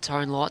 as you said,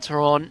 tone lights are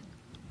on.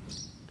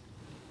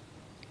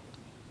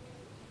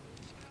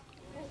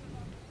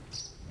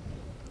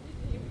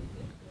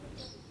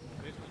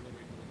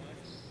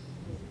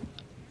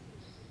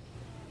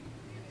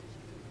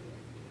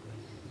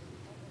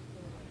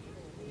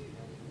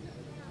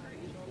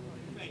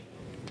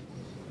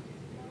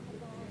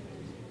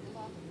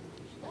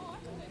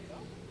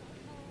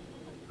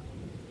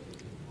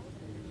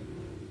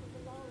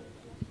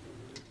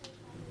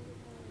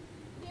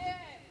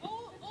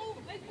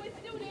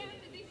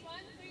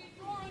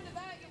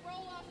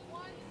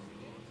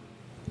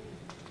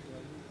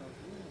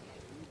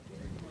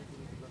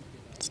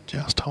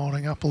 Just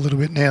holding up a little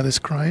bit now, this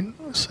green.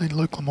 I see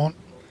Luke Lamont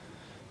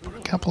put a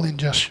couple in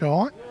just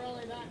shy.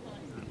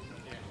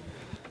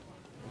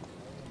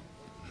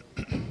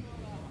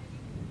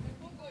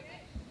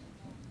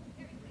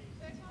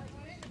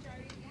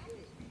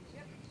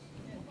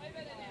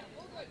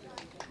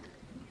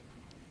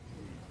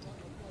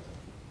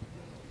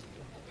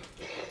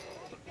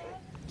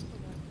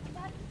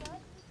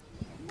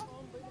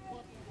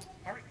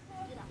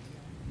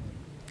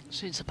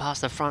 Soon to pass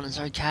the front is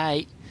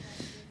okay.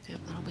 Yep,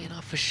 that'll be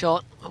enough for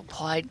shot. Well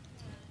played.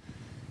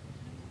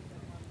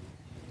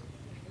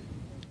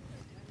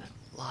 That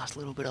last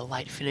little bit of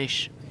late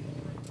finish.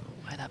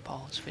 The way that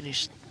ball is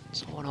finished,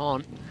 it's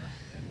on.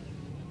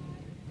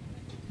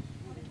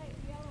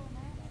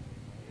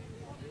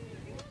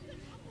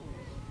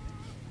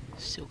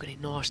 Still getting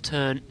nice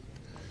turn.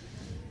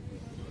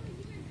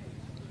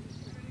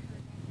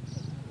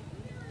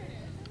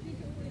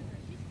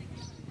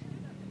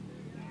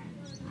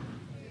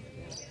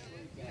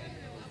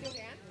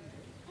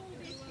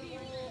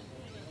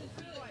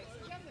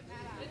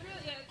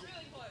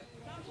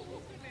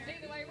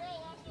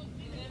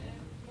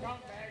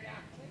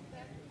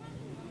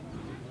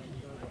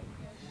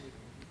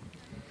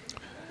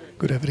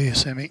 Good effort here,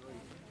 Sammy.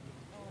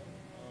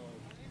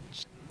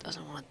 Just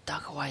doesn't want to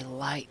duck away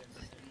late.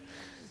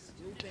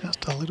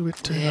 Just a little bit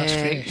too much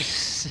finish.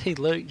 See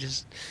Luke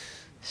just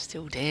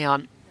still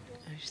down.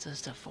 He just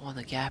has to find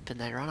the gap and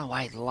they run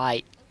away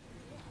late.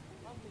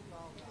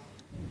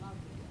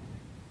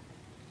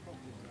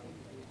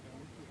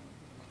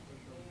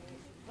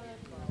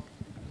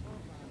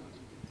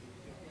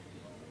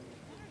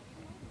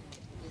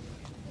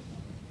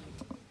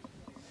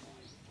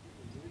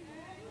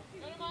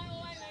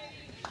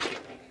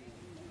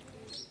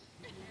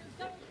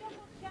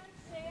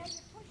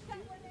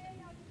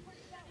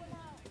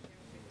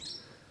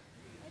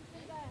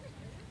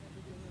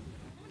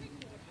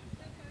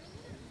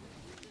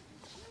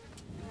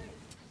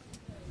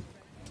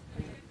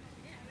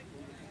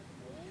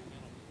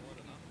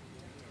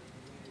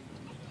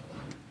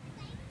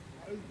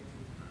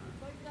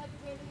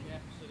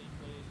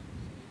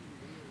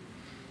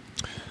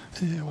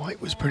 Yeah, weight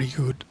was pretty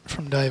good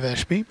from Dave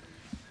Ashby.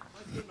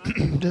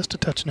 Just a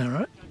touch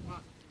narrow.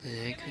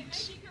 Yeah,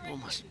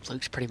 almost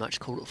Luke's pretty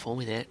much called it for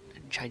me there.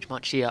 Didn't change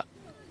much here.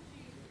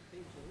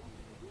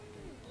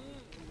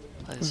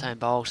 Play the same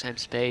bowl, same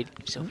speed.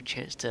 Yourself a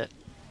chance to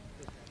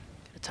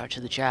get a touch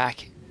of the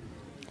jack.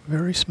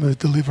 Very smooth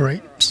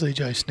delivery,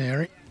 CJ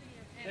Snary.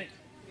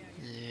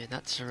 Yeah,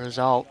 that's the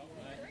result.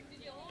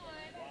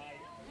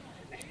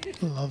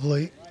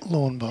 Lovely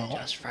lawn bowl.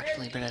 Just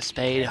fractionally better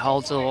speed,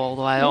 holds it all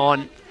the way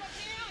on.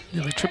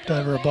 Nearly tripped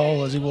over a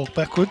bowl as he walked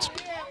backwards.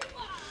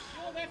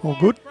 All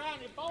good.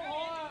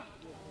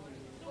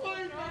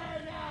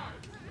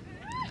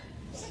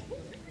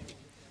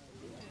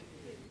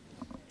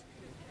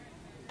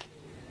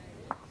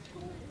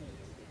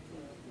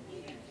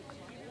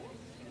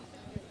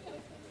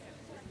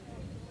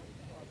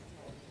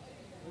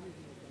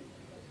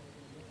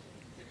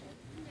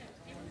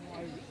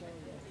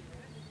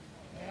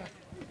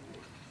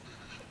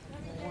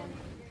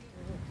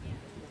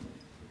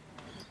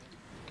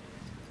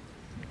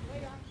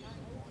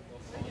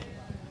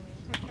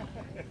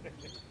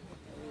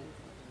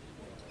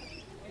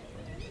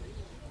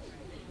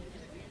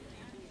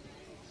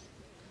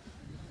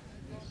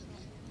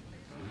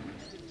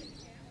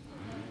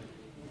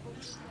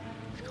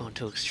 Gone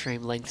to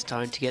extreme lengths,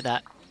 Tone, to get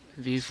that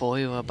view for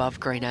you above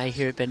Green A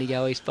here at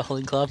Bendigo East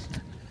Bowling Club.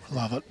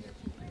 Love it.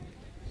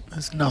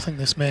 There's nothing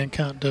this man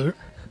can't do.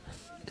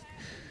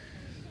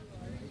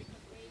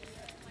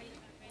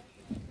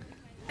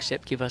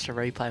 Except give us a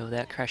replay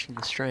without crashing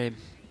the stream.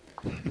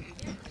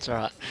 That's all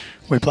right.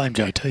 We blame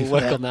JT We'll for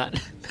work that. on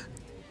that.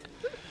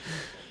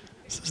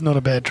 This is not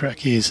a bad track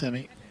here,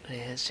 Sammy.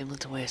 Yeah, similar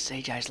to where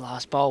CJ's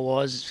last bowl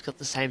was. It's got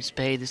the same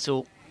speed. This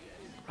will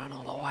run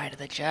all the way to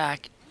the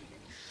jack.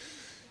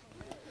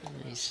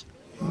 He's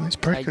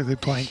practically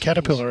playing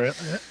Caterpillar out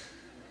there.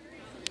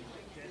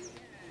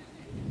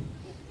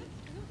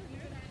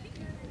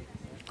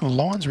 The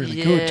line's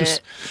really good.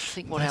 Just I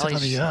think what that's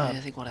another Ali's, yard. I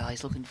think what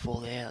Ali's looking for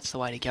there, that's the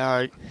way to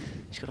go.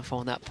 He's got to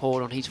find that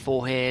port on his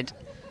forehand.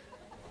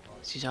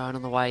 It's his own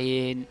on the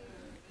way in.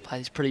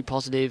 Plays pretty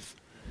positive.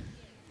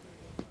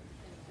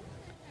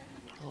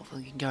 Not a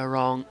lot can go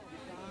wrong.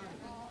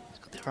 He's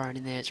got their own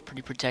in there. It's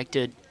pretty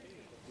protected.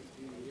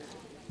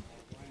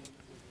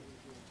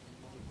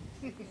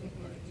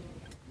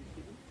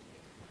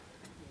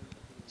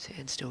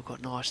 Sand's still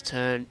got nice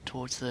turn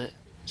towards the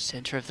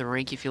centre of the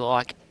rink, if you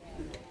like.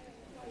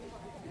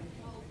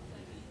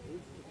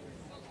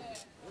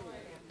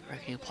 I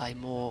reckon he'll play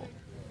more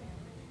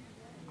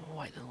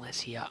weight than less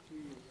here.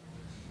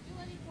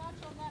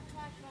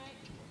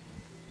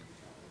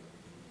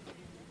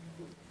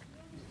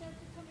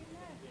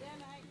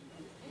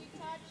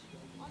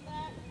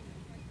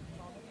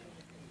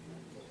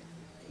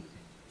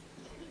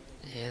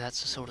 Yeah,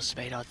 that's the sort of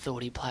speed I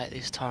thought he'd play at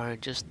this tone.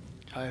 Just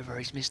over,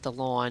 he's missed the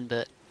line,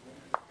 but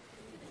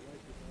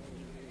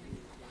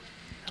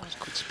that was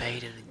good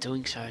speed, and in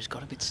doing so, he's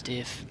got a bit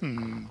stiff.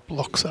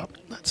 Blocks up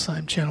that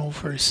same channel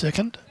for his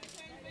second.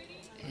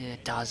 Yeah,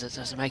 it does. It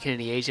doesn't make it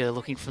any easier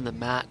looking from the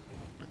mat.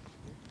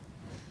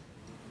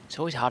 It's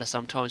always harder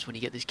sometimes when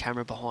you get this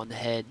camera behind the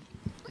head.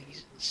 Like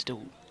he's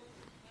still,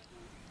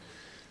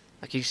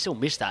 like you still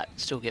miss that,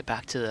 still get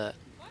back to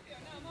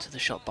the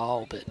shot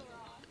bowl, but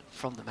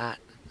from the mat,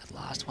 that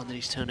last one that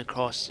he's turned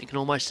across, you can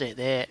almost see it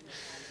there.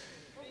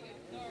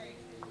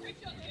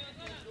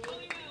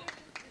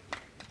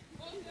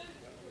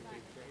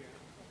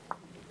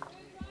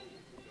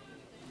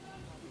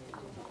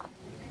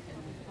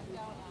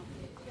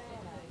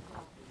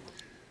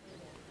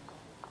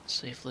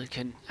 See if Luke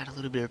can add a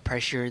little bit of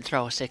pressure and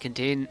throw a second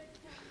in.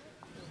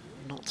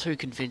 Not too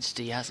convinced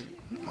he hasn't.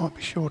 Might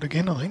be short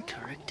again, I think.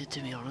 Corrected,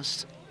 to be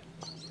honest.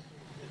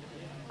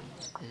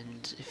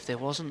 And if there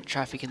wasn't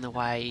traffic in the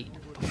way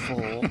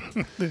before,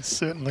 there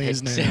certainly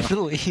is now.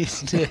 Definitely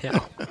is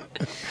now.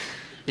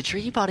 The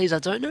tricky part is I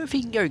don't know if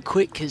he can go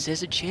quick because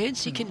there's a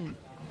chance he can.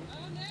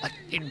 Like,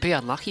 it'd be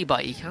unlucky,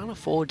 but you can't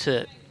afford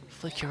to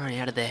flick your own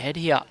out of their head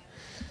here.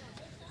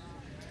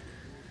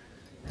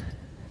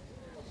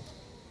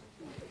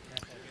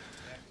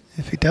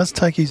 If he does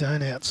take his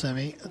own out,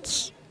 Sammy,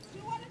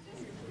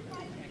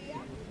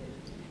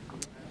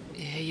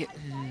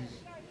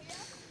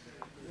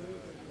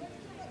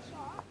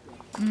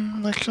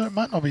 Yeah. Actually, it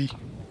might not be.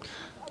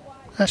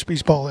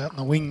 Ashby's bowl out in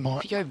the wing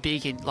might. If you go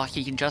big and like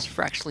you can just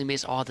fractionally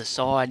miss either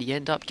side, you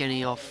end up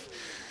getting off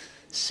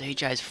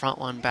CJ's front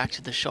one back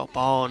to the shot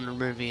bowl and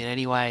removing it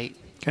anyway.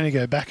 Can you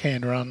go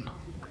backhand run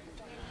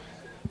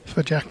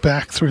for Jack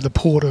back through the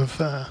port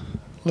of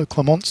Luke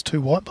Lamont's 2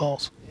 white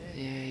bowls?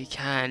 Yeah, you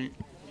can.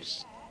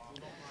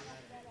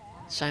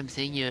 Same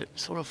thing, you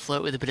sort of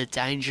flirt with a bit of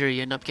danger,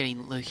 you end up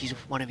getting Lukey's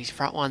one of his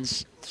front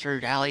ones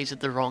through alleys at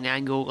the wrong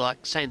angle.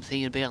 Like, same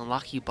thing, you'd be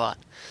unlucky, but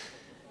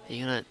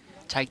you're going to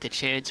take the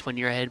chance when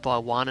you're ahead by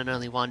 1 and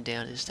only 1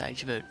 down at this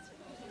stage of a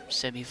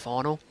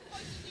semi-final.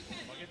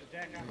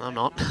 I'm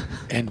not.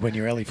 And when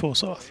you're Ellie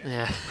Forsyth.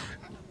 Yeah.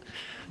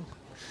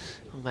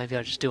 Well, maybe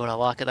I'll just do what I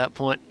like at that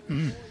point.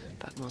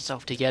 Back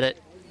myself to get it.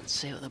 Let's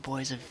see what the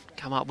boys have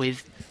come up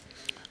with.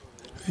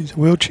 He's a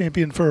world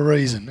champion for a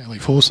reason, Ellie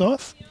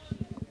Forsyth.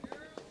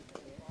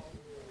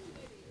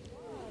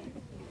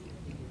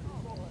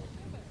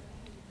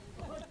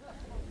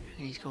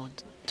 He's gone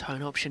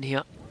tone option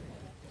here.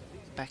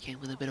 Back in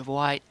with a bit of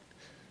weight.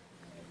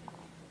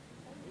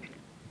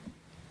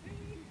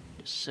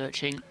 Just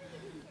searching.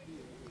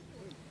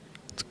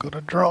 It's got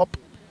a drop.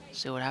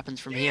 See what happens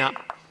from here.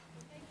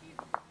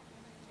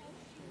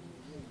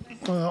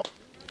 Well,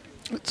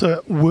 it's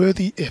a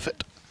worthy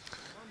effort.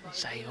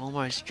 So he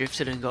almost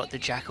drifted and got the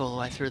jack all the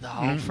way through the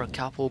hole for a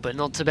couple, but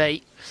not to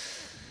be.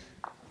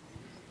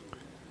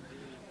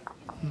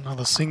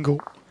 Another single.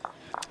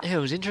 Yeah, it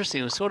was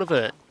interesting. It was sort of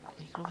a,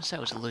 you can almost say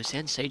it was a loose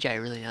end.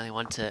 CJ really only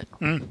wanted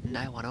to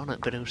nail one on it,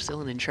 but it was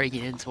still an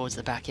intriguing end towards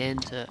the back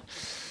end to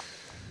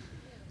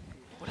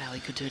what Ali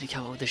could do to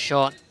come up with a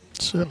shot.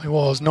 Certainly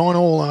was. 9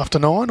 all after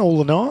 9,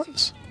 all the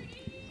 9s.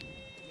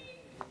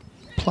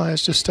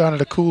 Players just started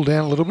to cool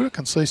down a little bit. I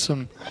can see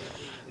some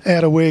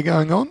outerwear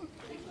going on.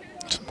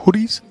 Some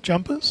hoodies,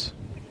 jumpers.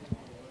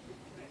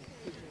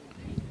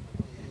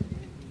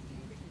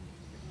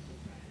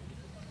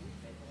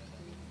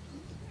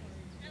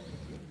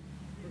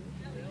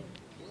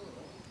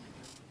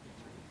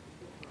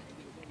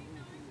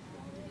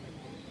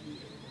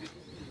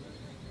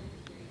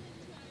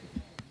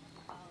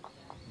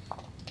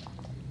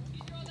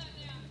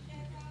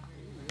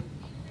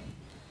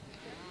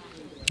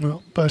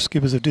 Well, both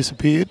skippers have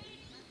disappeared.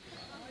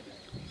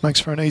 Makes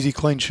for an easy,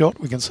 clean shot.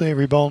 We can see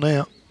every bowl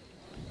now.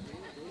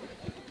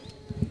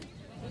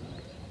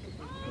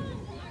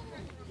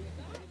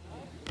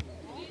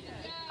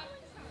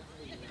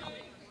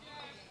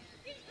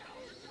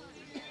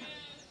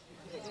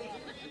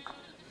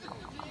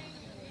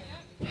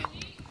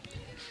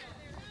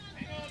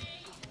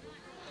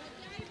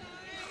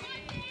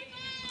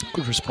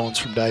 Good response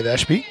from Dave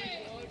Ashby.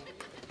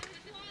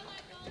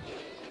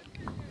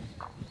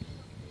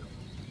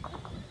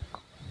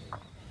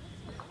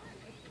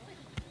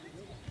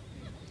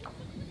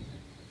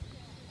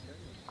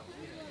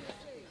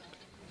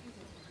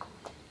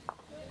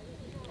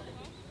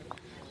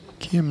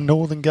 Kim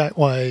Northern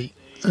Gateway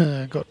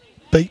got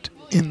beat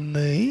in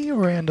the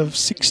round of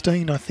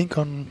 16, I think,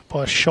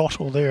 by a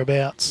shot or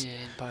thereabouts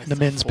in the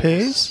men's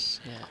pairs.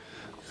 Yeah.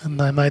 And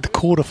they made the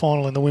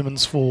quarterfinal in the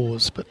women's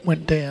fours, but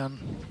went down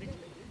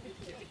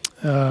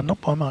not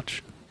by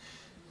much.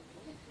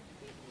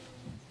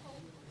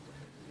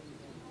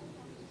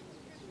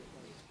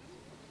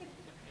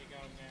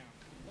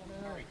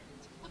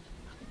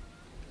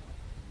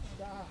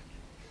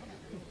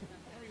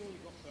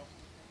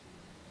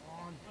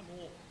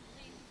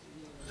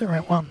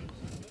 Round 1.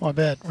 My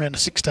bad. Round of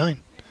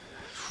 16.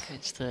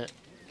 It's the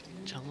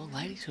Geelong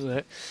ladies who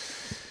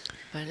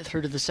made it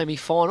through to the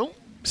semi-final.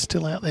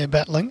 Still out there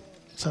battling,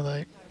 so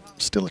they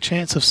still a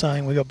chance of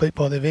saying we got beat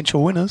by the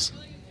eventual winners.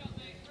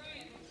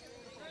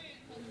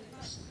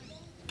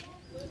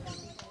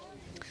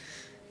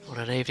 What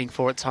an evening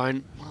for its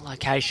own. What a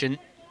location.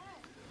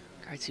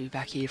 Great to be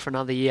back here for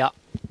another year.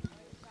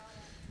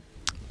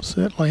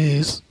 Certainly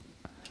is.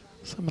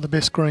 Some of the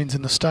best greens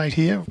in the state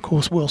here, of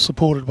course, well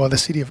supported by the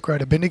city of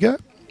Greater Bendigo.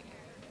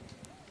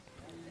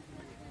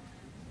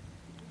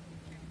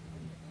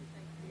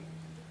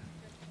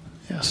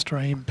 Our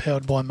stream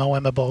powered by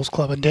Moama Bowls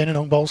Club and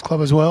Dandenong Bowls Club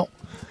as well.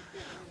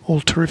 All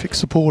terrific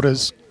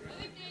supporters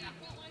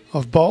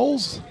of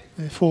bowls.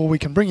 Therefore, we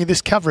can bring you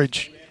this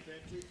coverage.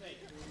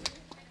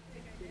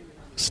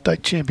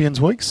 State Champions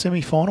Week,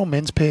 semi-final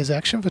men's pairs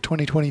action for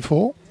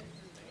 2024.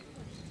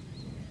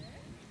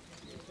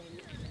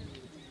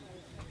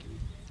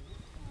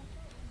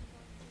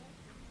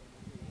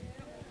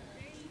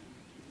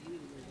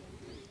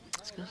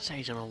 So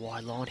he's on a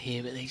wide line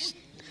here, but these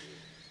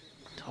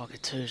Tiger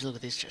 2s, look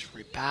at this, just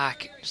rip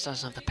back. Just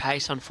doesn't have the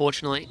pace,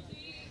 unfortunately.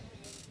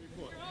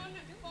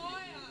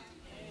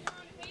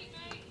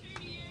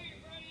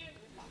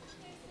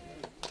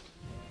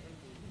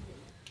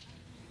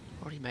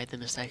 Already made the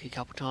mistake a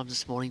couple of times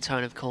this morning,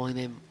 Tone, of calling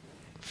them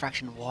a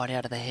fraction wide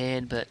out of the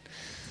hand, but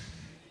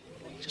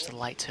just a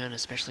late turn,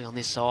 especially on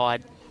this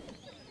side.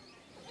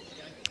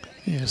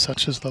 Yeah,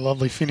 such as the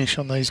lovely finish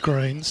on these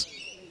greens.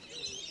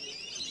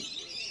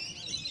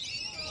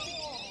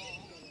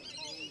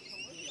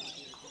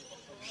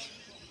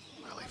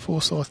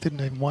 Forsyth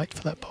didn't even wait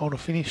for that pole to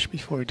finish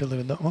before he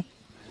delivered that one.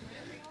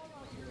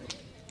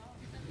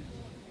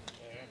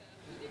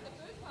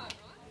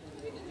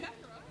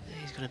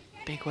 He's got a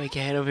big week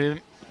ahead of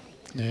him.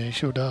 Yeah, he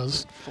sure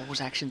does.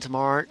 Fours action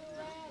tomorrow.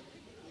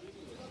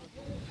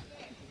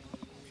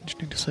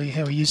 Interesting to see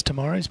how he is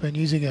tomorrow. He's been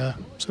using a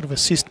sort of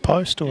assist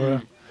post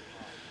or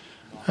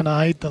an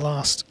aid the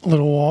last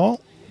little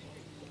while.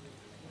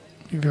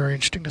 Be very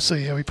interesting to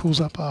see how he pulls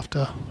up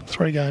after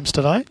 3 games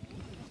today.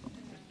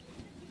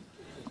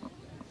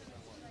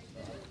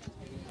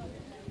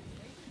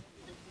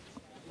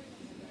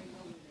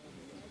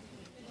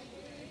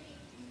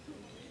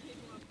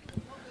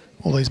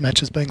 All these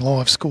matches being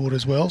live scored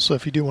as well, so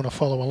if you do want to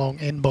follow along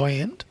end by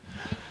end,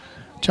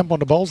 jump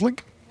onto Bowls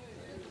Link.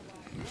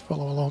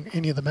 Follow along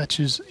any of the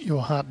matches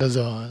your heart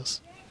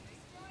desires.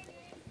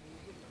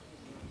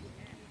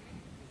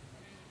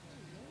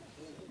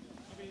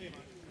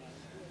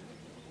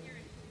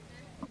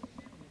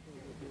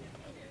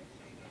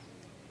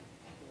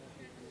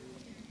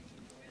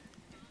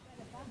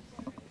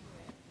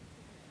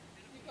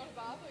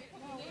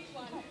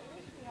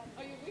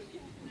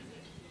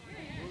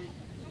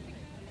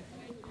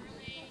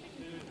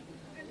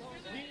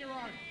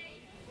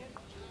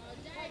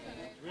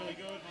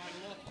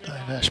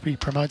 Dave Ashby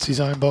promotes his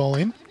own bowl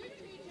in.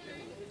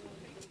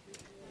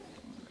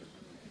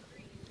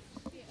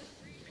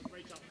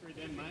 Reach up through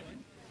them, mate.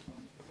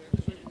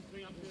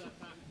 Swing up through that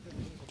pack.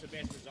 What's the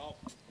best result?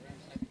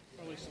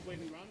 Probably split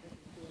and run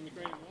in the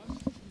green and white.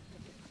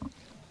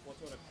 What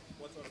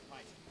sort of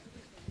pace?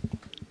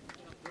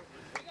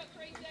 We got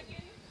 3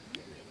 seconds.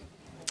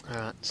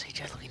 Alright,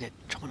 CJ looking at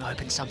trying to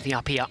open something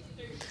up here.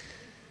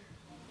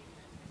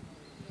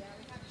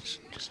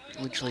 Just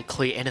literally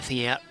clear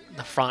anything out.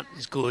 The front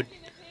is good.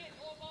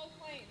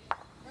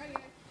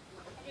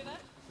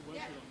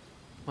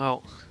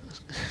 Well,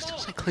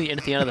 doesn't clear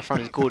anything out of the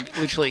front is good,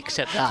 literally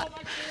except that.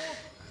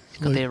 He's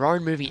got their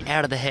own moving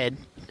out of the head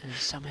and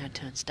somehow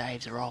turns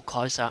Dave's a roll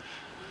closer.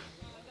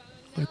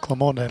 Luke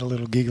Lamont had a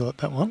little giggle at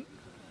that one.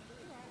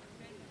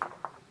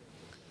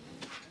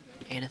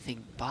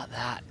 Anything but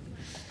that.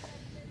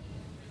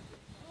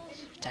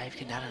 Dave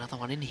can add another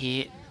one in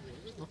here.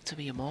 Look to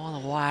be a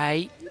mile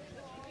away.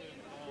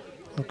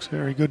 Looks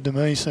very good to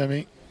me,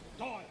 Sammy.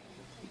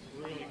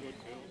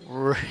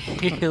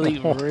 Really,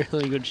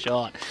 really good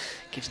shot.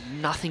 Gives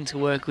nothing to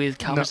work with,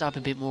 covers up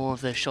a bit more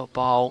of the shot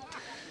bowl.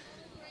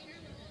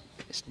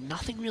 There's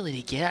nothing really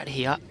to get at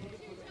here.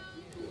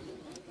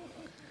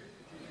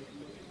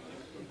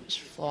 Just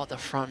fly at the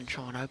front and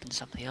try and open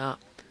something up.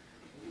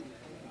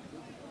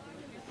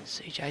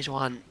 CJ's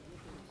one,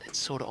 it's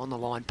sort of on the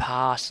line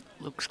pass.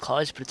 Looks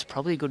close, but it's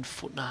probably a good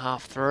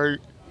 1.5 foot through.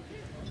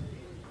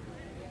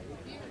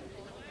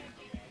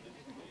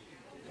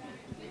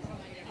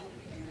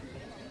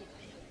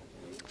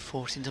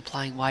 Forced into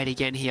playing weight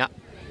again here.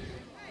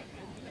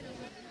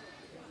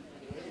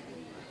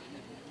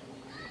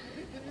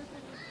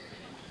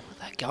 Let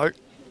that go.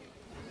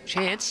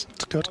 Chance.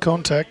 It's got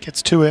contact,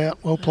 gets 2 out,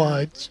 well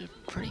played. It's a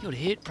pretty good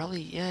hit,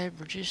 probably, yeah,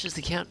 reduces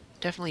the count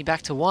definitely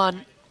back to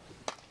 1.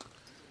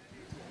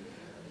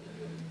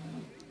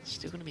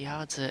 Still going to be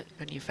hard to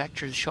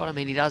manufacture the shot. I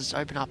mean, he does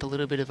open up a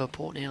little bit of a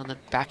port now on the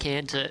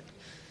backhand to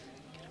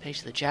get a piece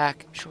of the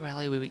jack. I'm sure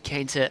Ali will be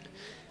keen to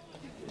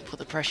put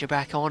the pressure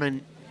back on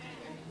and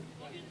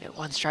get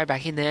one straight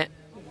back in there.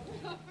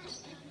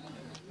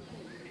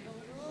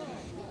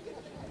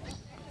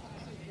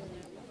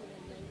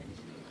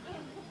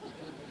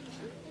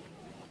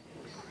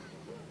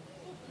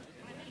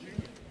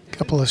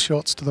 Couple of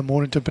shots to the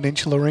Mornington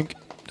Peninsula rink,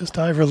 just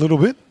over a little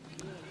bit.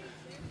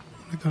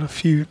 We've got a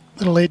few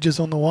little edges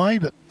on the way,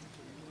 but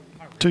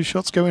 2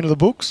 shots go into the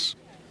books.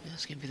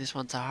 Just give me this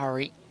one to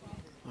hurry.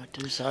 Might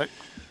do so.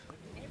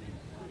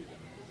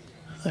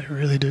 They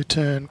really do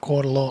turn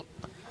quite a lot.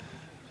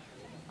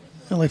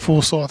 Only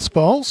Forsyth's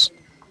bowls.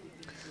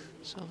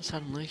 So all of a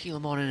sudden, Lukey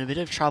Lamont in a bit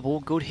of trouble.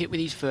 Good hit with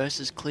his first,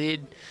 has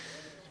cleared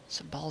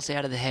some bowls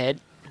out of the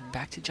head and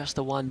back to just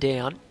the 1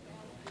 down.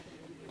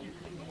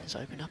 Has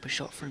opened up a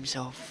shot for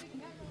himself.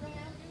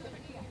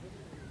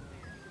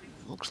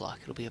 Looks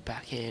like it'll be a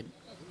backhand.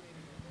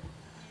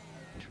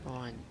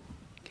 Try and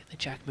get the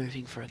jack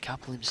moving for a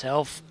couple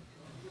himself.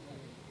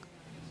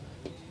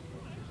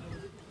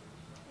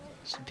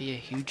 This would be a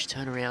huge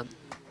turnaround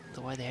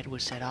the way the head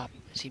was set up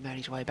as he made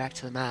his way back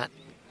to the mat.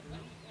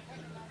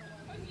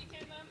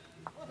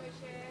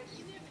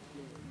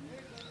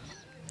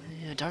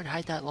 Yeah, don't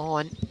hate that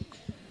line.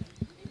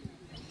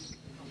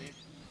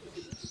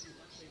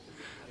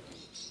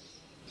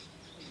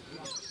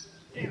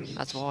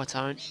 That's why I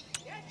don't.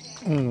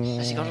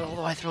 Has he got it all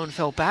the way through and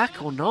fell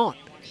back or not?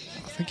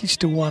 I think he's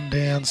still 1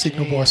 down,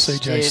 signalled by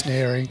CJ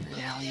Snary.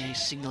 Yeah,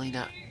 he's signalling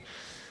that.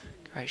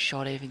 Great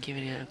shot, even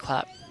giving it a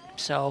clap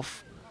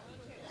himself.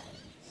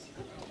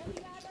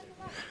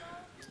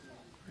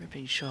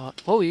 Ripping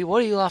shot. What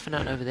are you laughing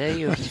at over there?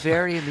 You're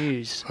very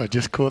amused. I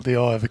just caught the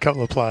eye of a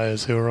couple of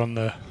players who were on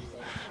the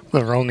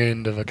wrong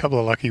end of a couple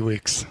of lucky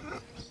wicks.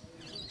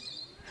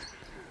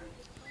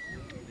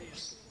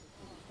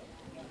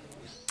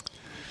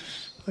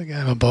 The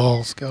game of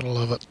bowls, gotta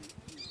love it.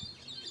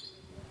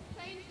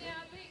 Teams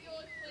now, beat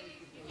yours,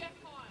 please. Jack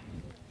high.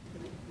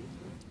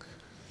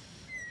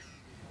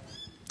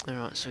 All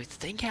right, so we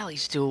think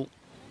Ali's still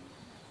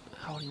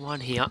holding one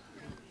here.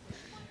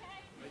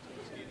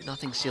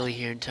 Nothing silly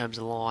here in terms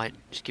of line.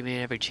 Just giving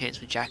it every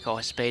chance with Jack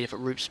High speed. If it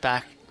roops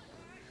back,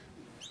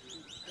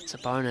 it's a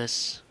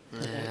bonus.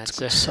 Yeah, that's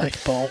a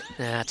safe bowl.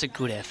 Yeah, it's a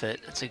good effort.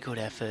 It's a good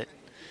effort.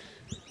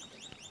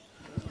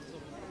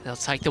 They'll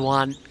take the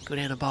one. Go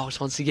down to bowls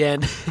once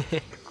again.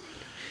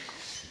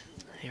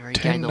 Here we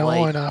gain the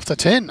lead. 10-9 after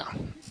 10.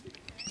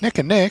 Neck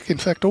and neck. In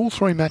fact, all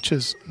three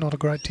matches, not a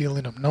great deal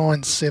in them.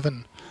 9-7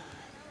 in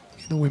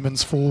the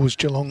women's fours.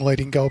 Geelong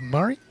leading Golden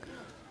Murray.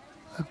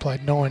 They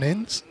played 9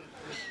 ends.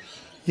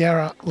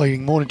 Yarra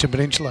leading Mornington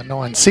Peninsula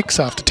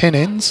 9-6 after 10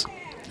 ends.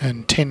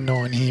 And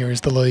 10-9 here is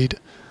the lead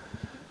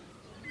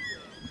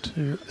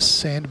to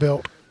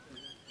Sandbelt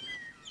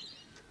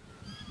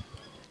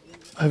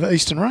over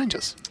Eastern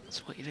Rangers.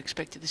 That's what you'd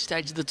expect at this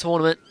stage of the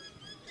tournament.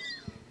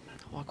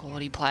 High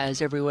quality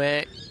players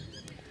everywhere.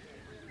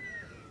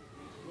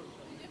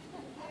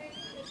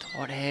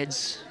 Tight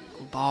heads,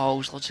 good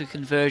bowls, lots of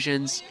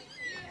conversions.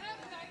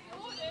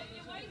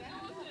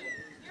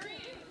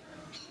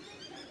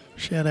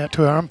 Shout out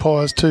to our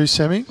umpires too,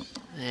 Sammy.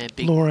 Yeah,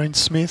 big, Laureen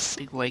Smith,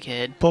 big week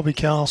ahead. Bobby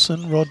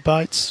Carlson, Rod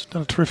Bates,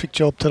 done a terrific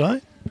job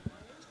today.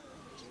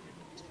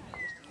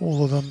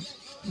 All of them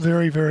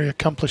very, very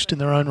accomplished in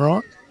their own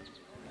right.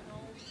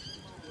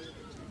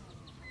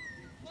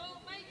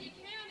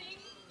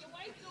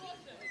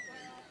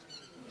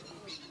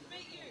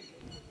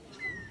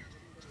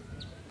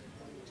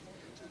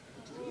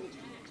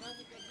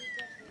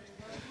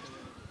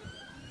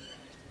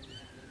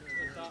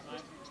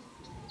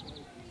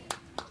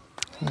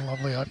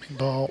 Lovely opening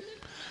bowl.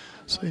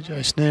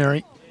 CJ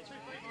Snary.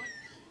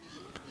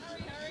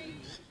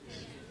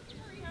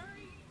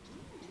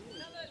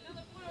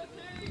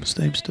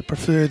 Seems to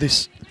prefer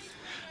this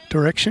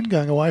direction,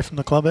 going away from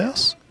the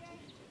clubhouse.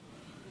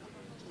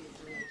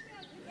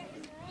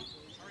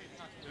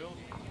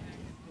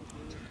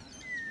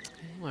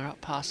 We're up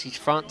past his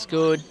front's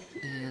good.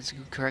 Yeah, it's a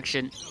good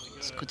correction.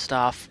 It's good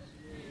stuff.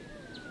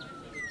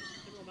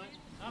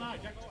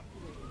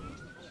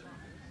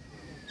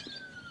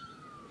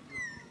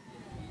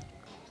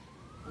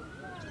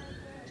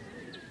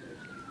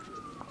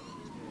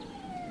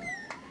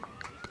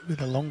 Could be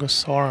the longest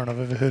siren I've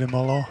ever heard in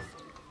my life.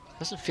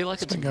 Doesn't feel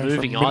like it's been going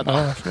moving for a minute and a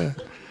either. half, yeah.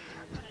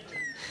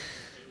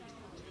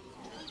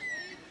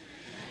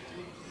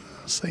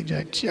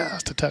 CJ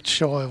just a touch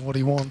shy of what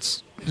he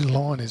wants. His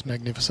line is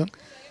magnificent.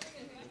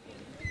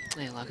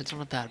 Yeah, like it's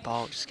not a bad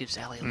bowl. It just gives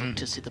Ali a look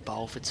to see the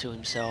bowl for two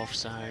himself.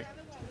 So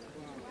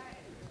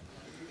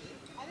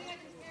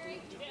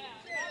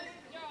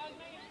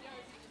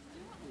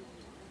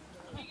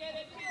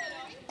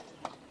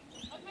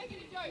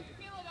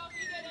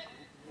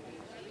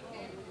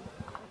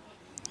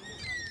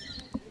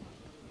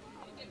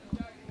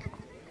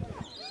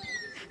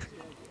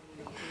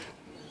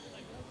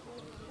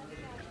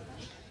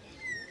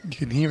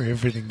You can hear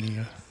everything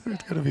here.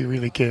 You've got to be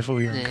really careful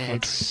here in yeah, country.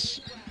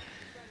 it's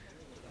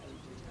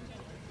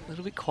a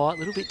little bit quiet, a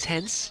little bit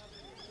tense.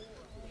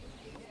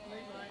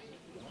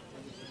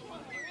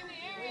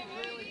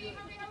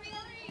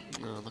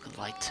 Oh, look at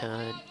the late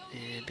turn.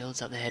 Yeah,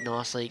 builds up the head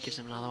nicely, gives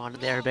him another one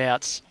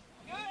thereabouts.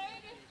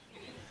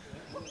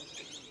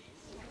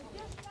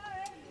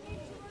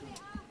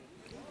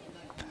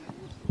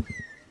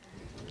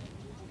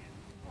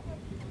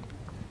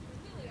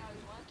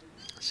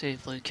 See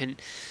if Luke can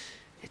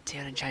get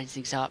down and change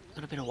things up.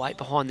 Got a bit of weight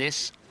behind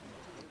this.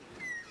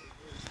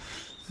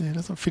 Yeah,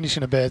 doesn't finish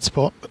in a bad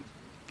spot, but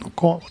not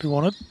quite what he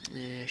wanted.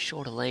 Yeah,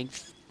 shorter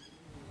length.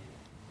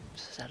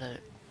 Just had a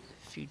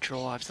few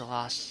drives the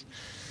last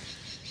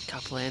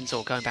couple ends,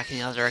 or going back in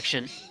the other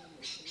direction.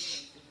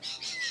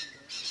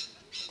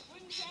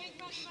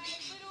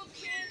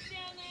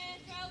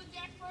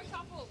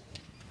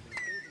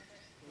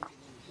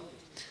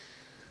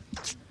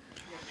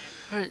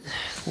 I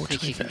don't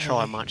think you can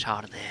try much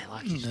harder there.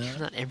 Like, he's given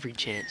that every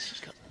chance.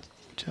 He's got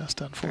just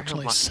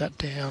unfortunately lucky. sat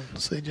down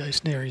CJ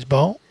Snary's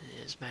bowl.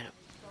 Yeah, it's made it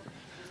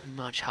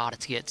much harder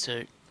to get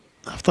to.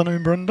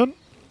 Afternoon, Brendan.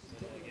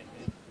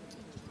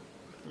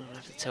 I don't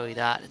have to tell you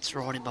that. It's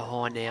right in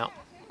behind now.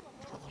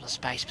 A lot of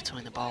space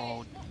between the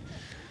bowl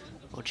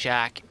or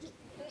Jack.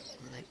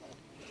 And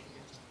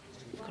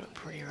they've got it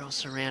pretty well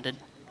surrounded.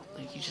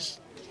 Like, you're just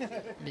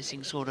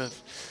missing sort of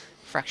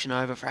fraction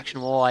over,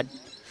 fraction wide.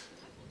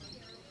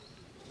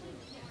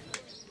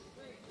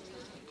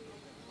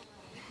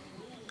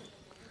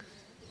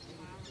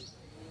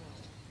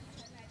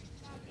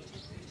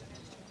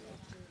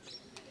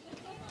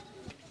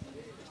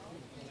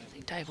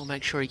 Dave will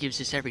make sure he gives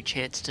us every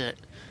chance to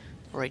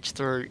reach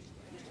through.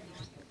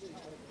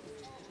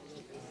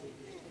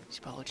 He's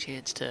got a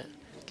chance to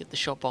get the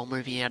shot ball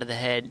moving out of the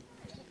head.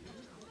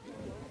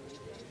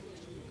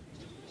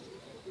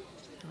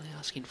 Really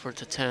asking for it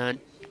to turn.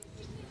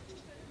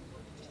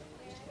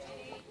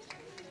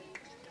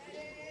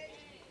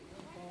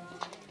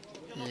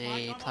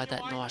 He played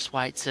that nice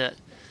weight to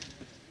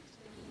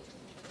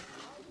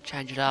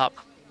change it up.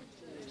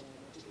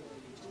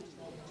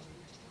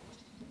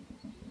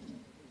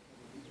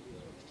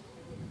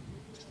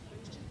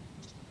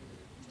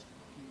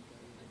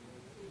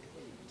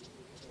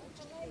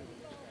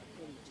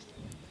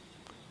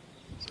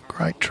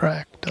 Great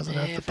track, doesn't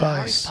have the if it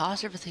hurries pace.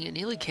 past everything, it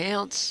nearly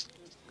counts.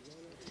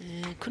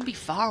 Couldn't be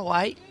far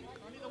away.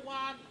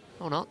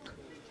 Or not.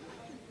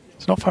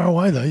 It's not far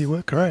away though, you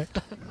were correct.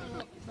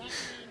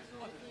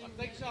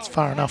 It's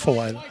far enough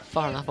away.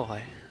 Far enough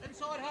away.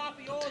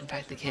 Turn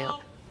back the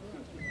count.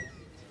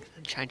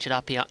 And change it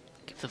up here.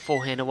 Give the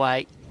forehand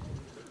away.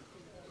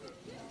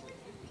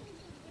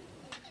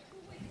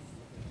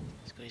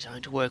 He's got his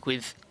own to work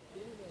with.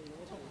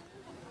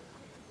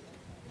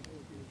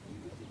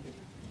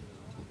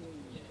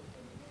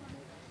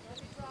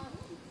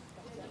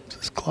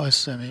 Just close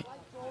semi.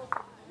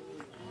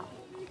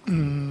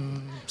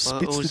 Well,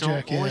 Spits the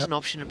jack always out. an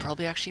option. It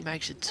probably actually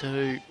makes it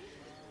two.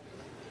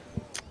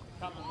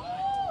 I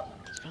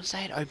was going to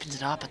say it opens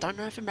it up. I don't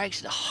know if it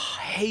makes it a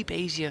heap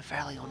easier for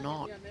Ali or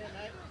not.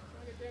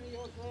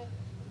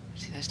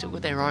 See, they've still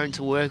got their own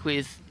to work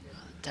with.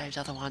 Dave's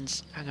other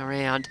ones hung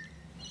around.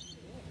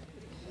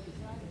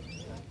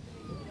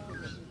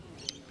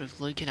 But if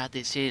Luke can add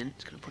this in,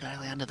 it's going to put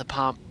Ali under the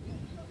pump.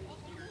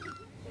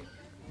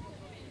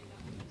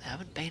 They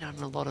haven't been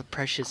under a lot of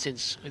pressure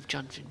since we've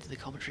jumped into the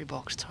commentary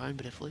box, Tone,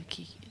 but if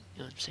Lukey,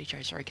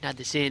 CJ, sorry, can add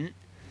this in,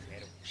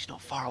 she's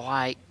not far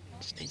away,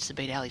 just needs to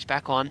beat Ali's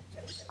back on.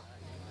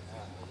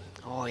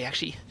 Oh, he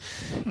actually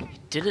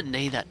didn't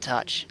need that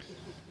touch.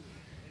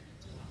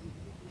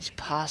 He's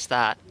past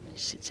that, he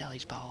sits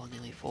Ali's bowl and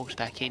nearly falls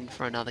back in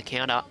for another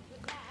counter.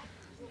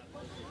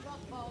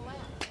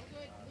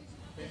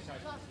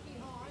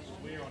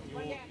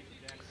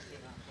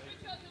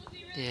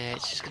 Yeah,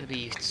 it's just going to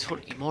be,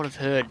 you might have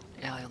heard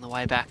Ali on the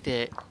way back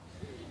there.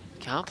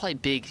 Can't play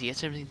big, he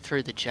gets everything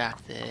through the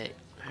jack there.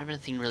 Don't have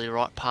anything really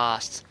right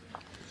past.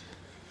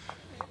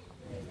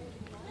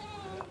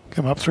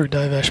 Come up through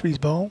Dave Ashby's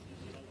bowl.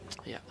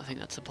 Yeah, I think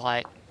that's the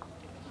play.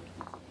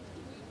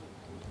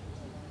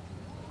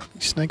 He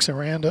sneaks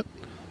around it.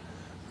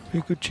 A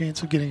good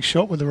chance of getting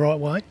shot with the right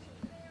weight.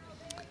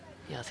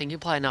 Yeah, I think you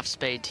play enough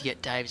speed to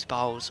get Dave's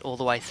bowls all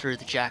the way through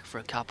the jack for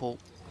a couple.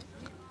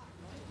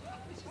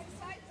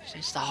 Just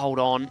needs to hold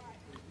on.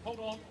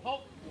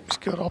 He's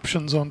got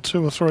options on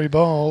 2 or 3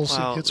 bowls.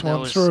 Well, He gets there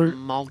one was through.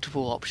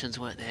 multiple options,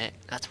 weren't there?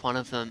 That's one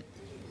of them.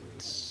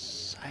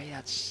 Say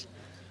that's...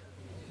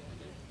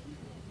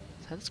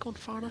 So that's gone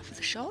far enough for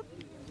the shot?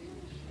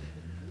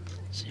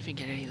 See if we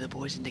can get any of the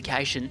boys'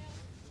 indication.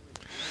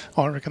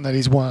 I reckon that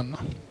is one.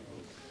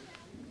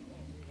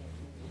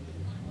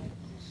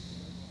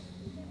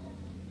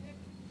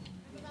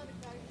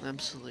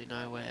 Absolutely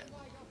nowhere.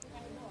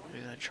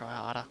 We're going to try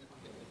harder.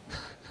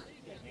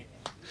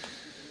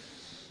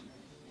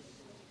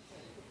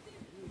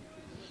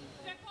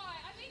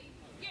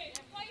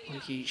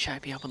 Lukey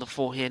shaping up on the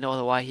forehand all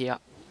the way here.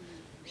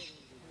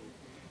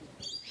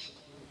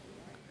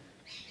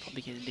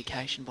 Probably get an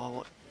indication by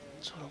what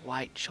sort of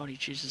weight shot he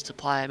chooses to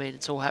play. I mean,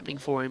 it's all happening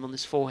for him on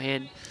this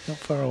forehand. Not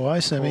far away,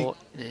 Sammy. Yeah,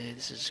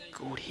 this is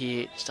good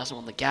here. Just doesn't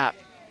want the gap.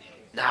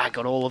 Nah,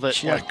 got all of it.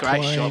 Jack What a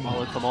great clean. shot by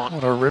Luke Lamont.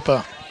 What a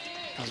ripper.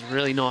 That was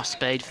really nice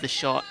speed for the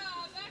shot.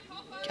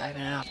 Gave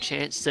him enough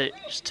chance to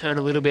just turn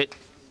a little bit.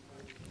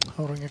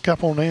 Holding a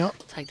couple now.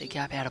 Take the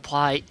gap out of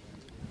play.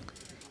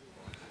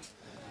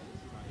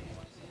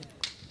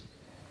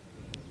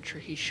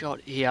 Tricky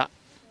shot here.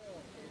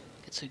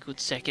 Gets a good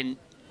second.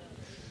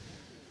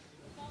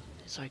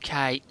 It's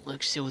okay.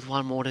 Luke's still with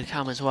one more to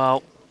come as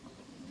well.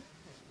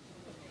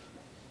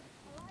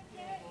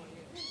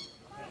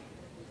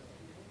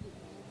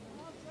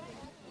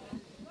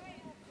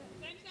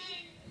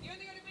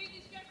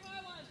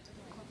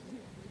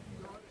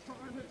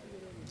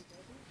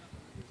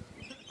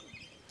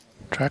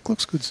 Track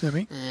looks good,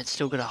 Sammy. It's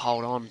still got to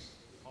hold on.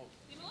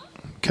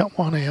 Cut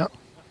one out.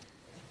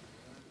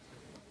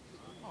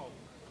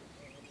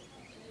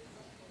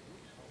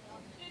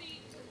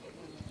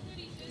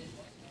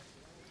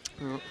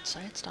 I'd say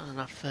it's done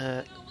enough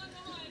for...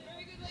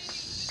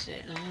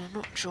 I'm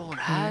not sure it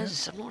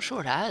has. I'm not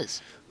sure it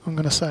has. I'm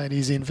going to say it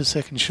is in for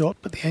second shot,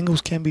 but the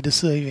angles can be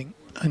deceiving,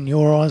 and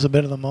your eyes are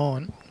better than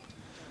mine.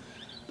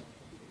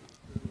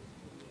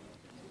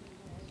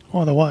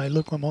 Either way,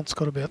 Luke Lamont's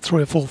got about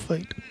 3 or 4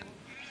 feet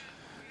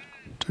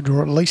to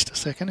draw at least a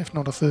second, if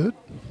not a third.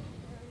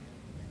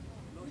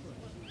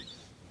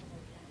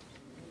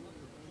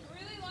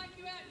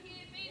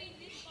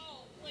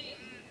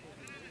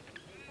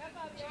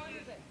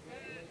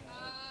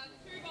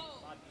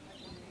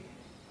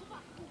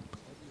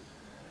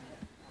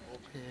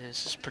 Yeah,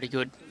 this is pretty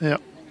good.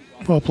 Yep,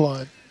 well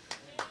played.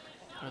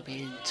 That'll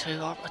be in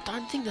 2. I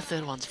don't think the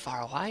third one's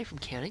far away from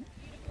counting.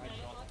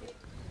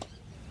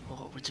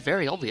 Well, it's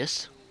very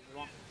obvious.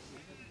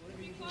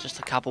 Just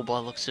a couple by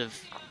the looks of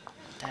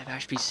Dave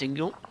Ashby's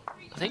single,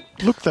 I think.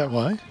 Look that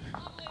way.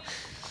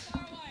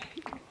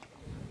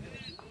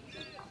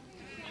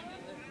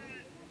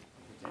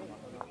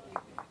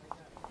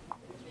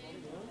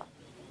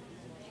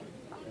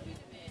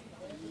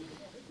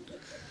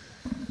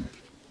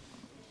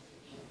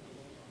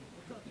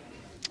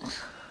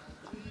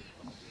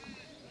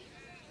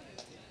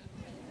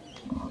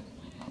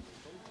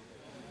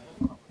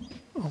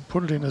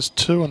 put it in as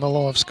 2 on the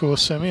live score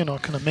semi, and I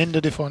can amend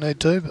it if I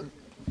need to, but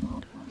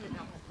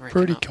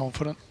pretty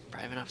confident.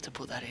 Brave enough to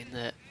put that in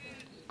the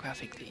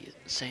graphic that you've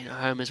seen at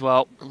home as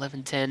well.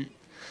 11-10.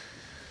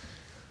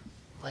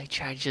 Lead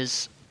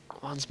changes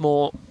once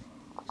more.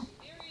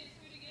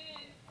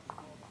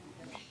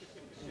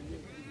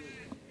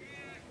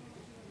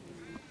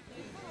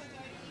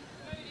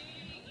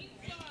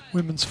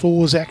 Women's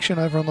fours action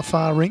over on the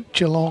far rink.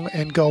 Geelong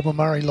and Goulburn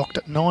Murray locked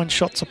at 9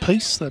 shots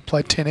apiece. They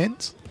played 10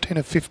 ends, 10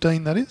 of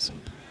 15 that is.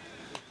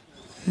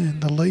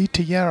 And the lead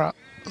to Yarra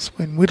has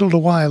been whittled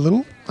away a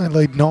little. They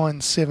lead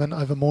 9-7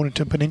 over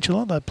Mornington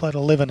Peninsula. They played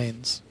 11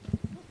 ends.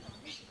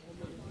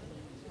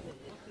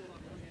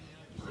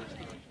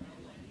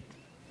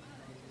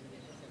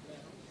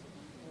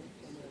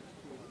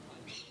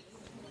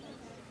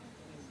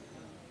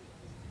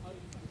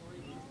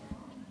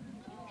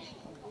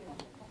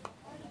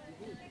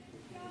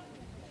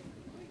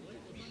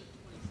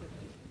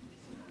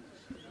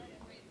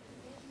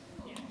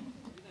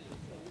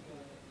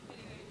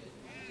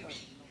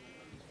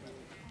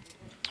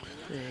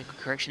 Yeah, good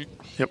correction.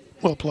 Yep,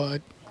 well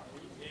played.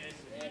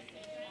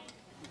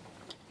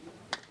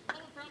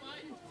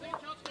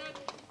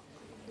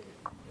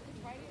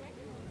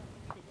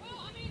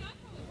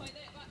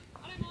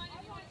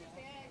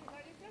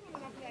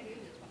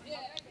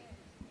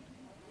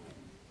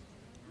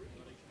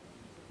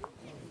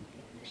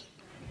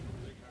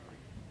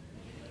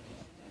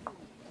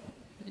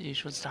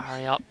 Usually wants to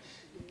hurry up,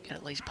 get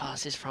at least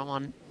past this front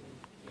one.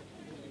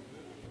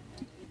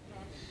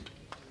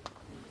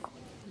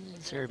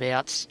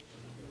 Thereabouts.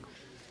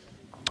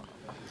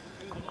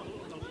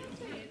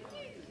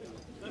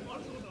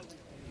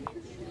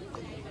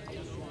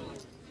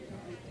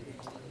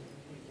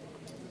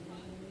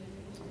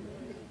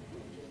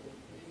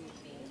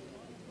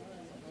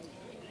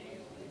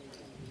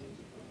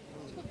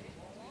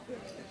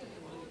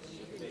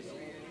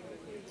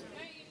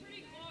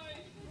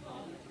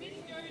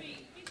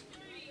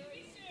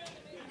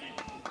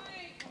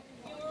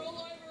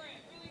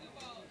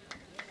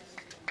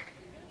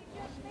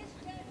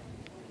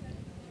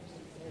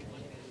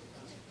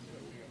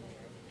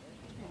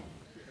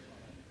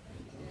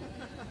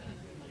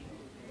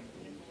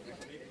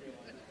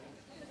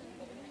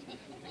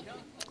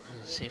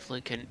 See if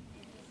Luke can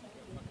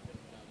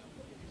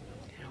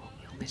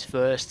on this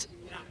first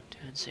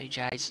turn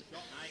CJ's.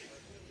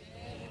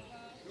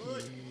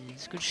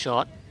 It's a good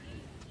shot.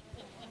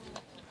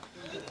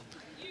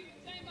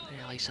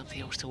 At least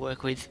something else to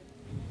work with.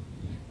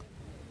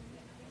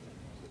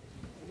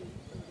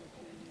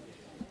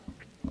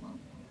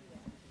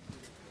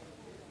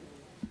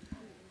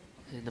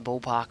 In the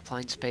ballpark,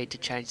 playing speed to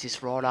change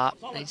this right up.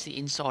 Needs the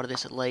inside of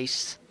this at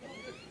least.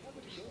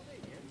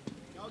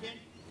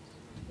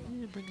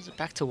 Brings it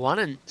back to 1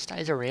 and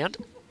stays around.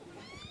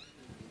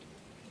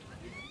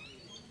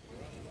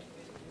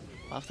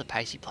 Love the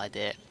pace he played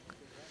there.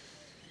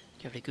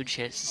 Give it a good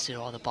chance to sit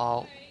either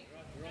bowl.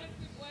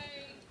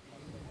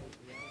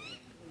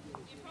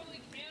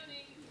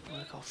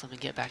 Work off them and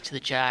get back to the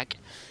jack.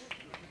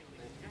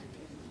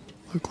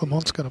 Luke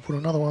Lamont's going to put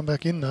another one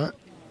back in though.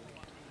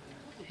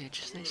 Yeah,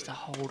 just needs to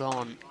hold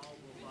on.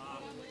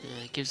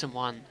 Yeah, gives them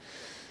one.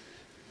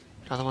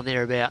 Another one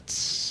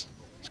thereabouts.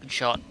 It's a good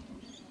shot.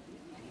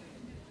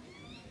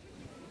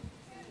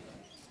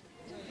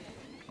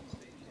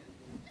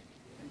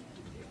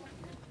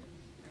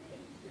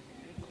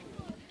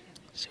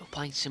 Still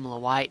playing similar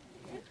weight.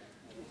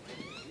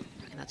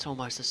 And that's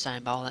almost the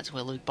same bowl. That's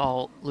where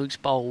Luke's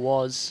bowl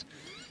was.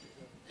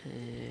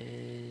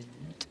 And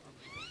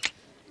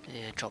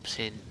yeah, it drops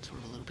in. Sort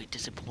of a little bit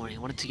disappointing. I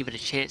wanted to give it a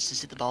chance to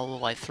sit the bowl all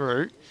the way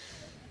through.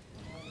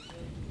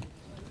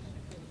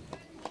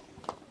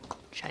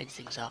 Change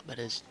things up, but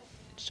has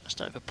just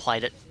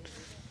overplayed it.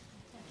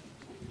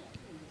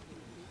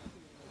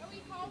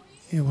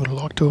 You would have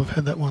liked to have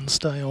had that one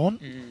stay on.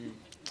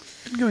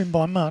 Didn't go in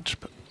by much,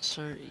 but...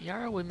 So,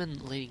 Yarra women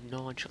leading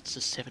 9 shots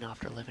to 7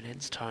 after 11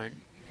 ends, Tone.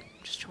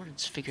 Just trying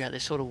to figure out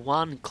there's sort of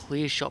one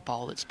clear shot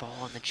bowl that's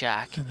behind the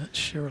jack. And that's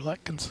Cheryl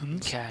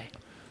Atkinson's. Okay.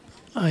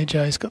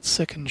 AJ's got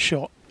second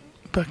shot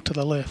back to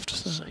the left.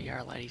 So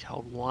Yarra ladies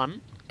hold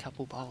 1,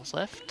 couple bowls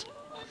left.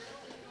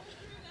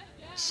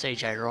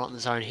 CJ right in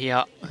the zone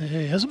here. Yeah,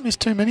 he hasn't missed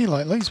too many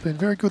lately. He's been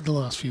very good the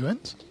last few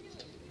ends.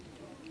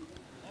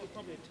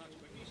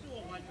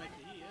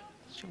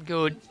 Still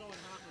good.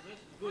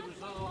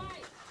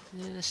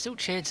 Yeah, there's still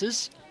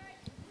chances.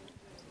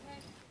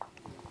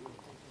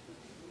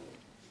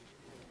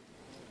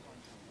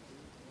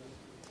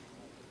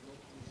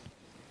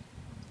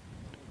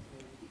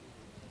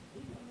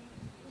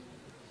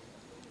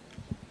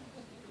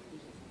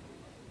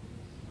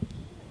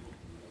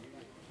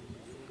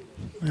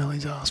 Well,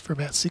 he's asked for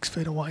about 6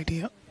 feet of weight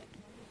here.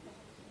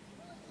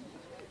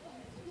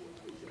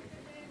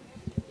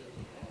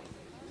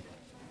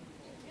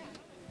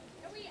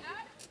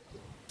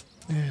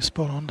 Yeah,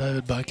 spot on,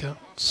 David Baker.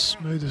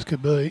 Smooth as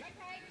could be.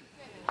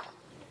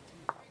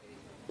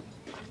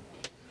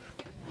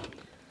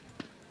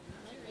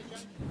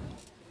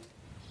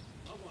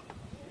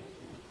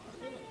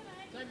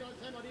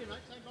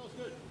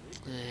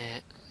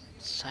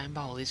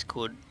 Sandbelt is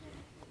good,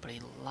 but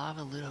he'd love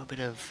a little bit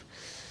of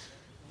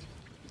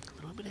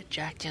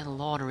jack down the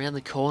line around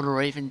the corner,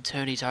 or even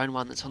turn his own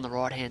one that's on the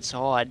right-hand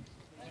side.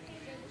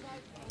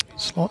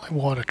 Slightly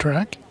wider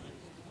track.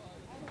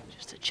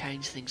 Just to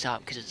change things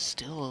up, because it's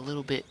still a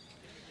little bit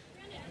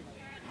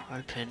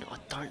open. I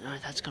don't know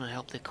if that's going to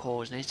help the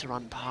cause. Needs to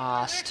run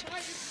past.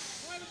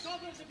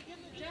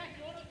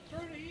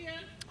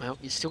 Well,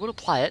 you still got to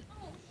play it.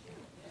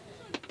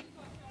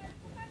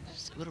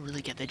 Still got to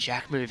really get the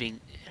jack moving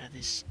out of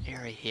this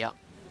area here.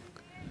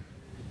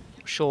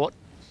 Short.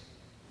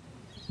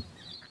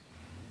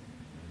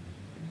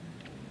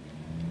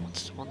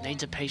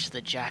 Needs a piece of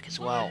the jack as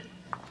well.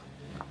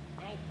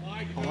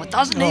 Oh, it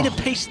doesn't need a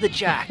piece of the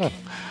jack.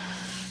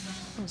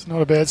 It's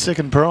not a bad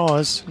second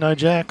prize. No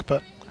jack,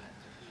 but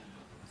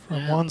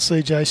from one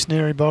CJ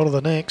SNARY bowl to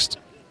the next.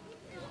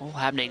 All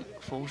happening.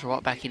 Falls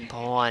right back in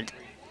behind.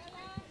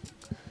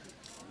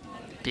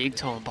 Big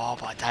time bowl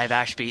by Dave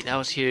Ashby. That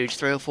was huge.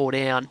 3 or 4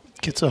 down.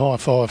 Gets a high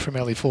five from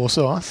Ellie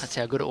Forsyth. That's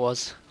how good it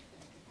was.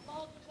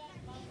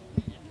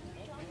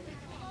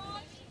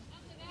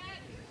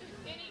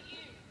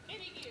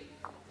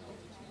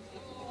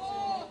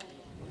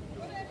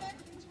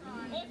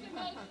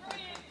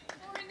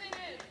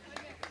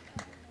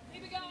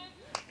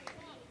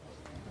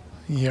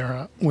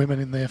 Yarra women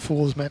in their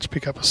fours match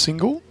pick up a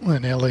single. They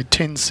now lead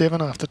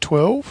 10-7 after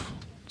 12.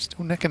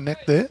 Still neck and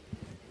neck there.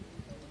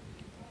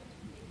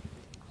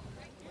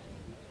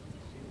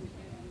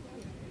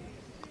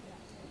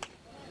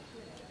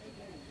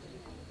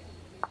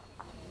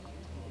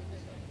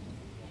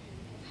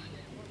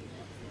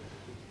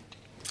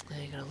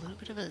 They got a little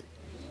bit of a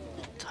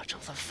touch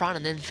off the front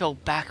and then fell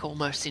back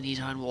almost in his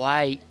own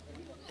way.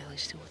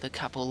 Ellie's still with a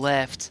couple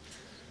left.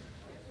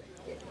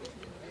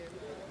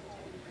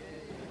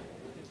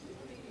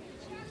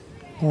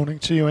 Morning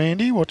to you,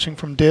 Andy, watching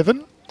from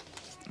Devon,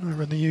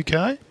 over in the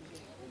UK.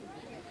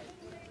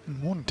 And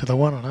morning to the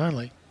one and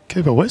only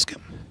Cooper Westcombe.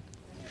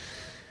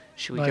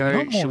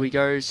 Should we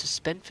go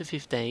suspend for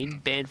 15,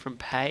 ban from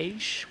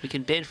page? We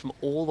can ban from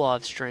all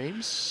live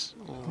streams,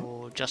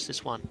 or just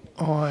this one?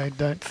 I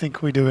don't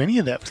think we do any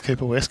of that with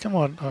Cooper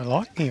Westcombe. I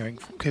like hearing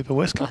from Cooper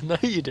Westcombe. I know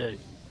you do.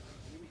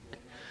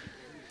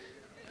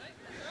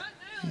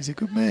 He's a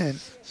good man.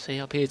 See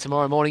you up here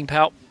tomorrow morning,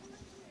 pal.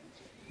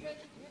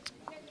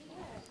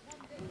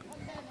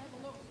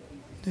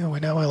 Now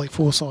we know Ellie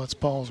Forsyth's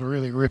bowls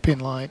really rip in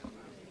late.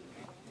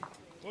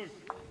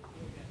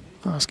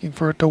 Asking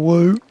for it to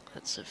woo.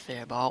 That's a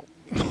fair bowl.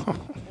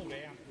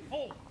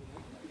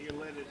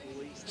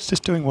 It's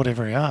just doing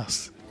whatever he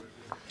asks.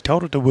 He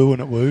told it to woo and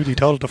it wooed. He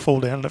told it to fall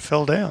down and it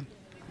fell down.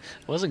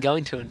 Wasn't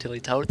going to until he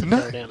told it to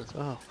fall down as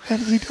well. How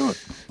does he do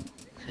it?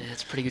 Yeah,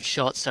 it's a pretty good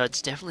shot, so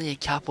it's definitely a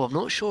couple. I'm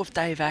not sure if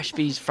Dave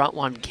Ashby's front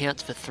one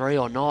counts for 3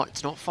 or not.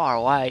 It's not far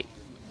away.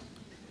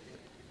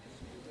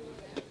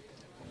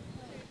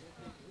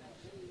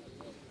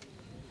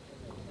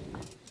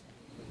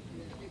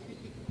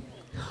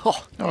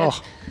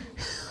 Oh.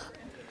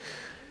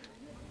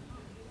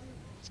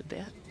 It's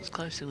about as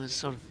close to as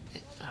sort of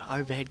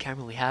overhead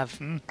camera we have.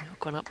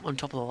 Gone up on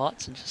top of the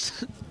lights and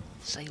just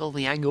see all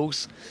the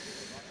angles.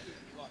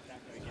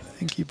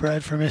 Thank you,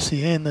 Brad from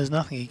SEN. There's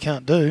nothing he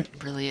can't do.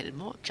 Brilliant. It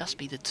might just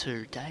be the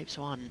 2. Dave's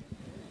one.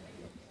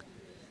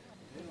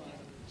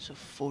 It's a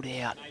foot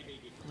out.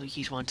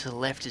 Lukey's one to the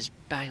left is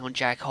bang on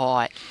jack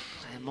high.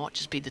 It might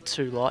just be the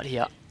 2 light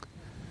here.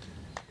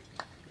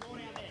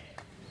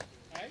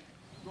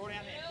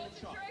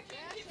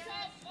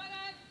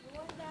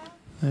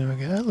 There we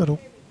go, a little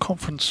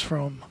conference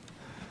from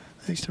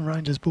Eastern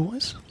Rangers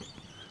boys.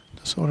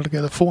 Decided to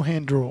go the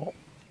 4-hand draw.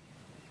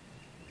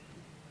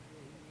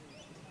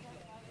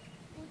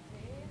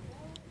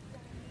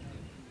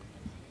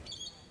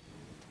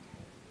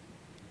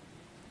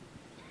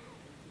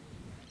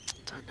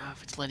 Don't know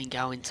if it's letting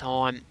go in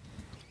time.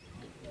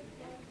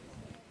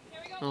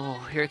 Oh,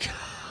 here it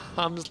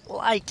comes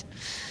late.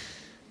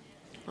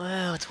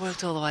 Wow, it's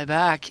worked all the way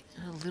back.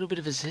 A little bit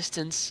of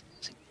resistance.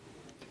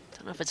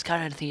 Don't know if it's cut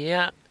anything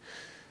out.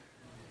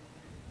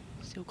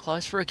 Still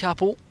close for a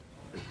couple.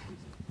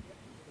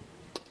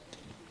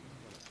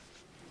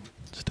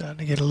 Starting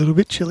to get a little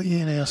bit chilly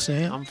here now,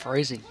 Sam. I'm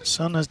freezing.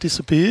 Sun has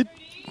disappeared.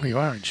 Well, you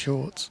are in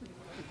shorts.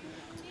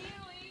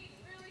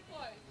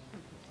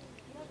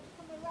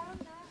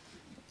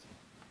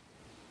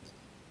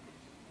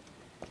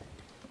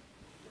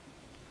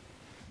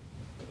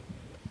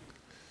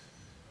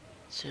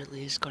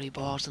 Certainly is Scotty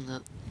Biles, and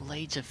the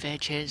lead's a fair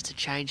chance to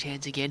change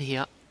hands again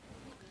here.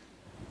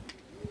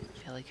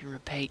 Feel he can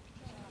repeat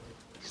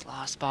his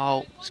last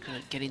bowl. Just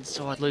going to get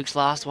inside. Luke's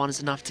last one is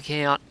enough to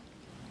count.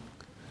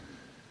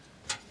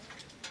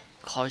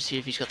 Close here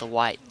if he's got the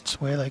weight. That's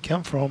where they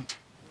come from.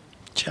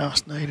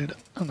 Just needed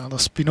another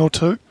spin or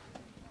 2.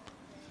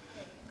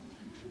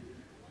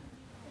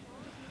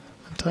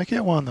 And take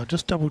out 1. They'll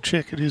just double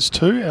check it is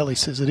 2. Ellie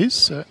says it is,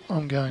 so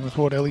I'm going with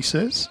what Ellie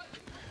says.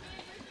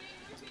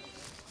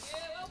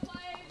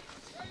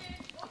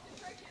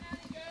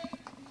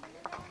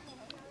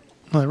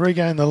 They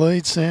regain the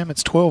lead, Sam.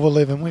 It's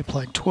 12-11. We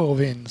played 12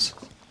 ends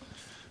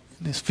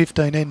in this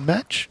 15-end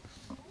match.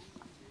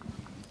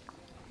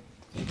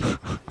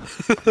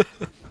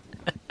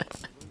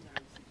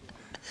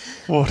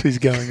 What is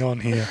going on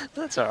here?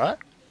 That's all right.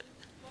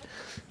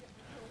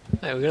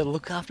 Hey, we've got to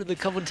look after the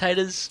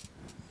commentators.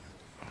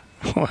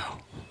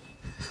 Well,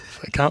 if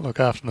they can't look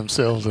after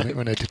themselves, I think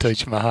we need to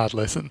teach them a hard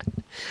lesson.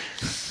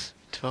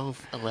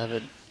 12-11.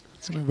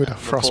 A little bit of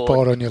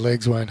frostbite on your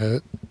legs won't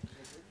hurt.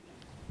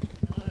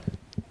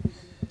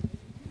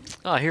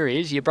 Oh, here he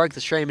is. You broke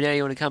the stream and now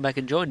you want to come back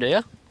and join, do you?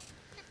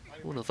 I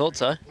wouldn't have thought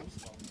so.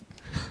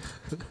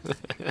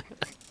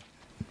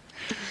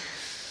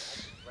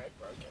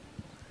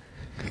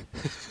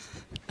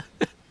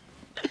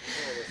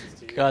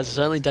 Guys, it's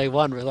only day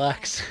one.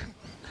 Relax.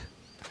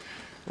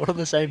 We're on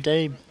the same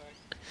team.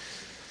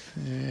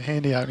 Yeah,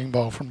 handy opening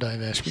bowl from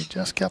Dave Ashby.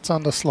 Just cuts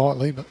under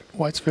slightly, but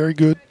weight's very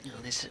good. Oh,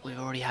 we've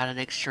already had an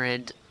extra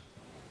end.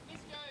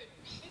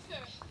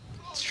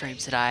 Stream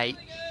today.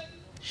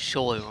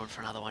 Surely we're on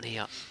for another one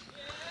here.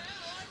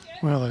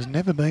 Well, there's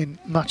never been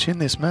much in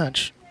this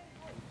match.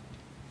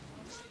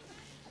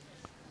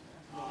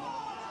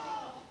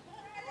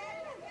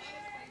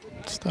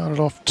 Started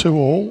off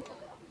 2-all,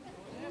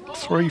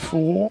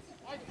 3-4.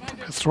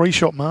 A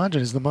 3-shot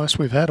margin is the most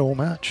we've had all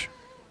match.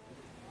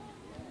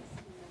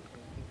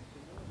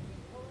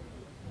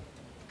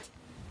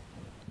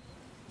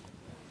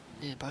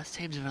 Yeah, both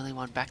teams have only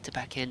won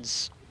back-to-back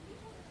ends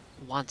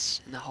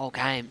once in the whole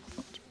game.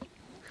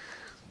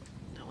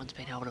 No one's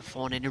been able to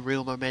find any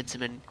real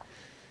momentum and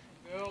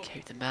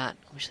keep the mat.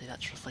 Obviously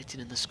that's reflected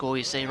in the score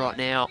you see right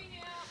now.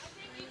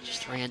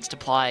 Just 3 ends to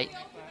play.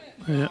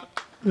 Yeah,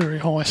 very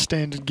high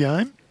standard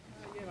game.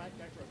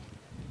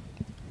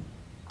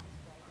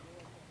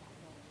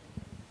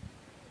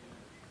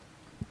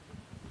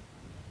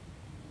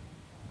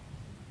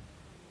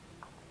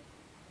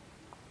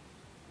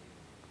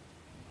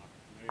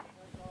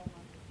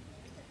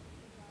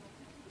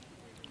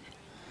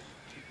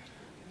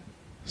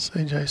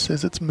 CJ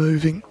says it's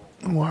moving.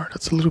 I'm worried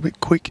it's a little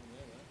bit quick.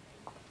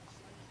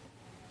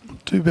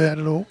 Not too bad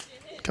at all.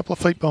 A couple of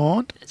feet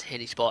behind. It's a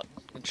handy spot.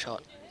 Good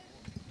shot.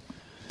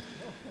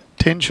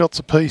 10 shots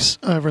apiece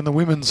over in the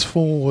women's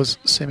fours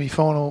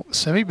semi-final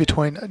semi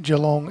between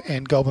Geelong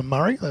and Goulburn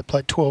Murray. They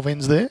played 12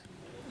 ends there.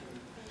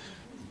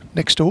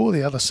 Next door,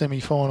 the other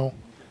semi-final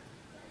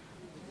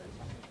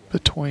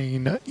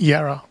between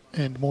Yarra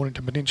and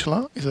Mornington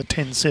Peninsula is a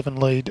 10-7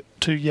 lead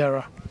to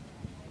Yarra.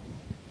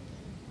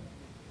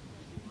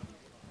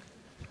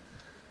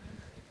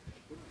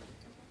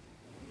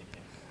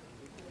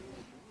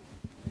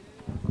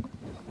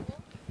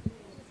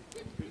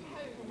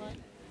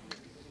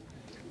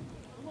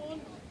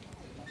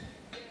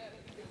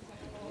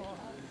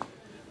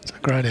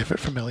 Great effort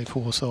from Ellie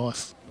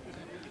Forsyth.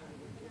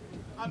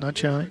 No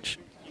change.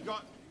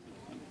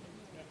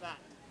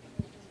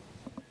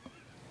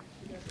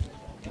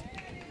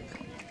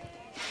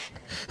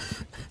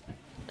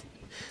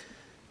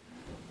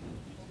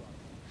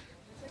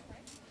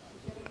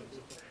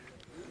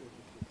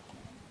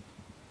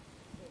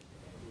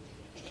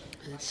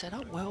 And it's set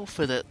up well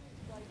for the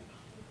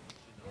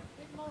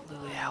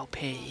Lily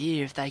pair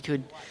here. If they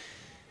could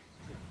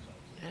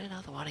get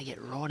another one and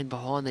get right in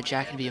behind the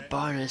jack and be a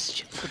bonus.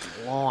 Just look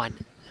at the line.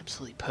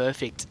 Absolutely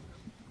perfect.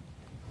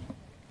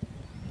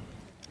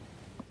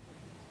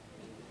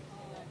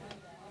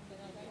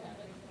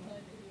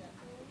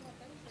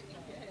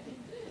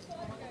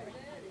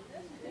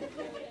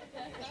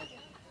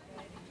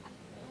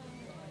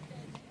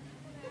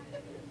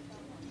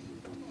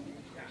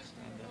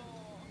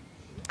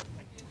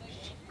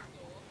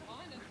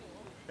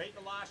 Beat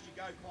the last, you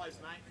go close,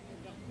 mate.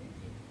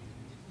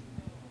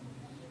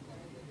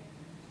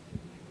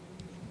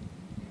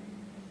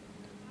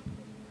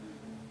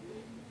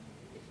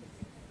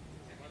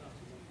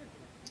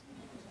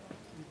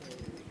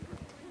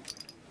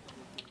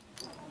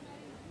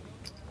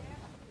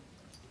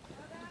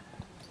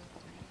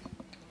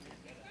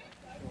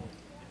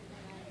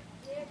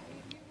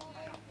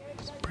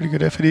 Pretty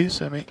good effort here,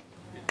 Sammy.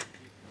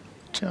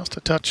 Just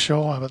a touch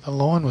shy, but the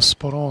line was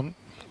spot on.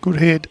 Good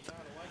head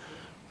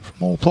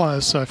from all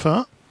players so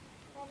far.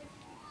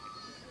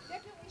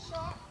 Definitely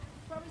shot.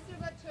 Probably still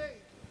got 2.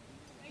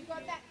 You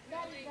got that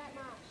much.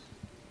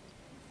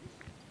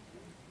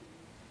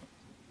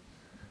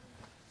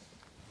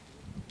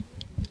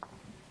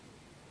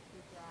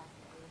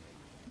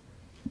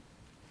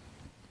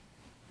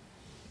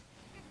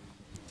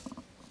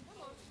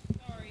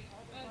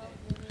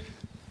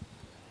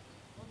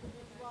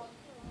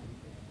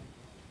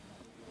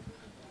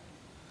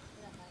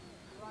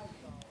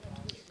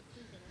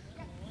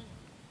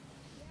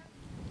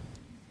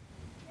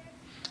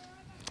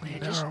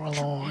 Narrow a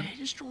line. Yeah,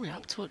 just drawing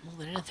up to it more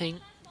than anything.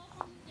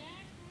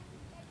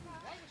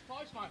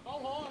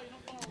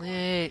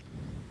 Yeah.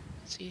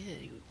 See,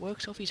 he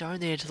works off his own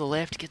there to the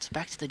left, gets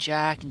back to the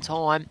jack in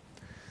time.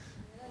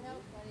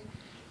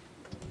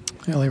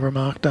 Ellie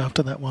remarked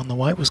after that one, the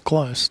weight was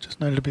close, just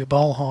needed to be a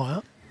bowl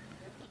higher.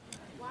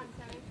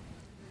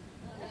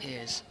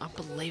 Yes,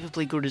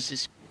 unbelievably good as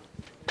this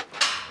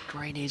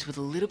green is with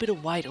a little bit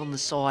of weight on the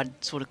side,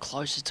 sort of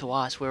closer to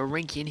us, where a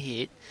rink in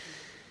here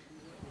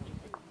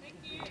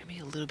can be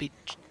a little bit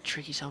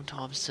tricky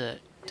sometimes to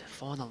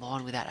find the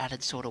line with that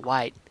added sort of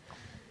weight.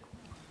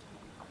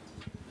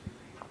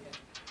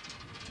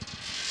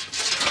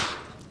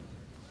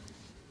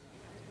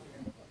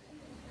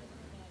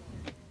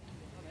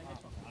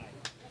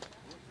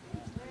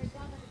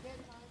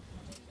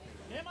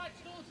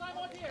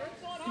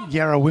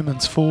 Yarra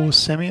women's fours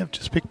semi have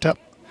just picked up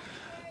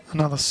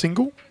another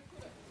single.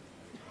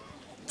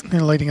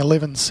 They're leading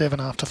 11-7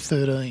 after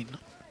 13.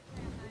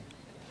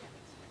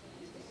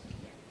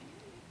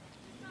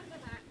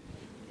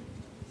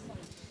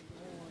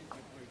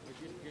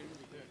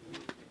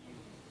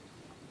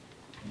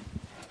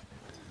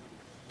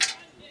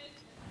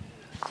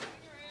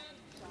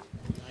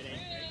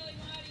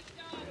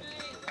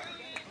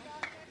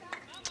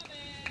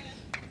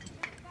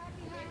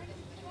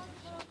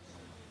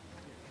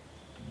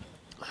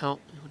 Well,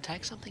 it would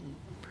take something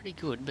pretty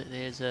good, but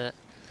there's a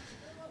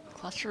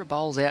cluster of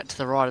bowls out to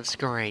the right of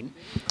screen.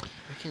 I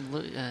reckon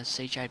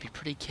CJ would be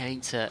pretty keen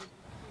to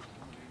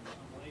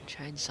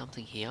change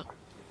something here.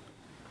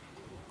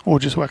 Or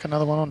just whack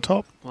another one on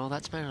top. Well,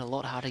 that's made it a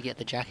lot harder to get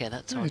the jack out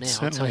that time It now. I'll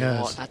certainly tell you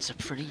has. what, that's a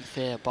pretty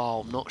fair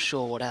bowl. I'm not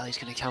sure what Ali's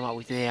going to come up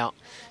with now.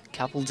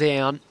 Couple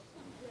down.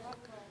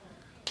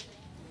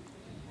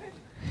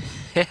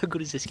 How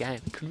good is this game?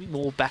 It couldn't be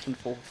more back and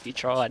forth if you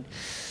tried.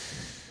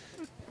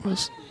 It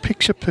was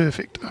picture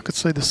perfect. I could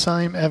see the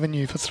same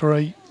avenue for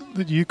three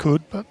that you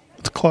could, but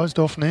it's closed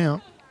off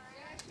now.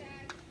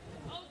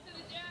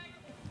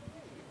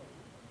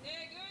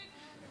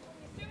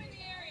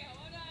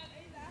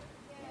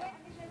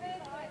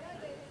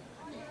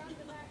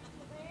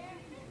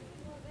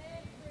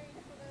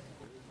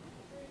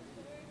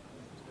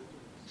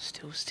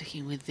 Still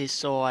sticking with this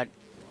side.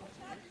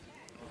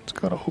 It's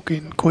got to hook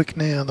in quick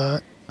now, though.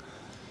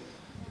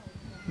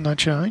 No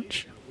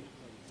change.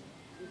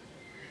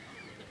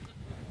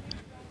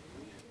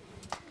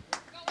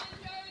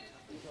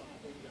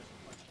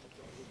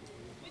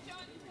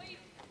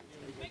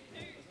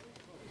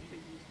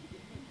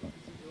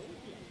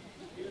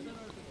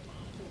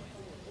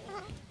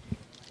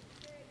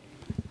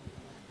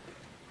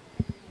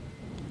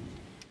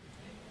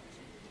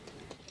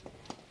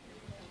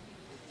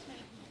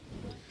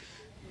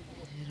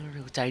 No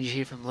real danger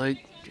here from Luke.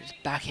 Just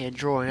backhand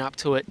drawing up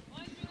to it.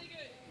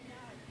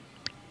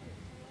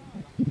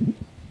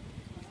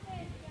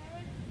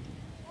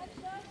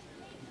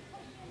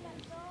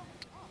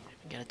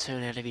 Going to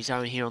turn out of his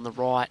own here on the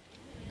right.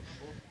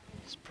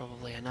 It's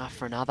probably enough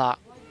for another.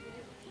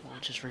 Or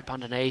just rip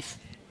underneath.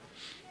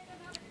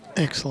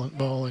 Excellent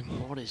bowling.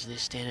 What is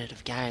this standard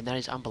of game? That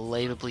is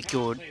unbelievably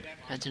good.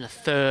 That's in a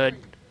third.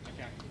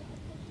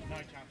 No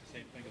chance to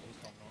see fingers this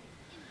time, not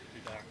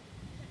too dark.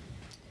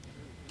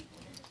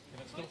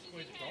 Can it still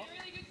squeeze across?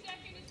 Really good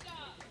second to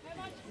start. How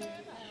much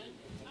further?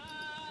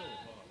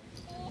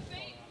 4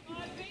 feet,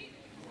 5 feet.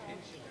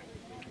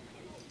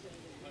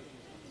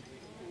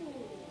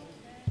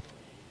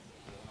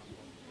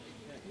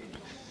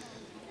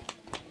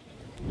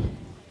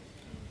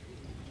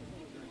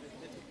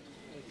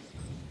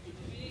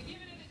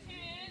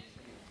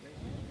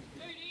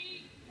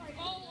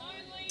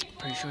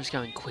 Pretty sure he's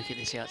going quick at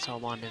this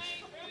outside one.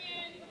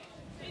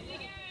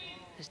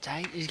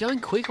 Is going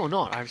quick or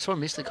not? I sort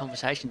of missed the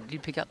conversation. Did you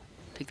pick that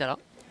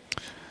up?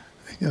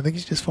 I think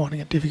he's just finding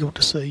it difficult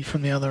to see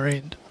from the other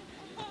end.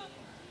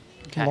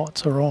 Okay.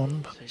 Lights are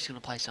on. So he's going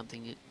to play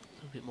something a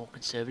little bit more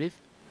conservative.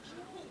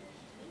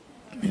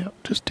 Yeah,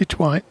 just ditch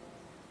weight.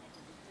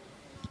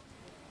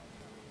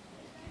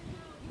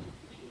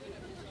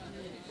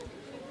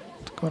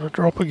 It's got to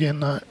drop again,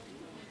 though.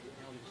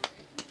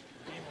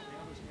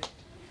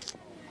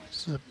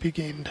 This is a big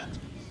end.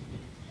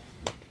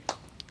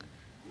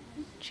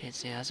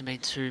 Chance now hasn't been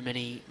too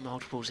many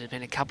multiples. There's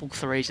been a couple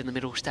threes in the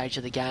middle stage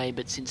of the game,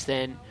 but since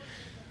then,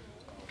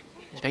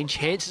 there's been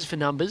chances for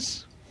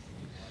numbers.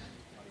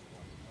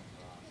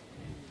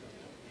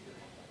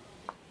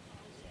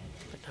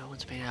 But no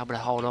one's been able to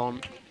hold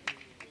on.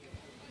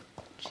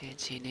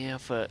 Chance here now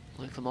for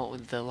Luke Lamont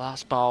with the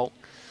last bowl.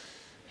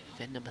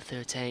 Event number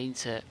 13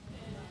 to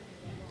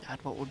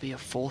add what would be a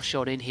fourth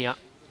shot in here.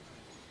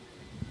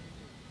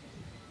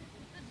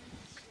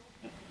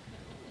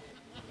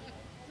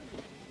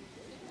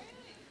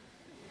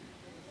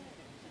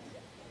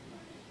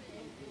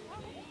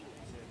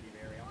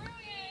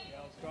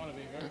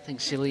 Nothing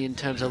silly in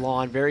terms of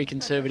line, very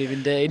conservative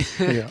indeed.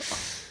 Yeah.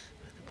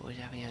 The boys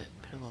having a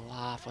bit of a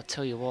laugh. I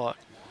tell you what,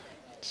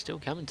 it's still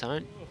coming,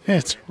 Tone. Yeah,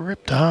 it's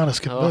ripped hard as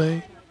can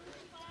be.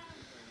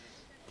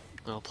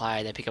 Well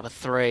played. They pick up a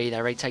 3.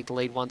 They retake the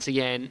lead once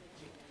again.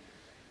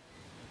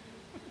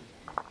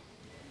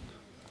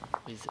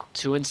 With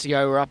 2 ends to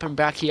go, we're up and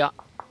back here.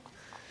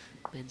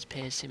 Men's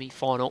pair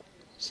semi-final.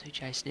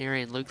 CJ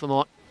SNARY and Luke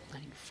Lamont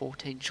leading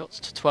 14 shots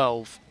to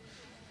 12.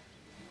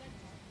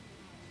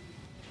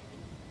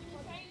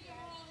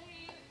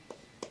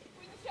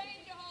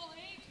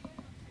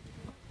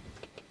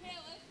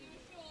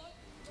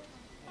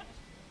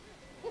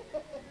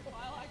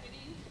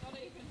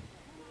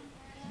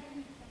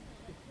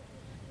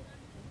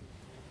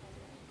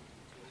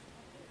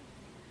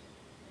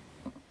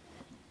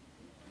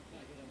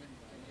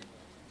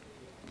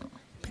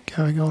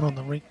 going on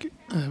the rink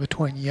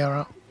between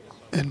Yarra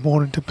and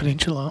Mornington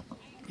Peninsula.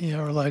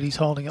 Yarra ladies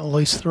holding at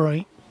least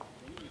 3.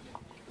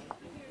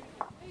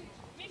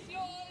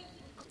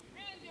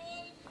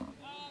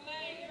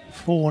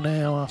 Four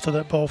now after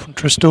that bowl from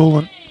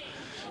Tristoolan.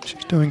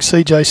 She's doing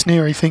CJ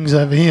Snary things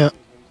over here.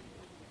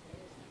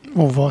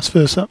 Or vice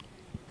versa.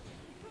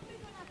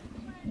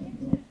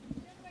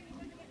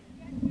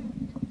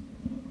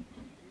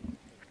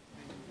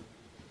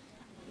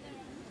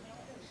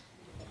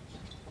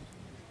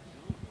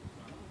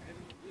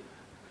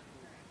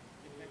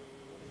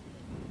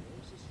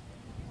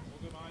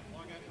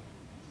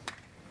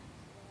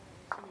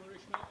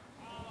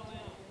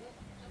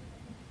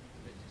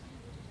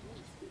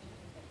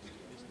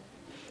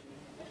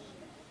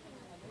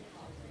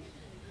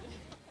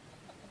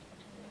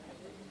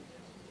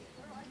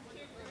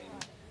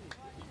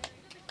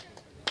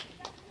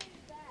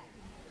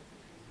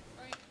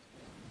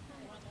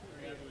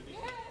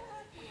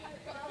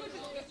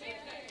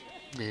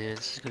 Yeah,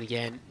 this is good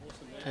again.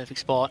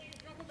 Perfect spot.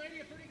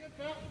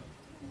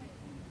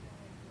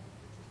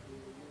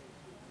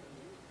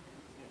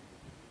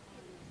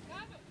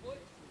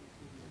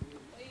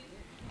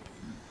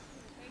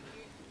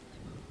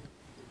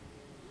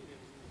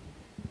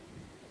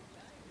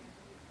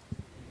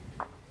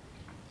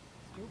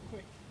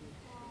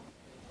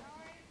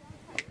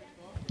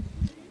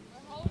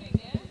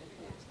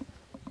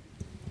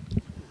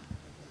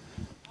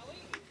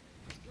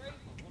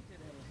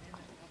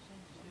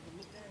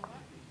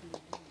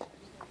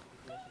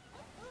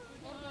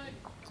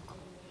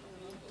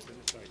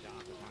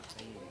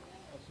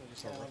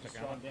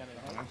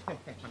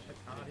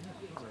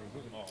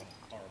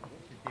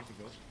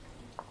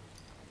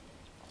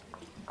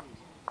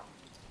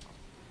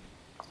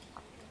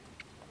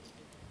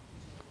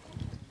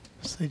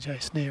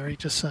 CJ Snary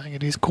just saying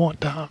it is quite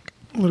dark,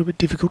 a little bit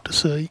difficult to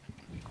see.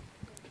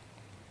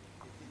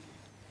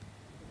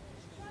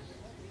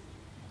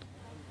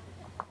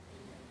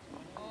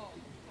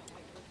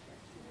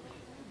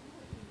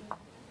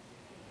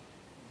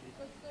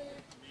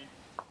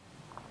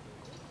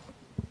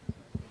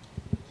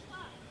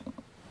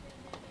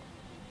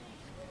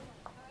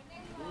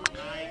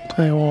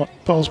 Tell you what,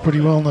 bowls pretty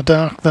well in the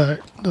dark though,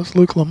 does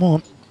Luke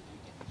Lamont.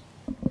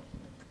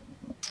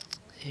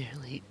 Yeah,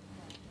 really.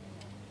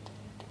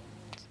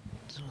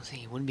 The only thing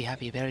he wouldn't be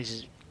happy about is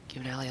just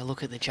giving Ali a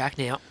look at the jack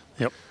now.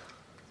 Yep.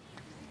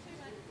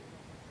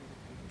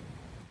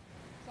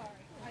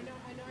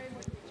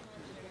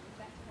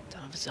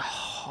 Don't know if it's a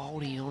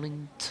holding on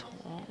in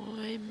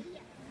time.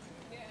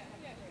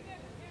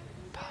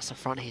 Past the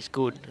front, he's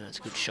good. No, it's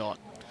a good shot.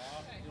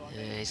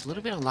 He's a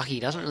little bit unlucky. He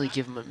doesn't really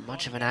give him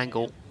much of an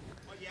angle.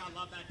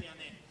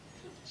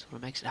 Sort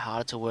of makes it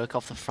harder to work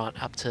off the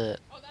front up to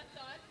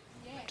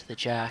the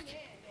jack.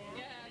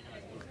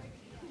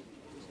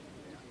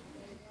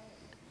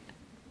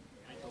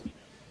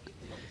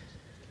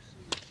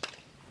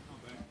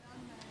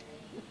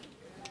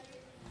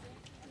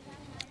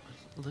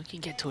 Luke can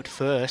get to it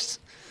first.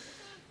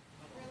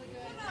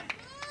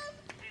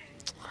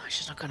 Oh, he's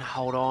just not going to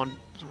hold on.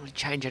 Doesn't really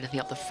change anything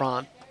up the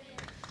front.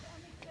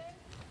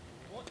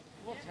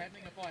 What's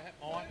happening if I hit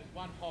mine? Is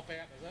one pop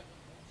out, is it?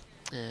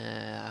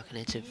 I can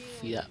answer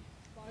for that.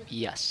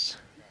 Yes.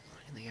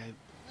 I think they go.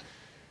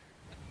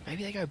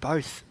 Maybe they go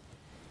both.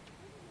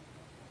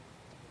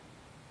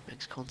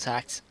 Makes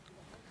contact.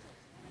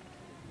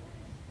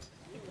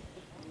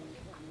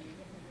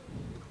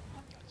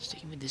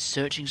 Sticking with this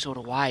searching sort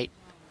of weight.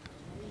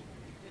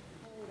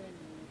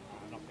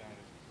 Not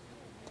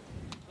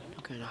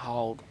going to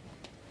hold.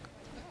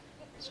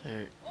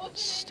 So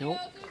still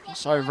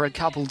cross over a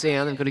couple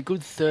down. They've got a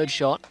good third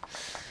shot.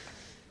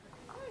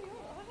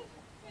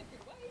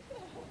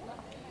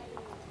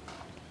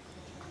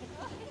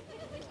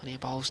 Plenty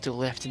of bowls still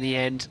left in the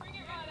end.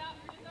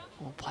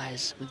 All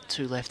players with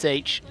 2 left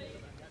each.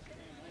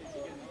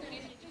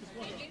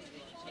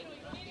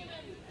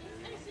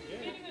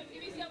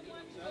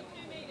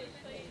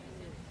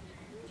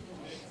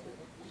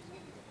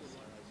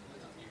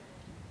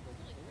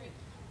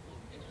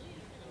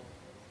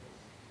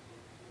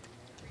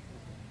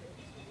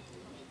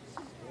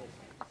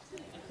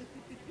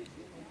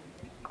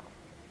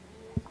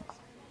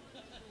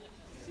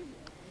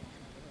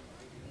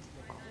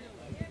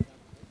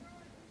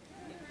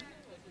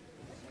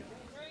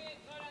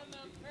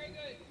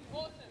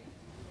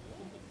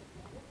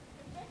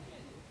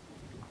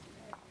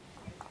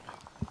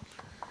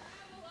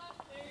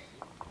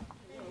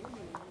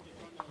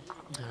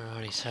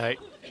 Alrighty, so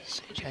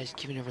CJ's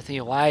giving everything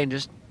away and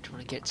just trying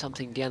to get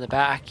something down the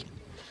back.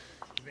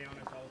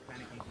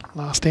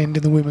 Last end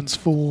in the women's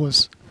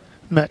fours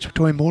match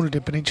between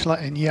Mornington Peninsula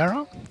and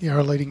Yarra.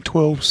 Yarra leading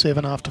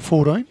 12-7 after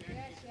 14.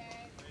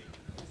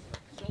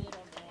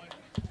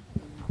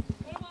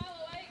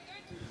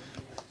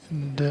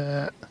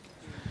 And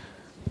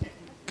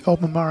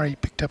Goldman Murray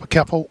picked up a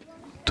couple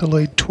to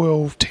lead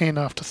 12-10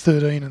 after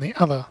 13 in the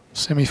other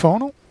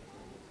semi-final.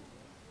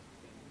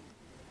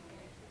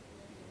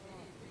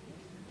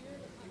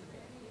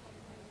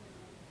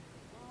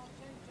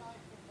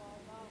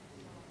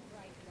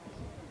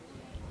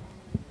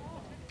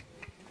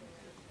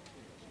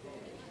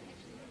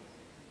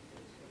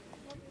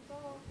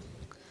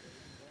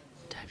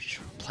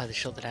 Just play the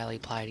shot that Ali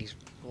played. He's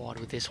wide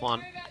with this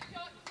one.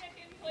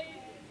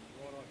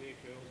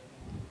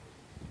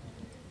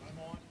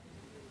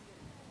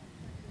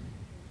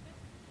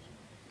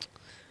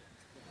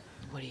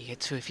 Where do you get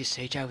to if you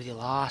CJ with your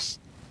last?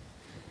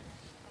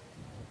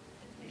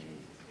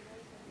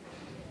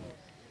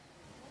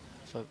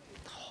 For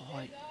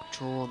high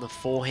draw on the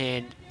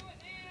forehand.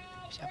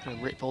 If you happen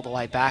to rip all the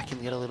way back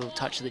and get a little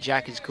touch of the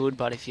jack is good,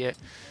 but if you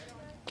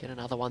get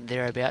another one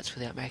thereabouts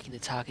without making the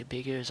target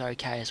bigger is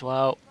okay as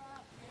well.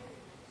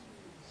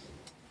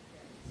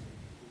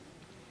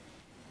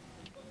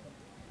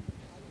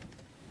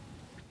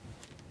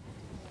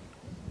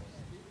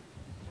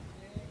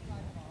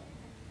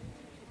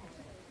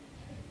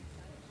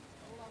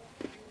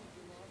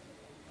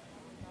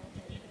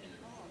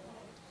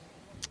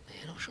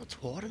 Yeah, not sure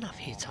it's wide enough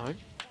here, Tone.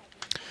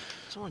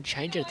 Doesn't want to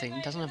change anything.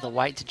 Doesn't have the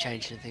weight to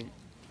change anything.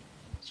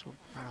 Just want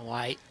to run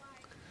away.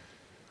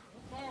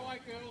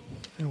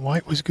 The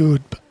weight was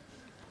good, but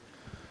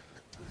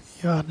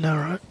yard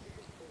narrow.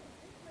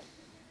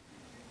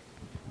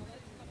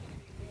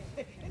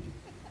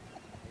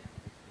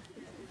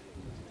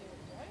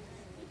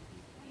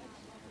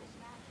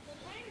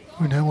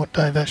 We know what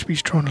Dave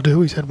Ashby's trying to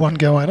do. He's had one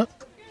go at it.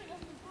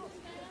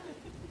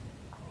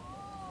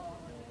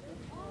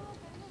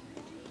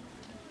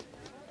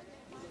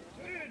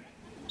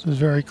 This is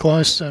very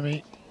close,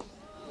 Sammy.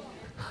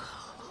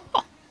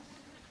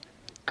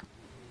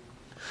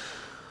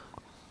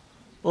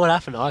 What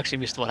happened? I actually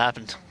missed what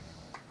happened.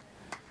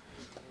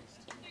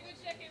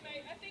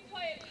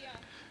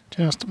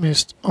 Just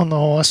missed on the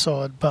high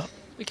side, but...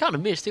 We can't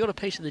have missed. He got a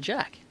piece of the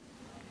jack.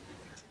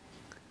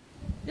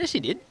 Yes, he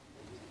did.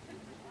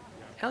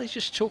 Ali's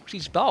just chalked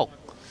his bowl.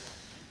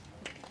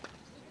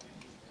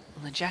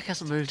 And the jack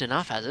hasn't moved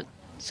enough, has it?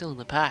 Still in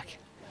the pack.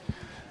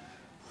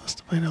 Must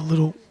have been a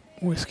little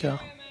whisker.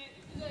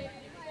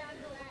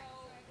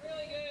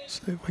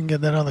 See if we can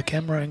get that other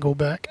camera angle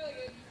back.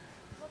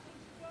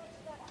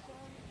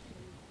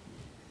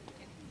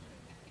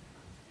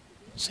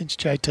 Since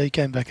JT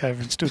came back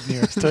over and stood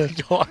near us too.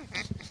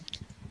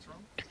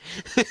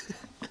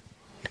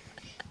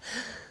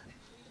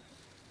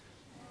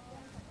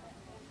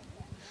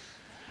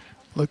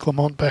 Luke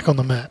Lamont back on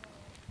the mat.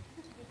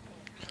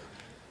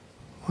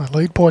 I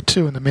lead by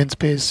 2 in the men's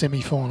pairs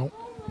semi-final.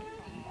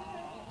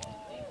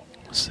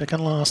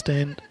 Second last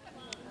end.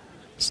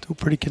 Still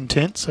pretty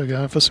content, so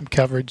going for some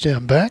coverage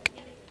down back.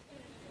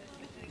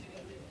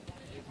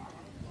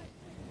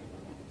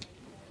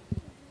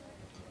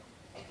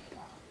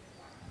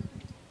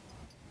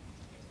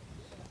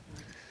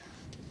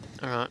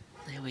 Alright,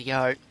 there we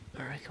go.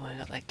 I reckon we've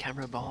got that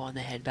camera behind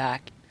the head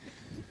back.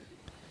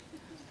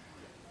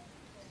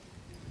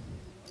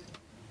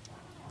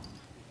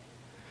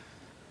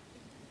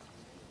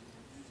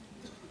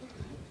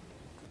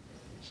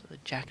 So the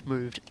jack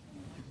moved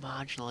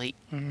marginally.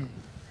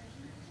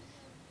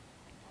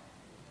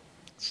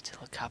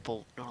 Still a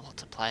couple, not a lot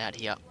to play out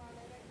here.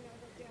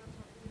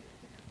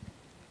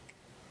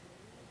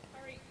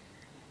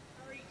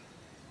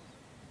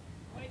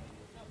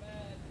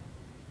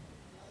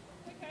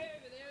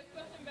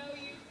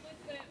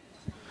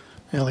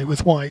 Ali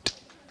with weight.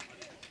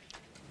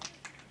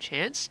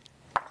 Chance.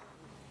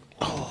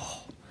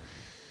 Oh.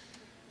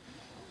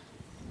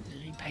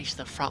 And he paced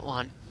the front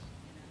one.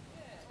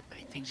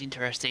 Made things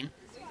interesting.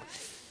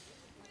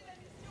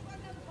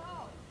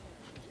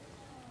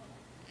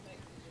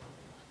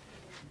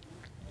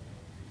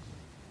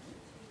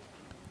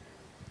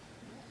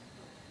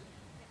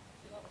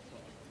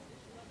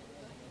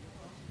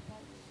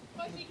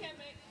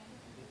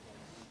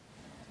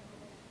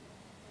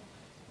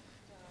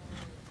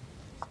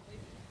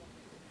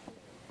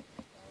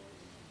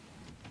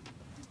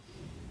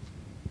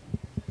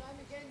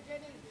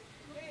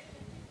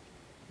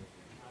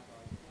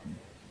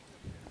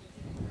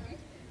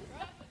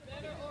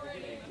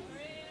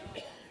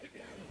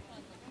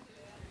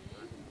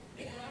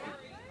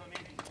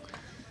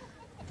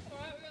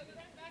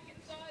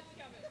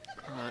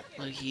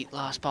 Lukey,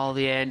 last bowl of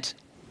the end.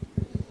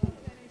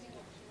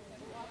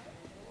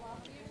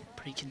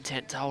 Pretty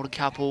content to hold a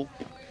couple.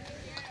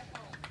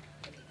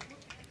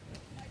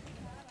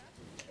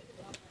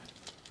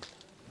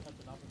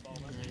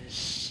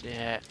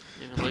 Yeah,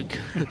 even Luke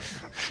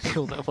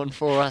killed that one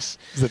for us.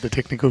 Is that the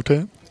technical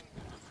term?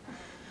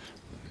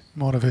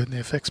 Might have heard in the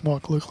effects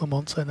mic Luke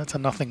Lamont saying that's a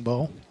nothing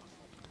bowl.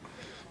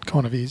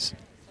 Kind of is.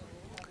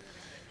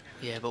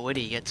 Yeah, but where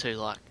do you get to?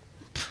 Like,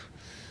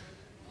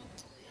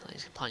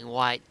 he's playing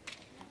weight.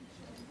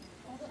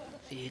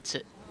 If he hits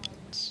it,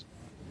 it's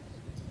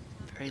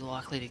very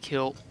likely to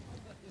kill.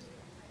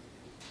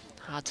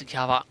 Hard to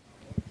cover.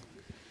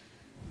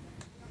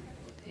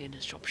 The end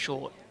has dropped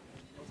short.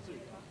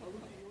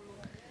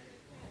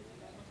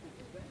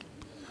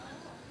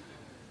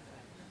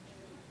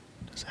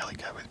 Does Ali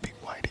go with big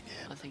weight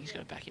again? I think he's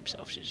going to back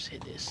himself to just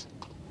hit this.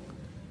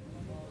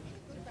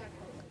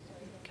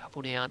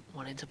 Couple down,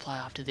 one into play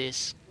after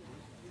this.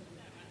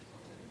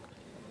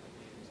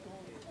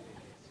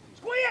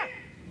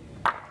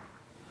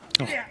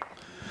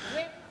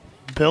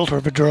 belter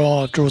of a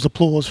drive, draws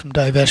applause from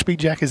Dave Ashby.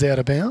 Jack is out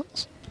of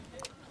bounds.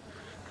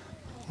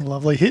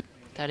 Lovely hit.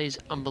 That is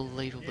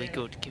unbelievably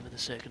good given the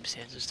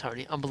circumstances,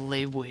 Tony.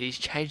 Unbelievable. He's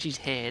changed his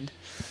hand.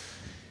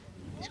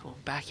 He's gone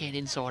backhand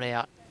inside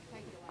out.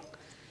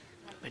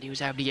 And he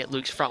was able to get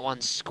Luke's front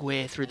one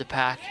square through the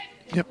pack.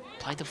 Yep.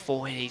 Played the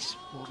forehand. He's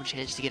more of a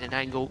chance to get an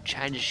angle,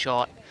 change his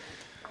shot.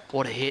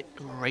 What a hit.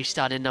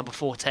 Restart in number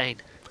 14.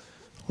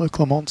 Luke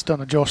Lamont's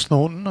done a Josh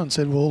Thornton and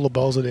said, well, all the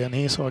bowls are down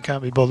here, so I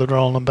can't be bothered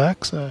rolling them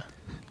back. So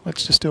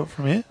let's just do it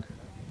from here.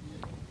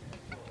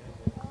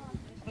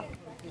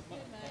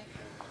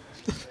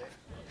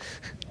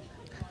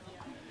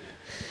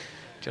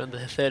 Do you want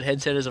the third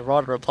headset as a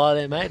right reply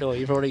there, mate, or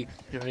you've already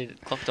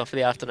clocked off for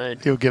the afternoon?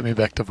 He'll get me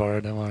back tomorrow,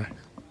 don't worry.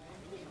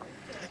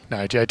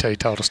 No, JT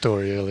told a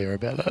story earlier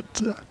about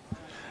that.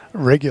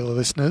 Regular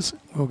listeners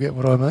will get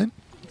what I mean.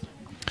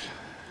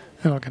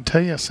 And I can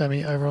tell you,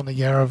 Sammy, over on the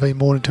Yarra v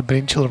Mornington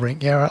Peninsula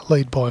rink, Yarra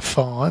lead by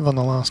 5 on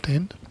the last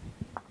end.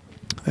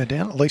 They're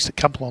down at least a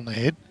couple on the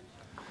head.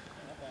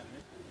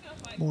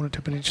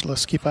 Mornington Peninsula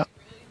skipper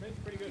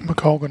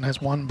McColgan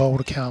has 1 bowl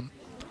to come.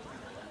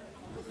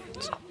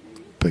 It's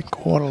been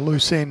quite a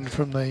loose end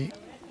from the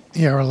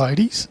Yarra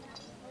ladies.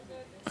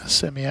 As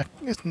Sammy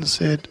Atkinson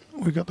said,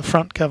 we've got the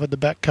front covered, the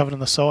back covered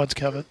and the sides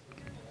covered.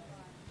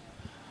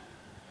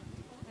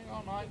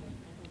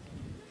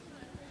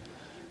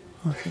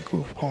 I think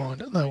we'll find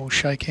it. They will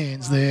shake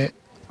hands there.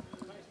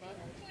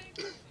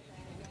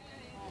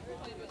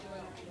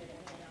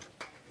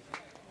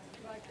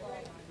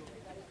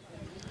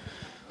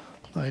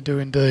 They do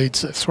indeed.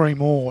 So 3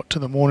 more to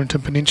the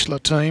Mornington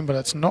Peninsula team, but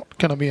it's not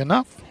going to be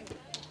enough.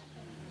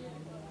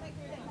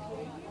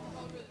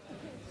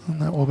 And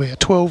that will be a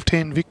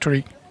 12-10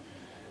 victory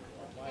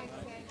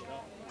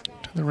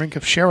to the rink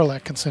of Cheryl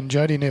Atkinson,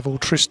 Jodie Neville,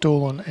 Trish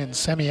Doolan and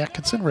Sammy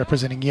Atkinson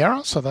representing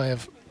Yarra. So they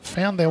have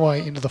found their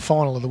way into the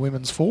final of the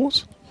women's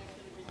fours.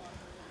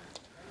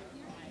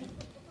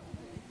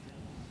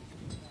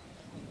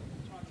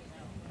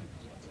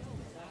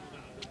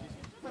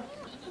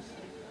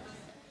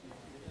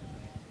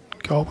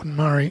 Goulburn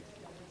Murray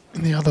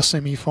in the other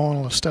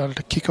semi-final have started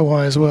to kick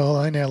away as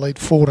well. They now lead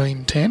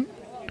 14-10.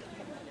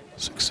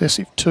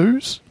 Successive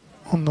 2s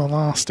on the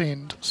last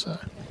end. So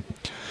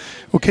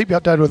we'll keep you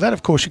updated with that.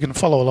 Of course, you can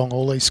follow along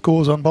all these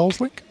scores on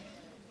BowlsLink.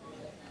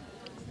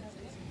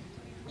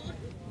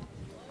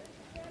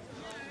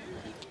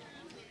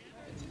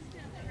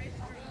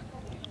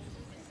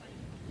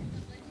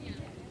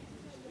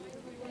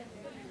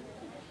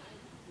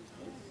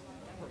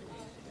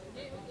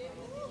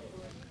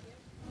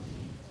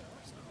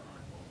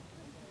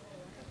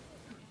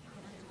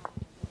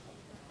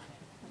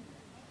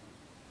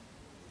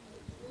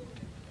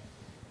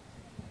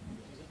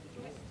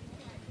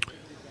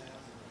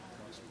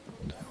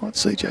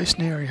 CJ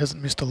SNARY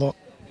hasn't missed a lot.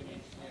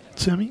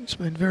 Sammy, it's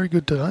been very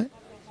good today.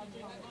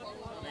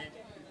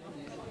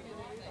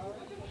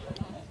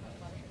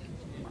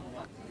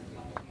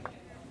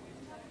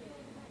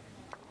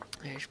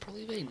 Yeah, he's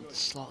probably been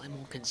slightly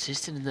more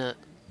consistent in the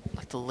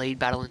lead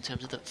battle in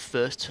terms of the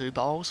first 2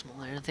 bowls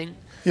more than anything.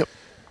 Yep.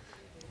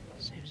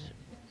 Seems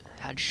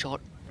had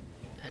shot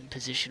and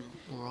position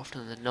more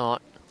often than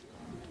not.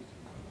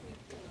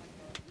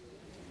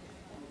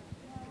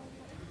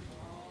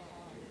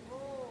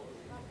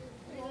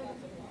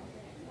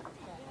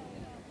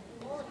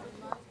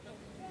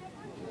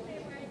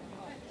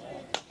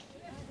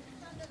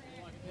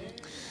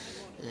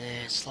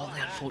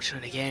 Slightly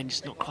unfortunate again,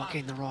 just not quite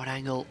getting the right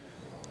angle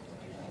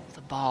of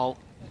the bowl.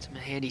 It's a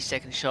handy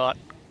second shot.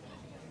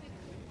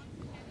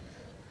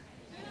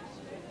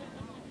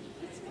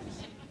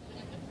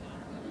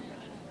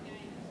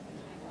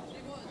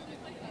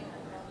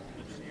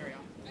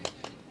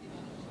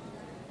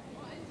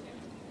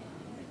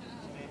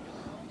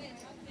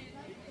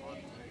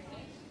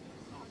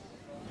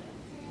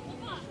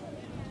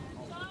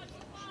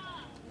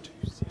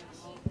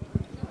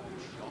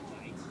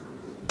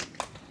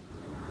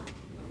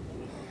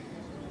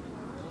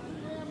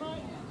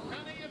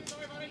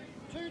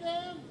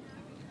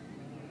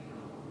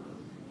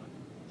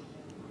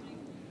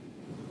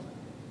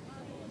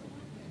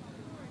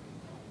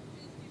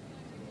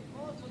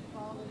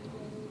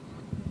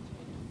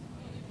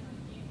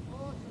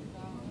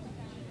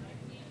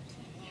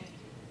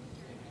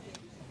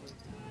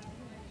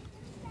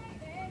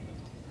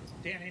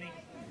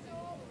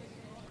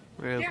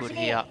 Real good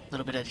here. A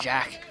little bit of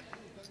jack.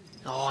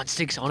 Oh, and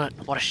sticks on it.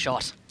 What a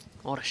shot.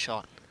 What a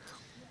shot.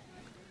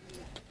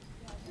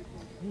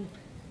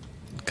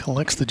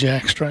 Collects the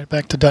jack straight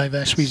back to Dave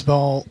Ashby's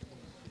bowl.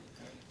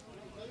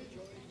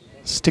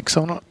 Sticks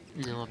on it.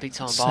 No, big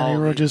time bowl. Sonny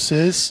Rogers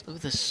says. Look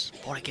at the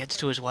spot it gets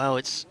to as well.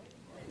 It's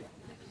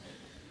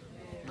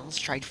not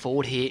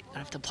straightforward here. I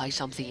have to play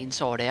something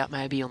inside out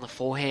maybe on the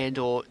forehand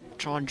or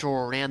try and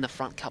draw around the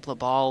front couple of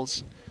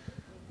bowls.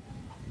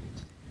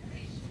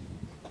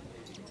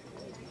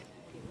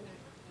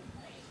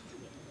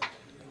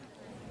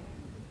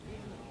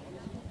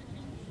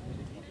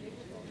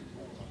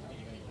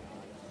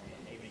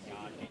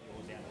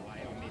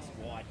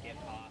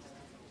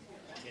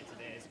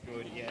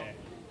 Good, yeah.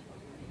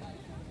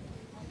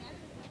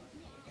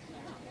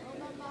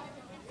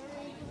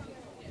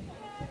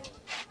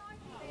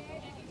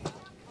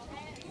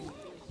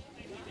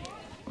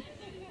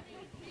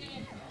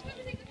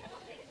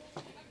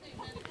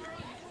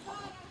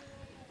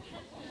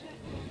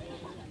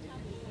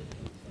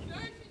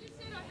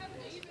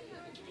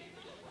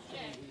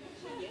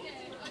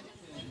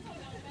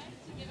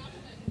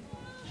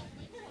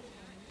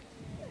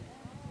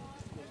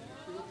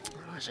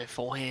 Tries her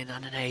forehand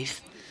underneath.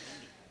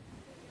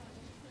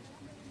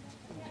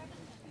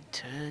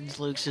 Turns,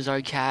 Luke's is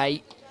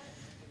okay.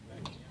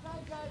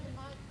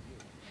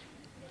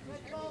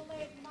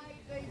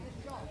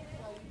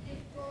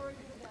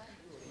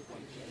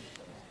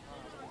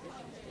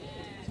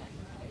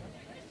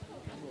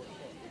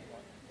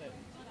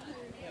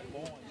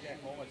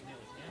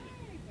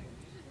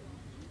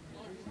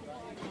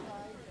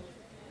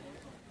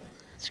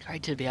 It's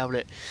great to be able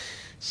to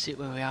sit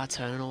where we are,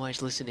 Tone, and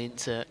always listen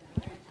into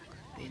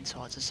the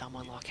insights of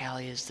someone like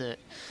Ali as to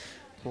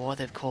why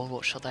they've called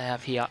what shot they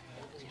have here.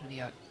 It's going to be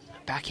a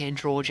backhand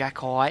draw, jack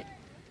high.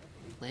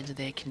 Lands it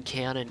there, can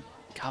count, and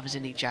covers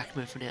any jack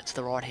movement out to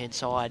the right-hand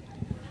side.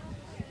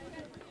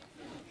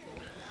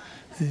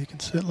 You can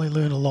certainly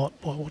learn a lot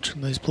by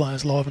watching these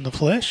players live in the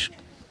flesh.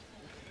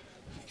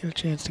 If you get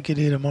a chance to get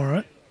here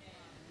tomorrow,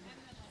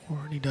 or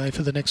any day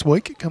for the next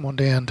week, come on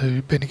down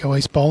to Bendigo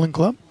East Bowling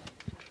Club.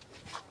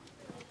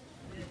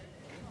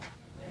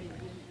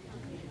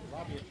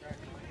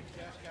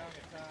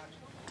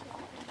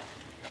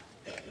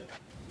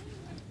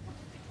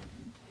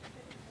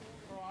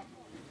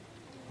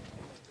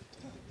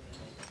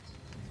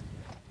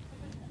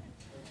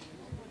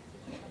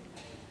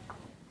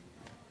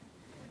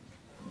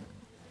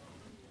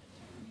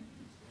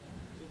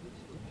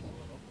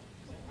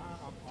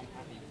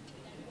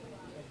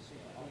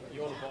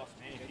 You're the boss,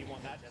 man. If you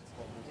want that, that's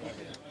what we'll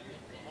do.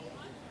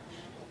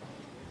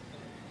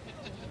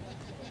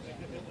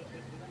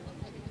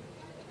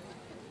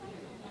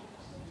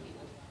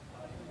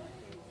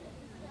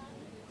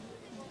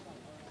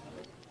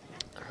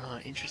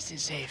 Alright, interesting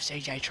to see if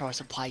CJ tries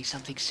to play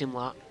something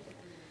similar.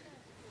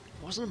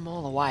 Wasn't a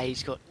mile away,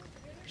 he's got,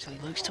 so he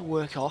looks to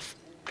work off.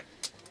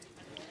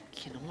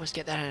 Can almost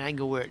get that at an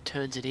angle where it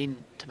turns it in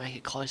to make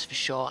it close for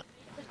shot.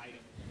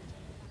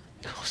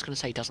 I was going to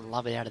say he doesn't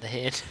love it out of the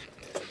hand.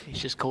 He's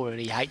just called it,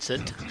 he hates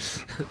it.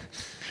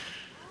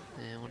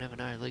 Yeah, we'll never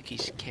know.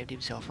 Lukey's camped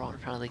himself right in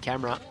front of the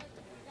camera.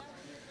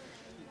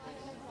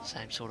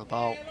 Same sort of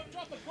bowl. Yeah, look,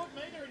 drop a foot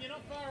meter and you're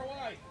not far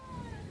away.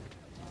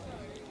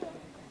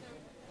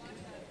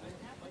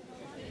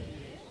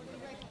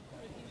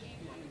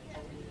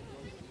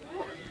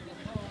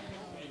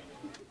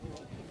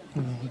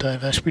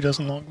 Dave Ashby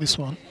doesn't like this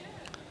one.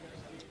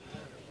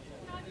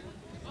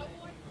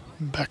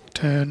 Back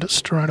turned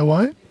straight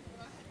away.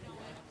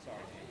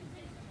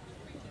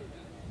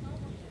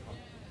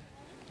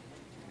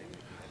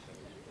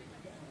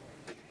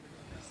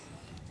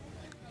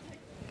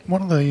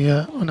 One of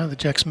the, I know the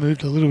jack's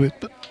moved a little bit,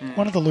 but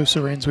one of the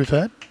looser ends we've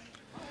had.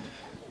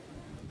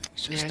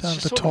 It's just starting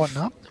to tighten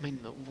up. I mean,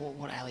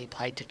 what Ali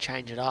played to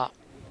change it up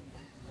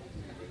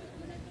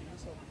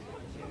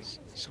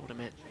sort of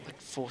meant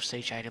like force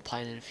CJ to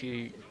play in a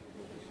few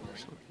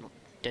sort of not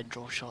dead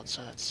draw shots,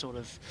 so that's sort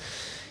of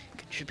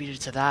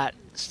contributed to that.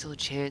 Still a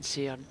chance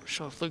here. I'm not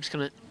sure if Luke's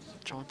going to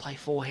try and play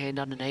forehand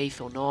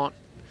underneath or not.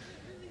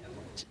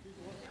 It's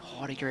a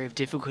high degree of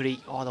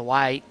difficulty either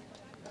way.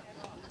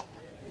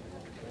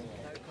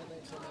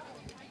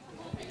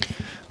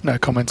 No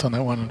comments on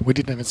that one. We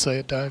didn't even see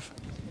it, Dave.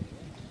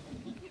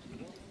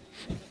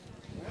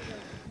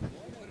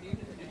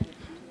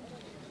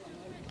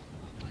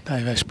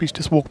 Dave Ashby's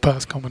just walked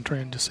past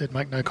commentary and just said,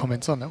 make no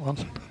comments on that one.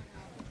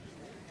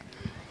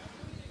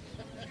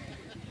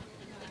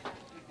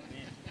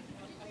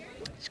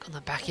 He's got the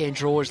backhand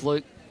draws,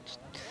 Luke. Just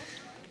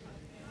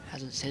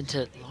hasn't sent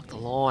it like the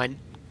line.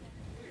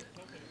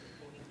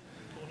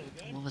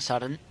 All of a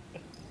sudden,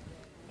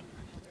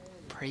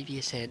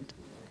 previous end.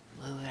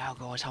 Look at our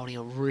guy's holding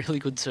a really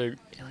good two.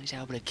 Now he's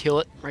able to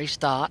kill it,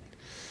 restart.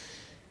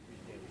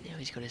 Now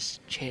he's got a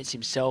chance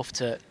himself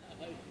to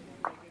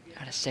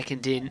add a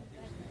second in.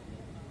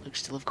 Luke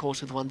still, of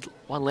course, with one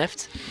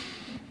left.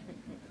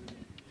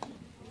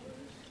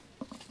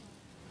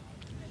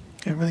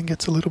 Everything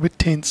gets a little bit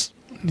tense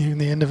near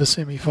the end of a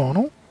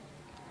semi-final.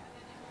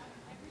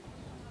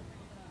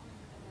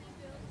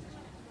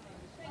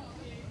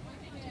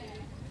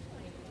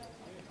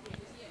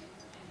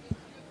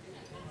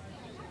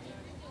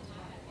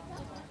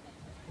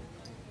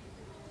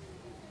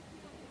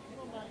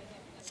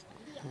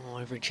 Oh,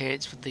 every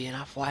chance with the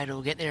enough weight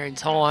will get there in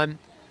time.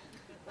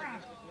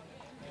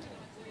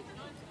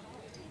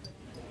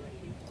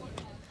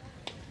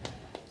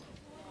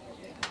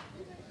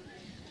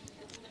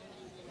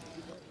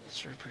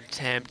 Super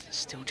attempt,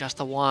 still just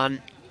the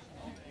one.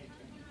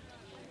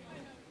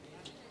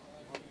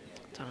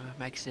 Don't know if it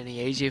makes it any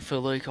easier for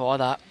Luke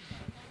either.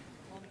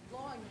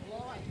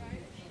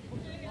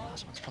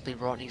 Last one's probably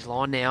right in his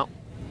line now.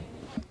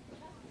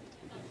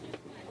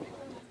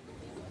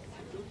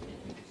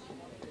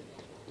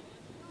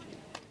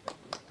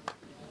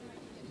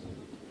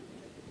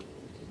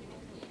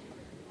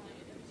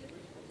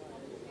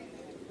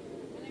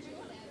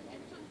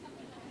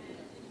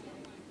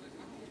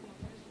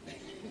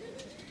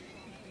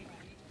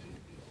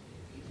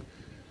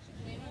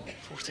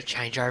 Forced to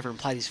change over and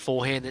play this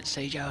forehand that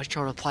CJ was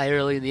trying to play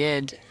early in the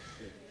end.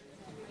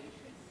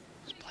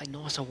 Just played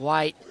nicer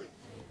weight.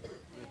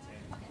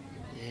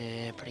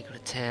 Yeah, pretty good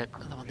attempt.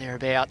 Another one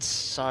thereabouts.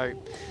 So,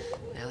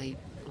 nearly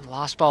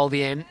last bowl of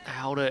the end. They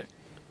hold it.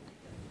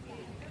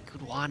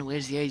 Good one.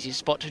 Where's the easiest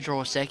spot to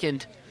draw a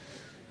second?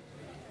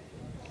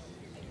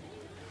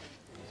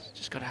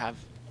 Just got to have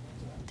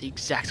the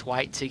exact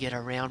weight to get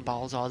around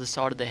bowls either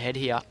side of the head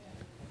here.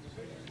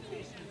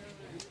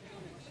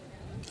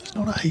 There's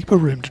not a heap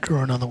of room to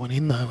draw another one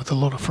in, though, with a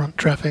lot of front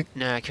traffic.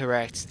 No,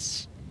 correct.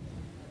 It's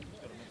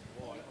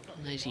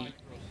an easy,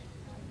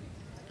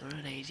 not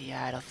an easy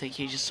ad. I think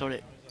you just sort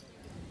of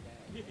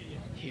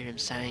hear him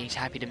saying he's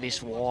happy to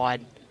miss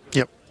wide.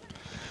 Yep.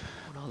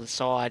 On either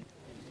side.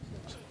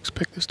 So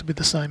expect this to be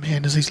the same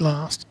hand as his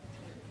last.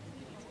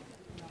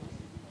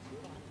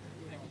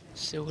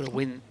 Still got to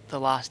win the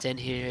last end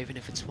here, even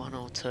if it's 1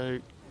 or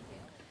 2.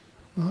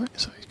 Right,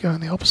 so he's going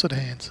the opposite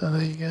hand, so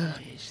there you go.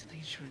 He's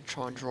going to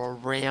try and draw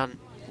around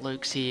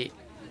Luke's here.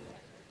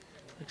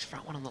 Luke's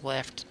front one on the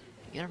left.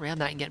 Get around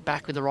that and get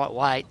back with the right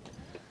weight.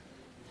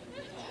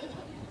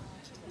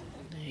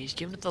 He's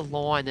given it the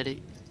line that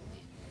he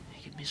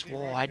can miss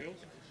wide.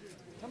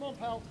 Come on,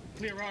 pal.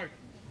 Clear road.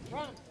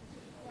 Run.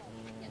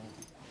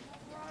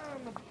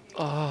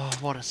 Oh,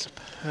 what a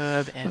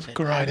superb effort.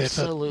 Great effort.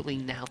 Absolutely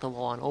nailed the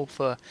line. All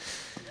for,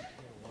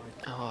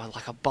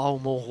 like a bowl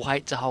more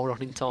weight to hold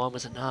on in time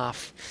was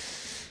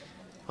enough.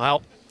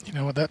 Well. You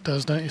know what that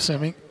does, don't you,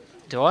 Sammy?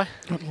 Do I?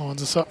 That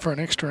lines us up for an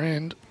extra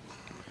end.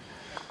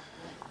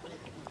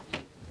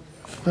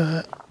 If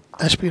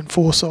ASHBY and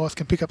FORSYTH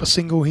can pick up a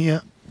single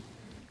here.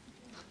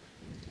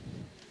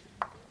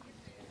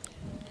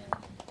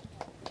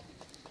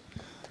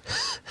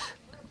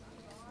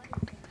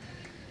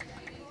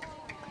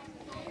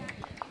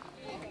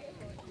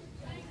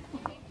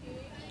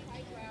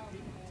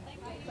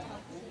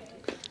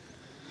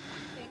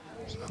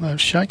 They've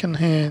shaken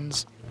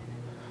hands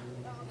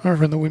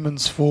over in the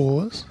women's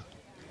fours.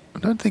 I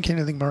don't think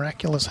anything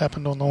miraculous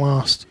happened on the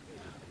last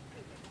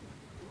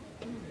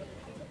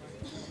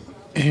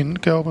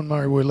end. Goulburn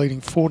Murray were leading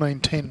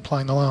 14-10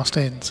 playing the last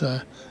end,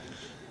 so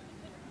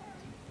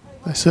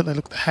they certainly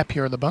look the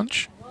happier of the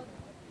bunch.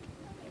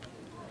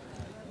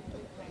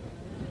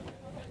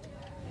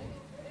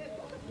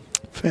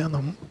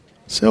 Found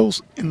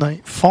themselves in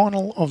the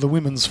final of the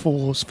women's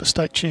fours for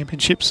state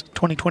championships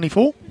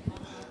 2024.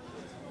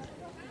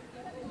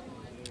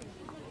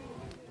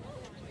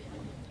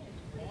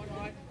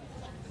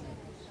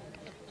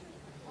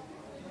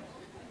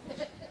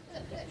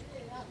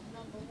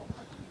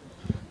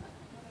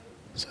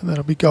 So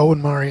that'll be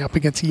Goulburn Murray up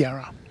against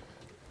Yarra.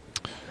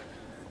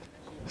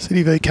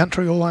 City v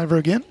Country all over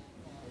again.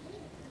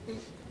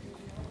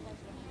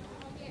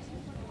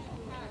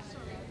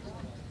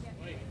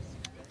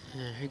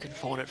 Who can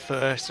find it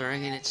first? I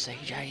reckon it's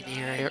CJ in the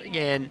area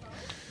again.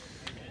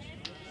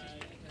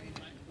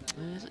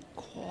 Isn't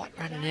quite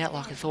running out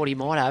like I thought he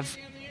might have.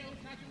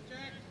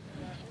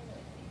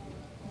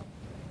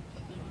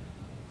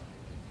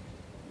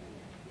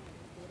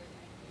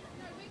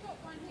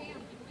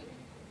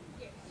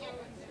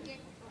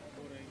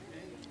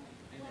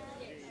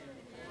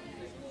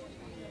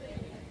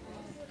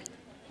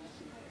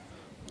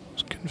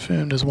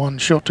 Confirmed as one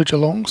shot to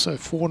Geelong, so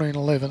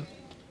 14-11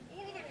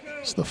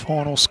 is the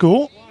final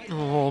score.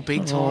 Oh,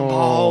 big time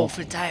bowl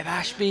for Dave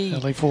ASHBY.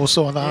 Ellie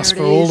Forsyth asks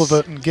for all of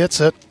it and gets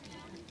it.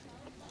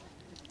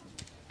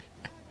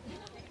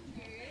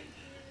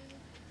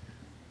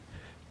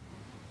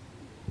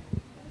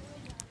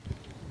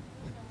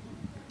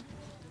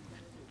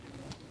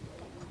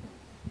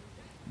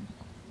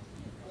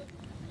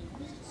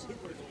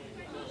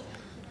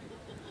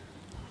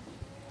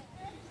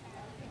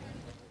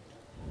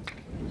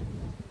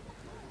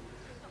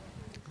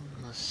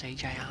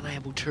 CJ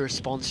unable to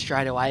respond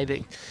straight away,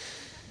 but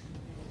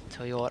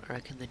tell you what, I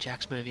reckon the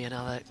Jacks moving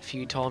another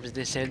few times in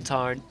this end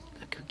zone.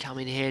 That could come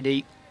in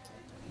handy.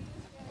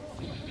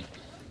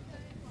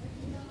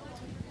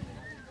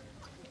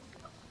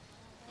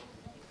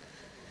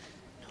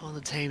 All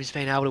the team's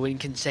been able to win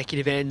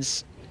consecutive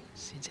ends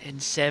since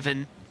end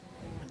 7.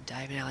 When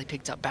Dave and Ali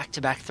picked up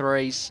back-to-back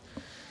threes.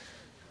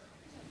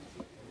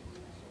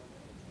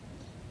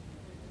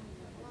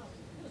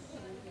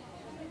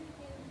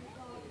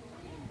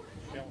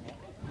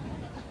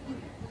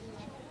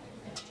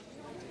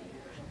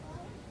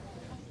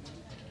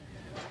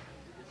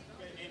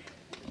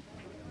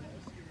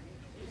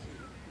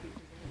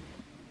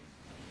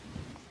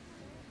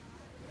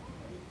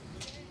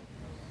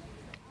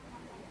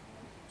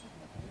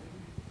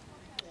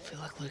 I feel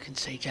like Luke and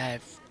CJ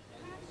have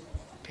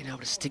been able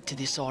to stick to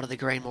this side of the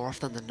green more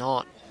often than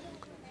not.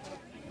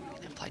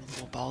 They've played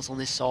more bowls on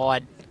this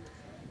side.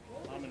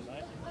 Yeah,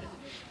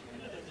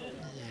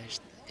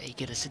 just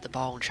eager to sit the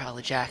bowl and trail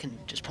the jack and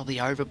just probably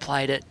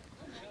overplayed it.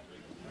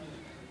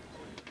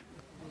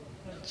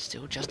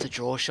 Still just a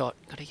draw shot.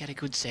 Got to get a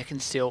good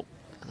second still.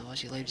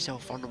 Otherwise you leave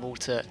yourself vulnerable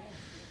to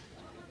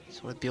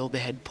sort of build the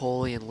head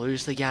poorly and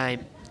lose the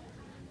game.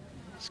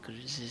 As good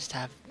as it is to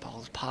have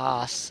bowls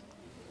pass.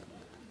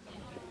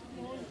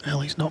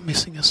 Ellie's not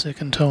missing a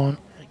second time.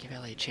 Give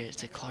Ellie a chance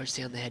to close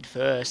down the head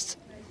first.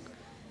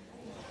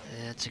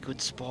 Yeah, that's a good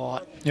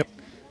spot. Yep.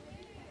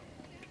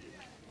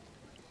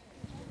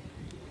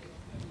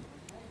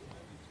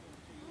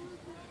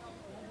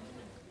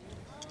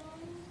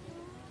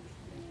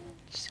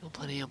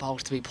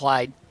 bowls to be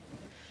played.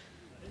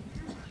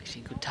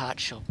 Actually, good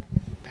touch. I'll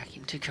back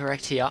him to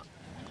correct here.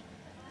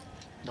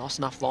 Nice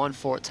enough line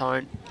for it,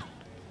 Tone.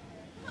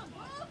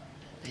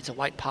 Needs a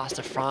weight past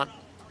the front.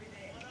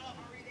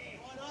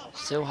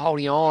 Still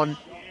holding on.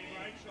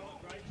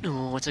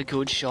 Oh, it's a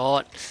good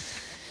shot.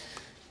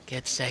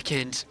 Gets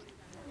second.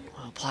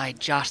 Well played,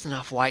 just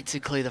enough weight to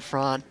clear the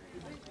front.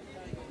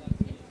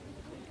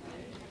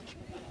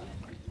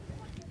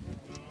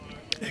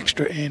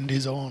 Extra end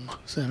is on,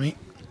 Sammy.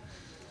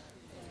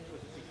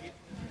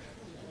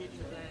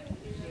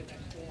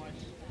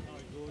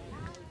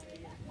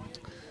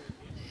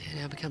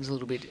 Yeah, now becomes a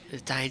little bit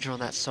of danger on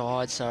that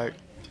side, so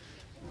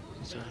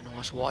a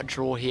nice wide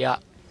draw here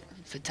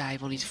for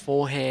Dave on his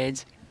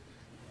forehand.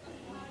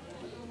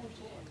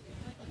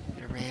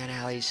 Around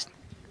Ali's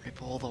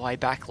rip all the way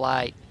back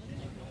late.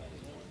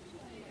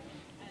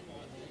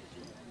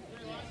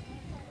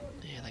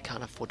 Yeah, they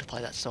can't afford to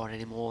play that side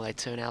anymore. They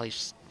turn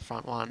Ali's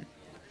front one.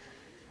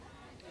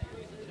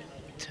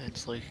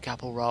 Turns Luke a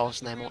couple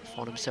rolls and they might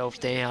find themselves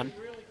down.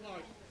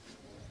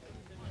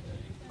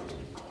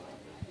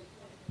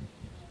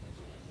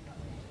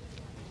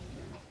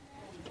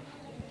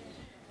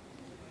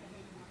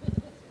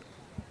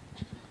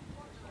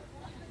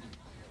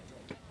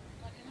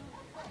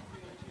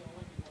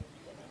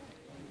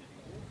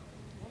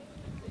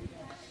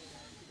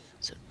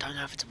 So don't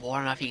know if it's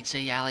wide enough. You can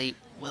see Ali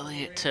willing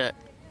it to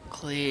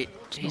clear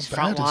his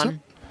front one.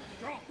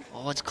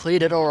 Oh, it's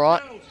cleared it all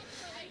right.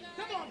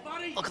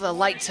 Look at the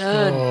late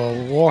turn.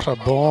 Oh, what a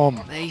bomb.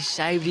 He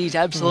saved his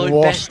absolute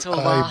best till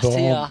last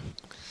here.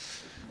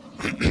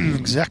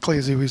 Exactly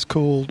as he was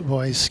called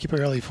by his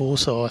skipper, Ali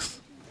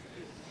FORSYTH.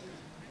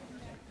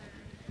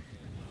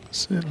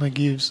 Certainly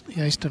gives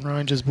the Eastern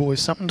Rangers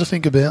boys something to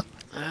think about.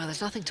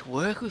 There's nothing to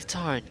work with,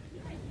 Tone.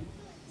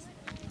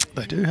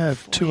 They do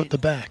have two at the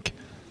back.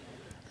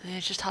 Yeah,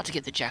 it's just hard to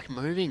get the jack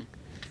moving.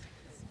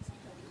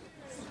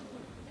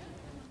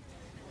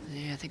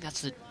 Yeah, I think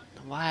that's the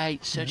way.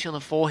 Searching on the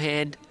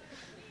forehand.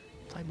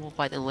 Play more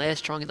weight than less.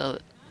 Try and get the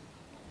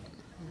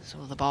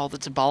sort of the bowl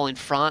that's a bowl in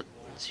front.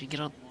 So you get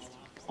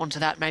onto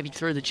that, maybe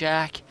through the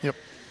jack. Yep.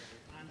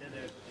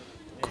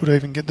 Could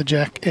even get the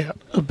jack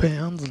out of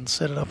bounds and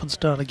set it up and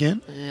start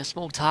again. Yeah,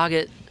 small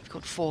target. We've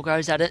got 4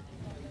 goes at it.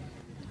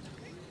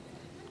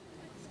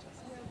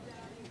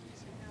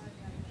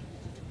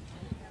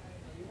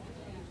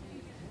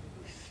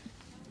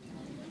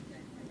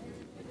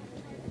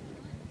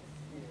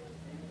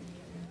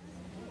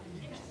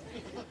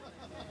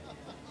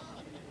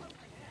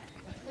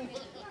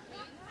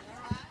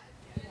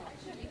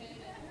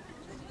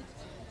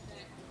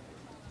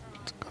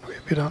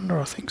 Bit under,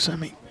 I think,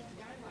 Sammy.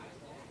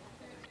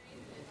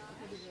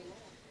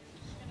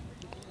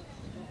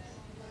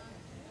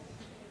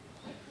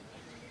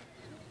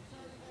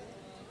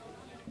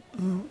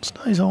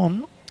 Stays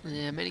on.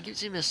 Yeah, I mean, it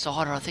gives him a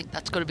cider. I think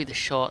that's got to be the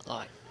shot.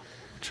 Like,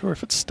 Not sure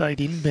if it stayed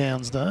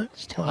inbounds though.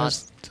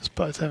 Players just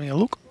both having a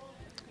look.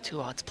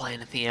 Too hard to play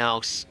anything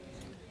else.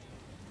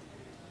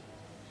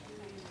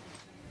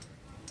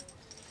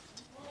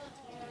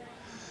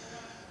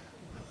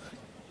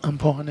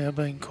 Umpire now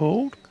being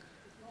called.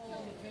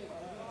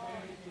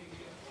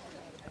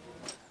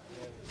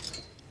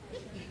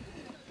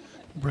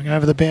 Bring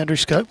over the boundary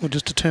scope. We'll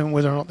just determine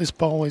whether or not this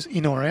bowl is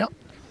in or out.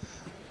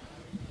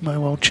 May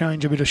well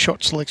change a bit of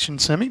shot selection,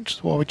 Sammy, which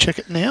is why we check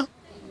it now.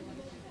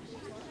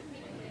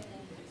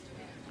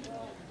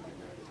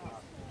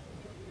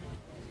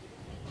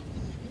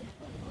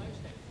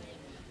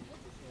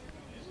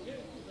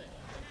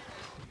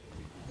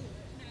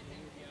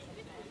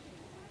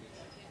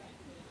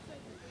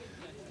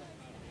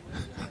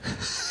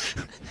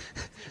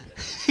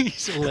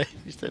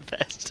 He's the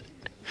best.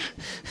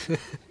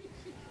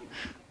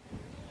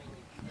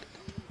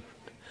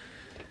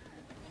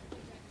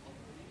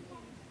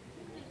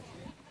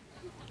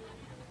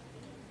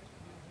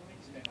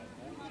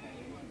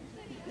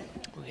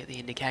 We'll get the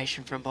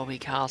indication from Bobby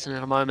Carlson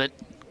in a moment.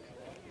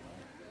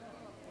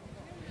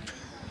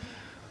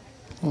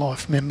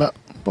 Life member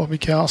Bobby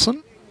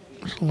Carlson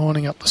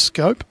lining up the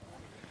scope.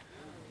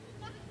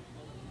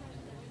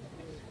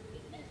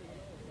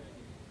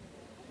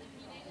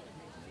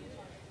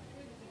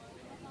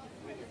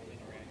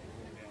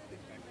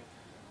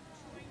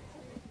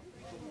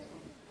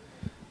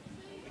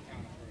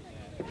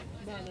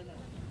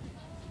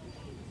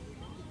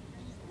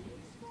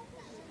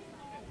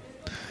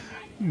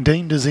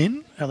 Deemed is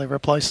in. Ali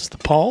replaces the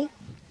pole.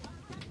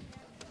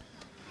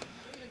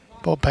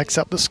 Bob backs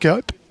up the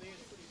scope.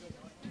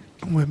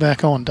 And we're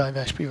back on. Dave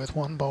Ashby with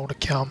one bowl to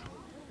come.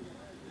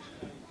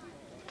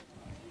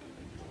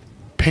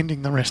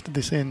 Pending the rest of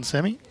this end,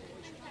 Sammy.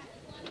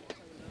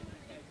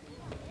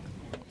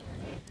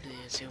 Yeah,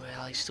 see where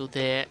Ali stood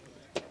there.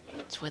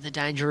 That's where the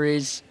danger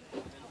is.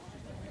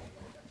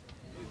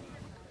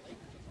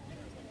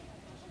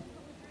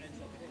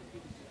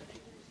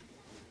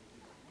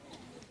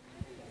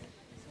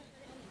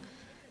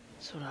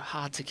 Sort of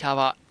hard to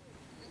cover. I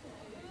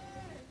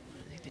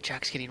think the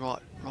jack's getting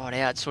right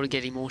out, sort of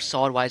getting more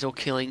sideways or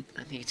killing.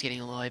 I think it's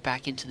getting all the way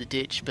back into the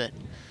ditch, but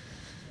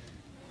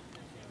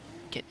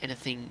get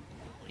anything.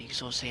 You can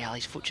sort of see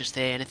Ali's foot just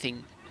there. Anything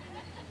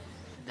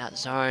in that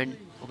zone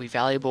will be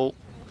valuable.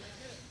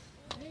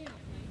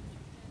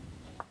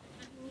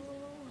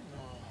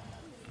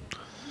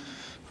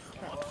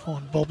 Might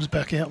find Bob's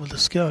back out with the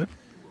scope.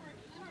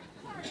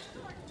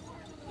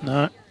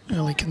 No,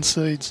 Ali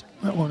concedes.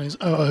 That one is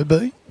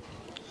OOB.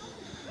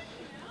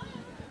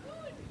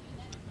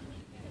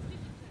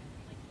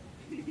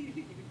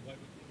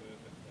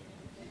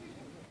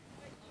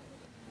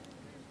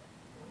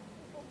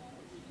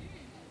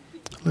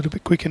 A little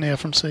bit quicker now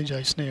from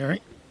CJ Snary.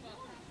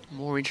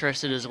 More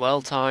interested as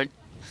well, Tone.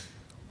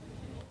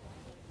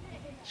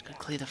 Just got to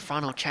clear the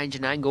front or change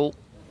an angle.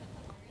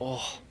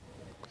 Oh.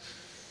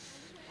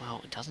 Well,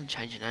 it doesn't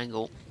change an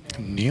angle.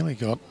 Nearly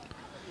got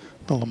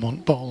the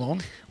Lamont bowl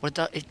on. Well,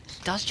 it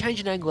does change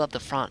an angle up the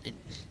front.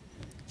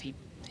 If he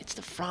hits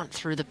the front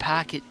through the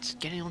pack, it's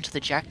getting onto the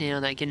jack now,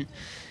 and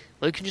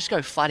Luke can just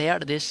go flat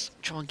out of this,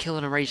 try and kill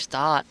it and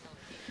restart.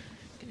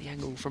 Get the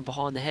angle from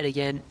behind the head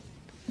again.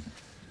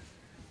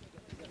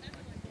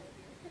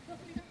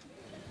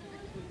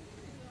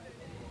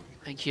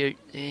 Thank you.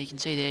 There you can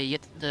see there, you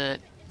get the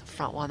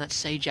front one.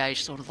 That's CJ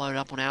sort of loaded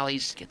up on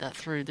Ali's. Get that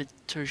through the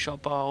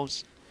 2-shot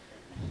bowls.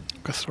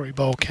 A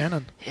 3-bowl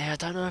cannon. Yeah, I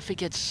don't know if it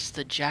gets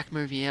the jack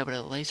moving out, but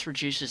at least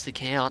reduces the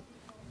count.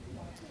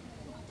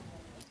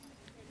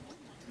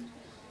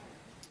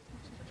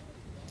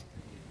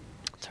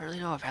 Don't really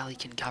know if Ali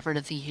can cover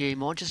anything here. He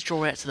might just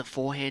draw out to the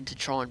forehand to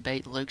try and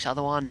beat Luke's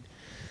other one.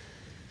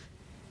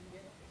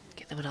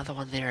 Get them another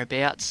one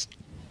thereabouts.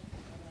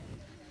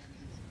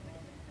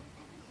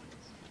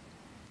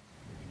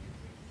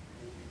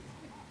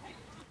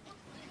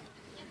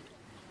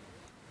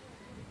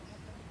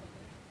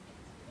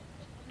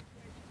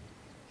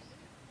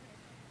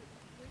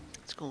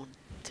 Gone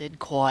dead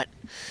quiet.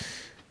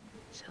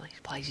 So he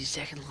plays his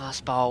second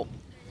last bowl.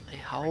 A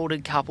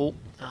holded couple,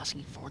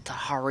 asking for it to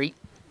hurry.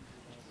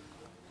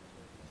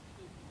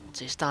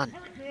 What's this done?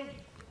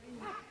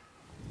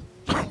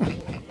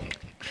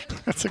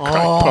 That's a great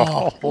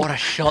bowl. What a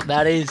shot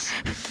that is.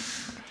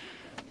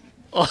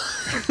 Oh.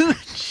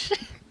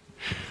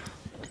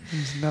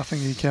 There's nothing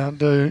he can't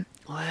do.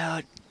 Well,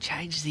 it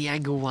changes the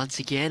angle once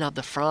again up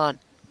the front.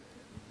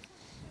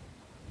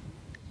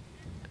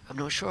 I'm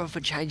not sure if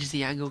it changes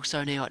the angle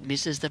so now it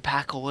misses the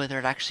pack or whether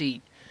it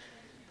actually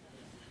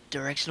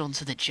directs it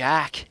onto the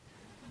jack.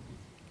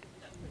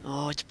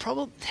 Oh, it's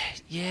probably,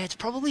 yeah, it's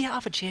probably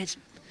half a chance.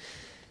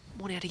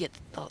 More now to get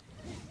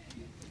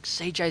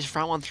CJ's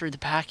front one through the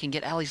pack and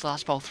get Ali's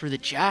last bowl through the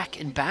jack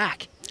and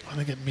back. I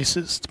think it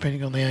misses,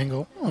 depending on the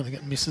angle. I think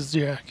it misses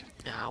jack.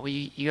 No, well,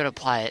 you got to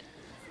play it.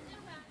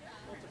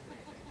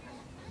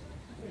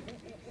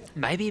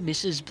 Maybe it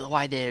misses the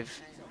way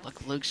they've,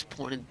 like Luke's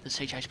pointed, the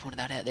CJ's pointed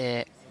that out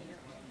there.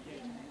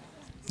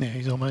 Yeah,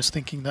 he's almost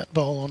thinking that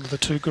bowl onto the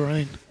 2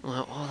 green.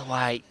 Well, either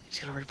way, he's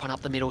going to rip one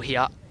up the middle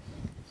here.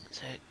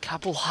 So a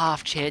couple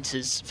half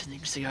chances for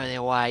things to go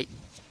their way.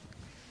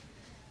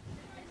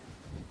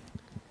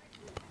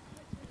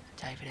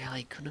 David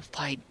Ali couldn't have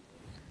played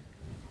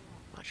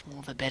much more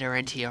of a better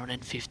end here on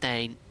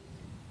N15.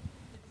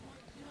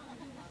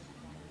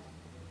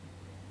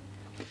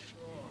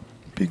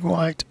 Big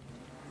weight.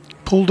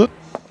 Pulled it.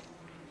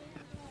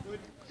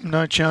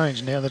 No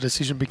change. Now the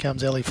decision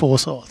becomes Ali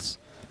Forsyth's.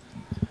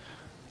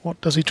 What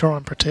does he try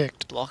and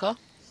protect? Blocker.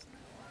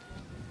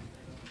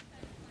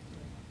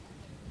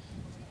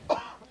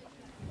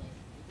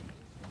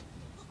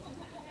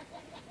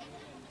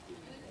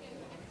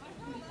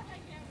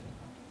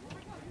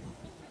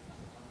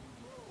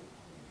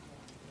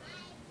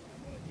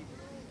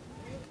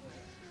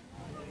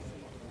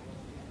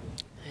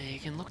 You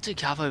can look to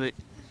cover, but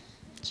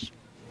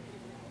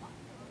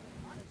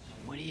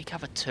where do you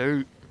cover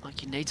to?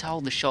 Like, you need to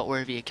hold the shot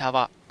wherever you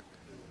cover.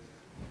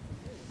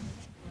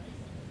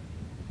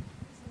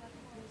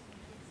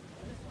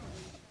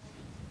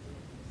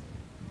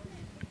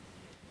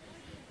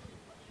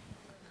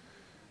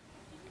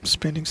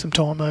 Spending some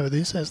time over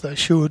this, as they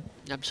should.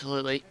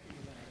 Absolutely.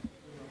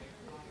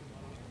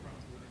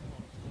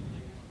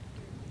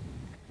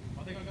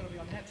 I think I've got to be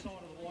on that side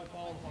of the white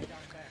bowl if I'm going back.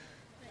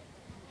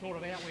 Sort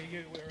of out where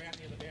you were, out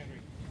near the boundary.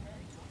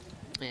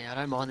 Yeah, I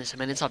don't mind this. I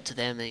mean, it's up to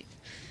them. Wherever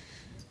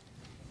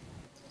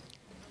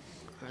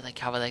they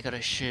cover, they got to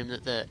assume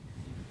that the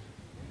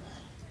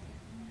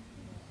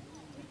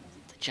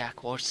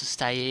jack wants to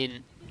stay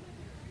in.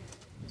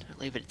 Don't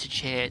leave it to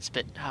chance,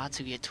 but hard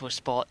to get to a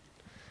spot.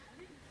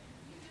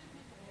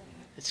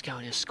 It's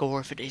going to score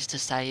if it is to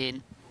stay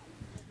in.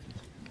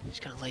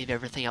 Just going to leave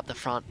everything up the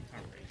front.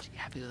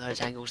 Happy with those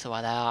angles the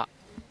way they are.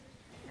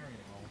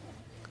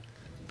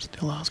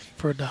 Still asking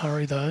for it to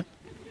hurry though.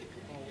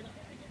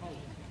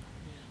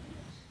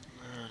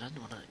 I didn't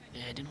want to.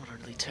 Yeah, didn't want to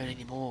really turn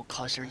any more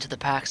closer into the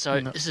pack. So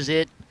This is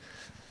it.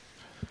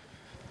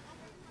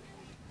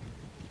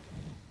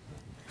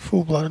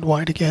 Full-blooded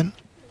weight again.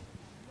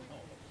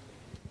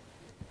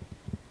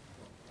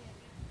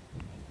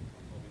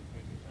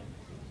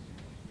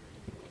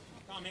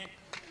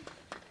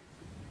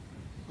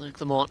 Luke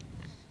Lamont,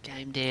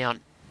 game down.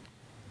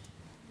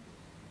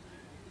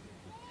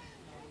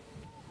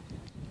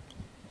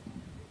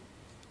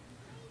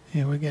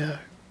 Here we go.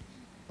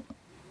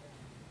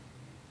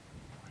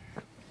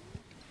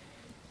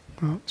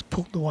 Well, it's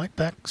pulled the weight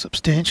back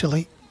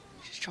substantially.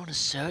 Just trying to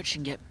search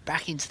and get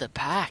back into the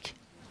pack.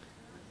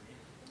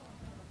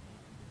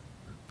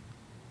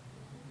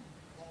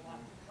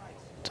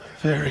 It's a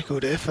very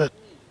good effort.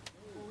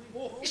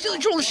 He's still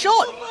drawing the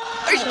shot.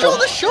 He's drawn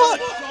the shot.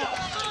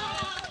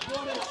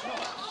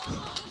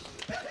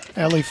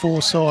 Ali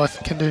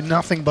Forsyth can do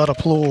nothing but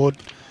applaud.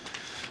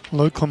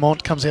 Luke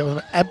Lamont comes out with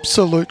an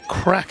absolute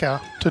cracker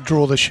to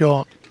draw the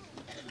shot.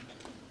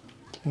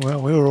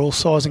 Well, we were all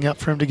sizing up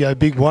for him to go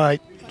big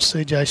weight.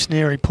 CJ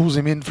Snary pulls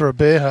him in for a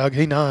bear hug.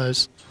 He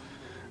knows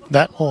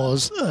that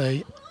was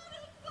a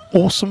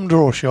awesome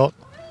draw shot.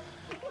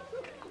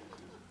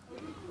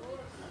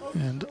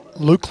 And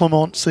Luke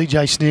Lamont,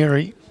 CJ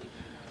Snary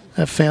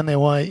have found their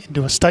way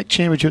into a state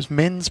championships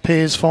men's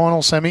pairs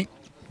final semi.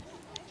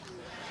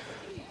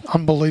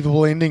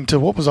 Unbelievable ending to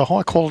what was a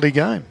high quality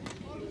game.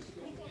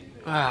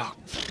 Wow.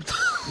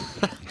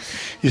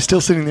 You're still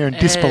sitting there in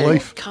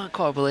disbelief. Can't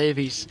quite believe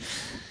he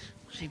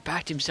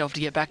backed himself to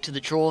get back to the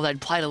draw.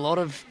 They'd played a lot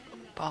of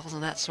balls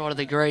on that side of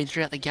the green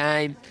throughout the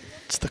game.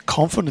 It's the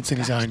confidence in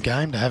his own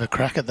game to have a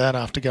crack at that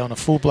after going a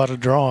full-blooded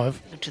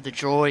drive. To the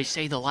draw, you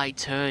see the late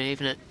turn,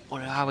 even at,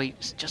 what are we,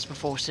 just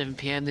before 7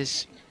 p.m,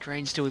 this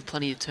green still with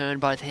plenty of turn,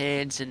 both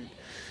hands, and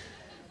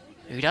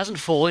if he doesn't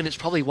fall in, it's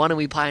probably one and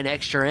we play an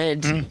extra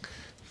end.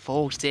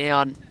 Falls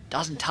down,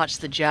 doesn't touch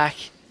the jack.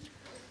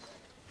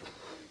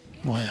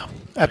 Wow,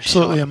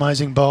 absolutely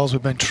amazing bowls.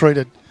 We've been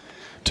treated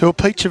to a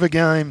peach of a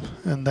game,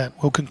 and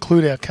that will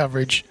conclude our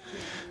coverage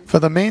for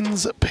the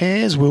men's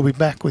pairs. We'll be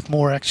back with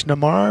more action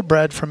tomorrow.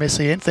 Brad from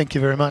SEN, thank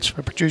you very much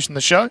for producing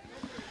the show.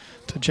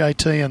 To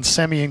JT and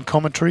Sammy in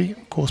commentary.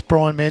 Of course,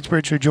 Brian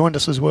Madsbridge, who joined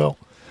us as well.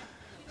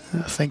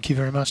 Thank you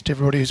very much to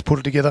everybody who's put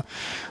it together.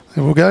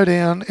 It will go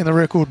down in the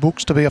record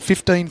books to be a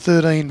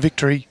 15-13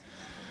 victory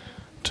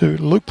to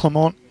Luke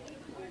Lamont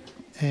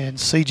and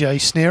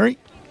CJ Snary.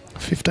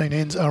 15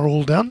 ends are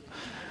all done.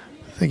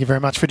 Thank you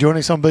very much for joining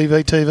us on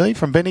BVTV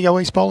from Bendigo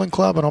East Bowling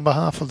Club, and on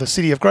behalf of the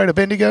City of Greater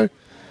Bendigo,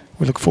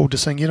 we look forward to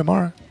seeing you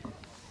tomorrow.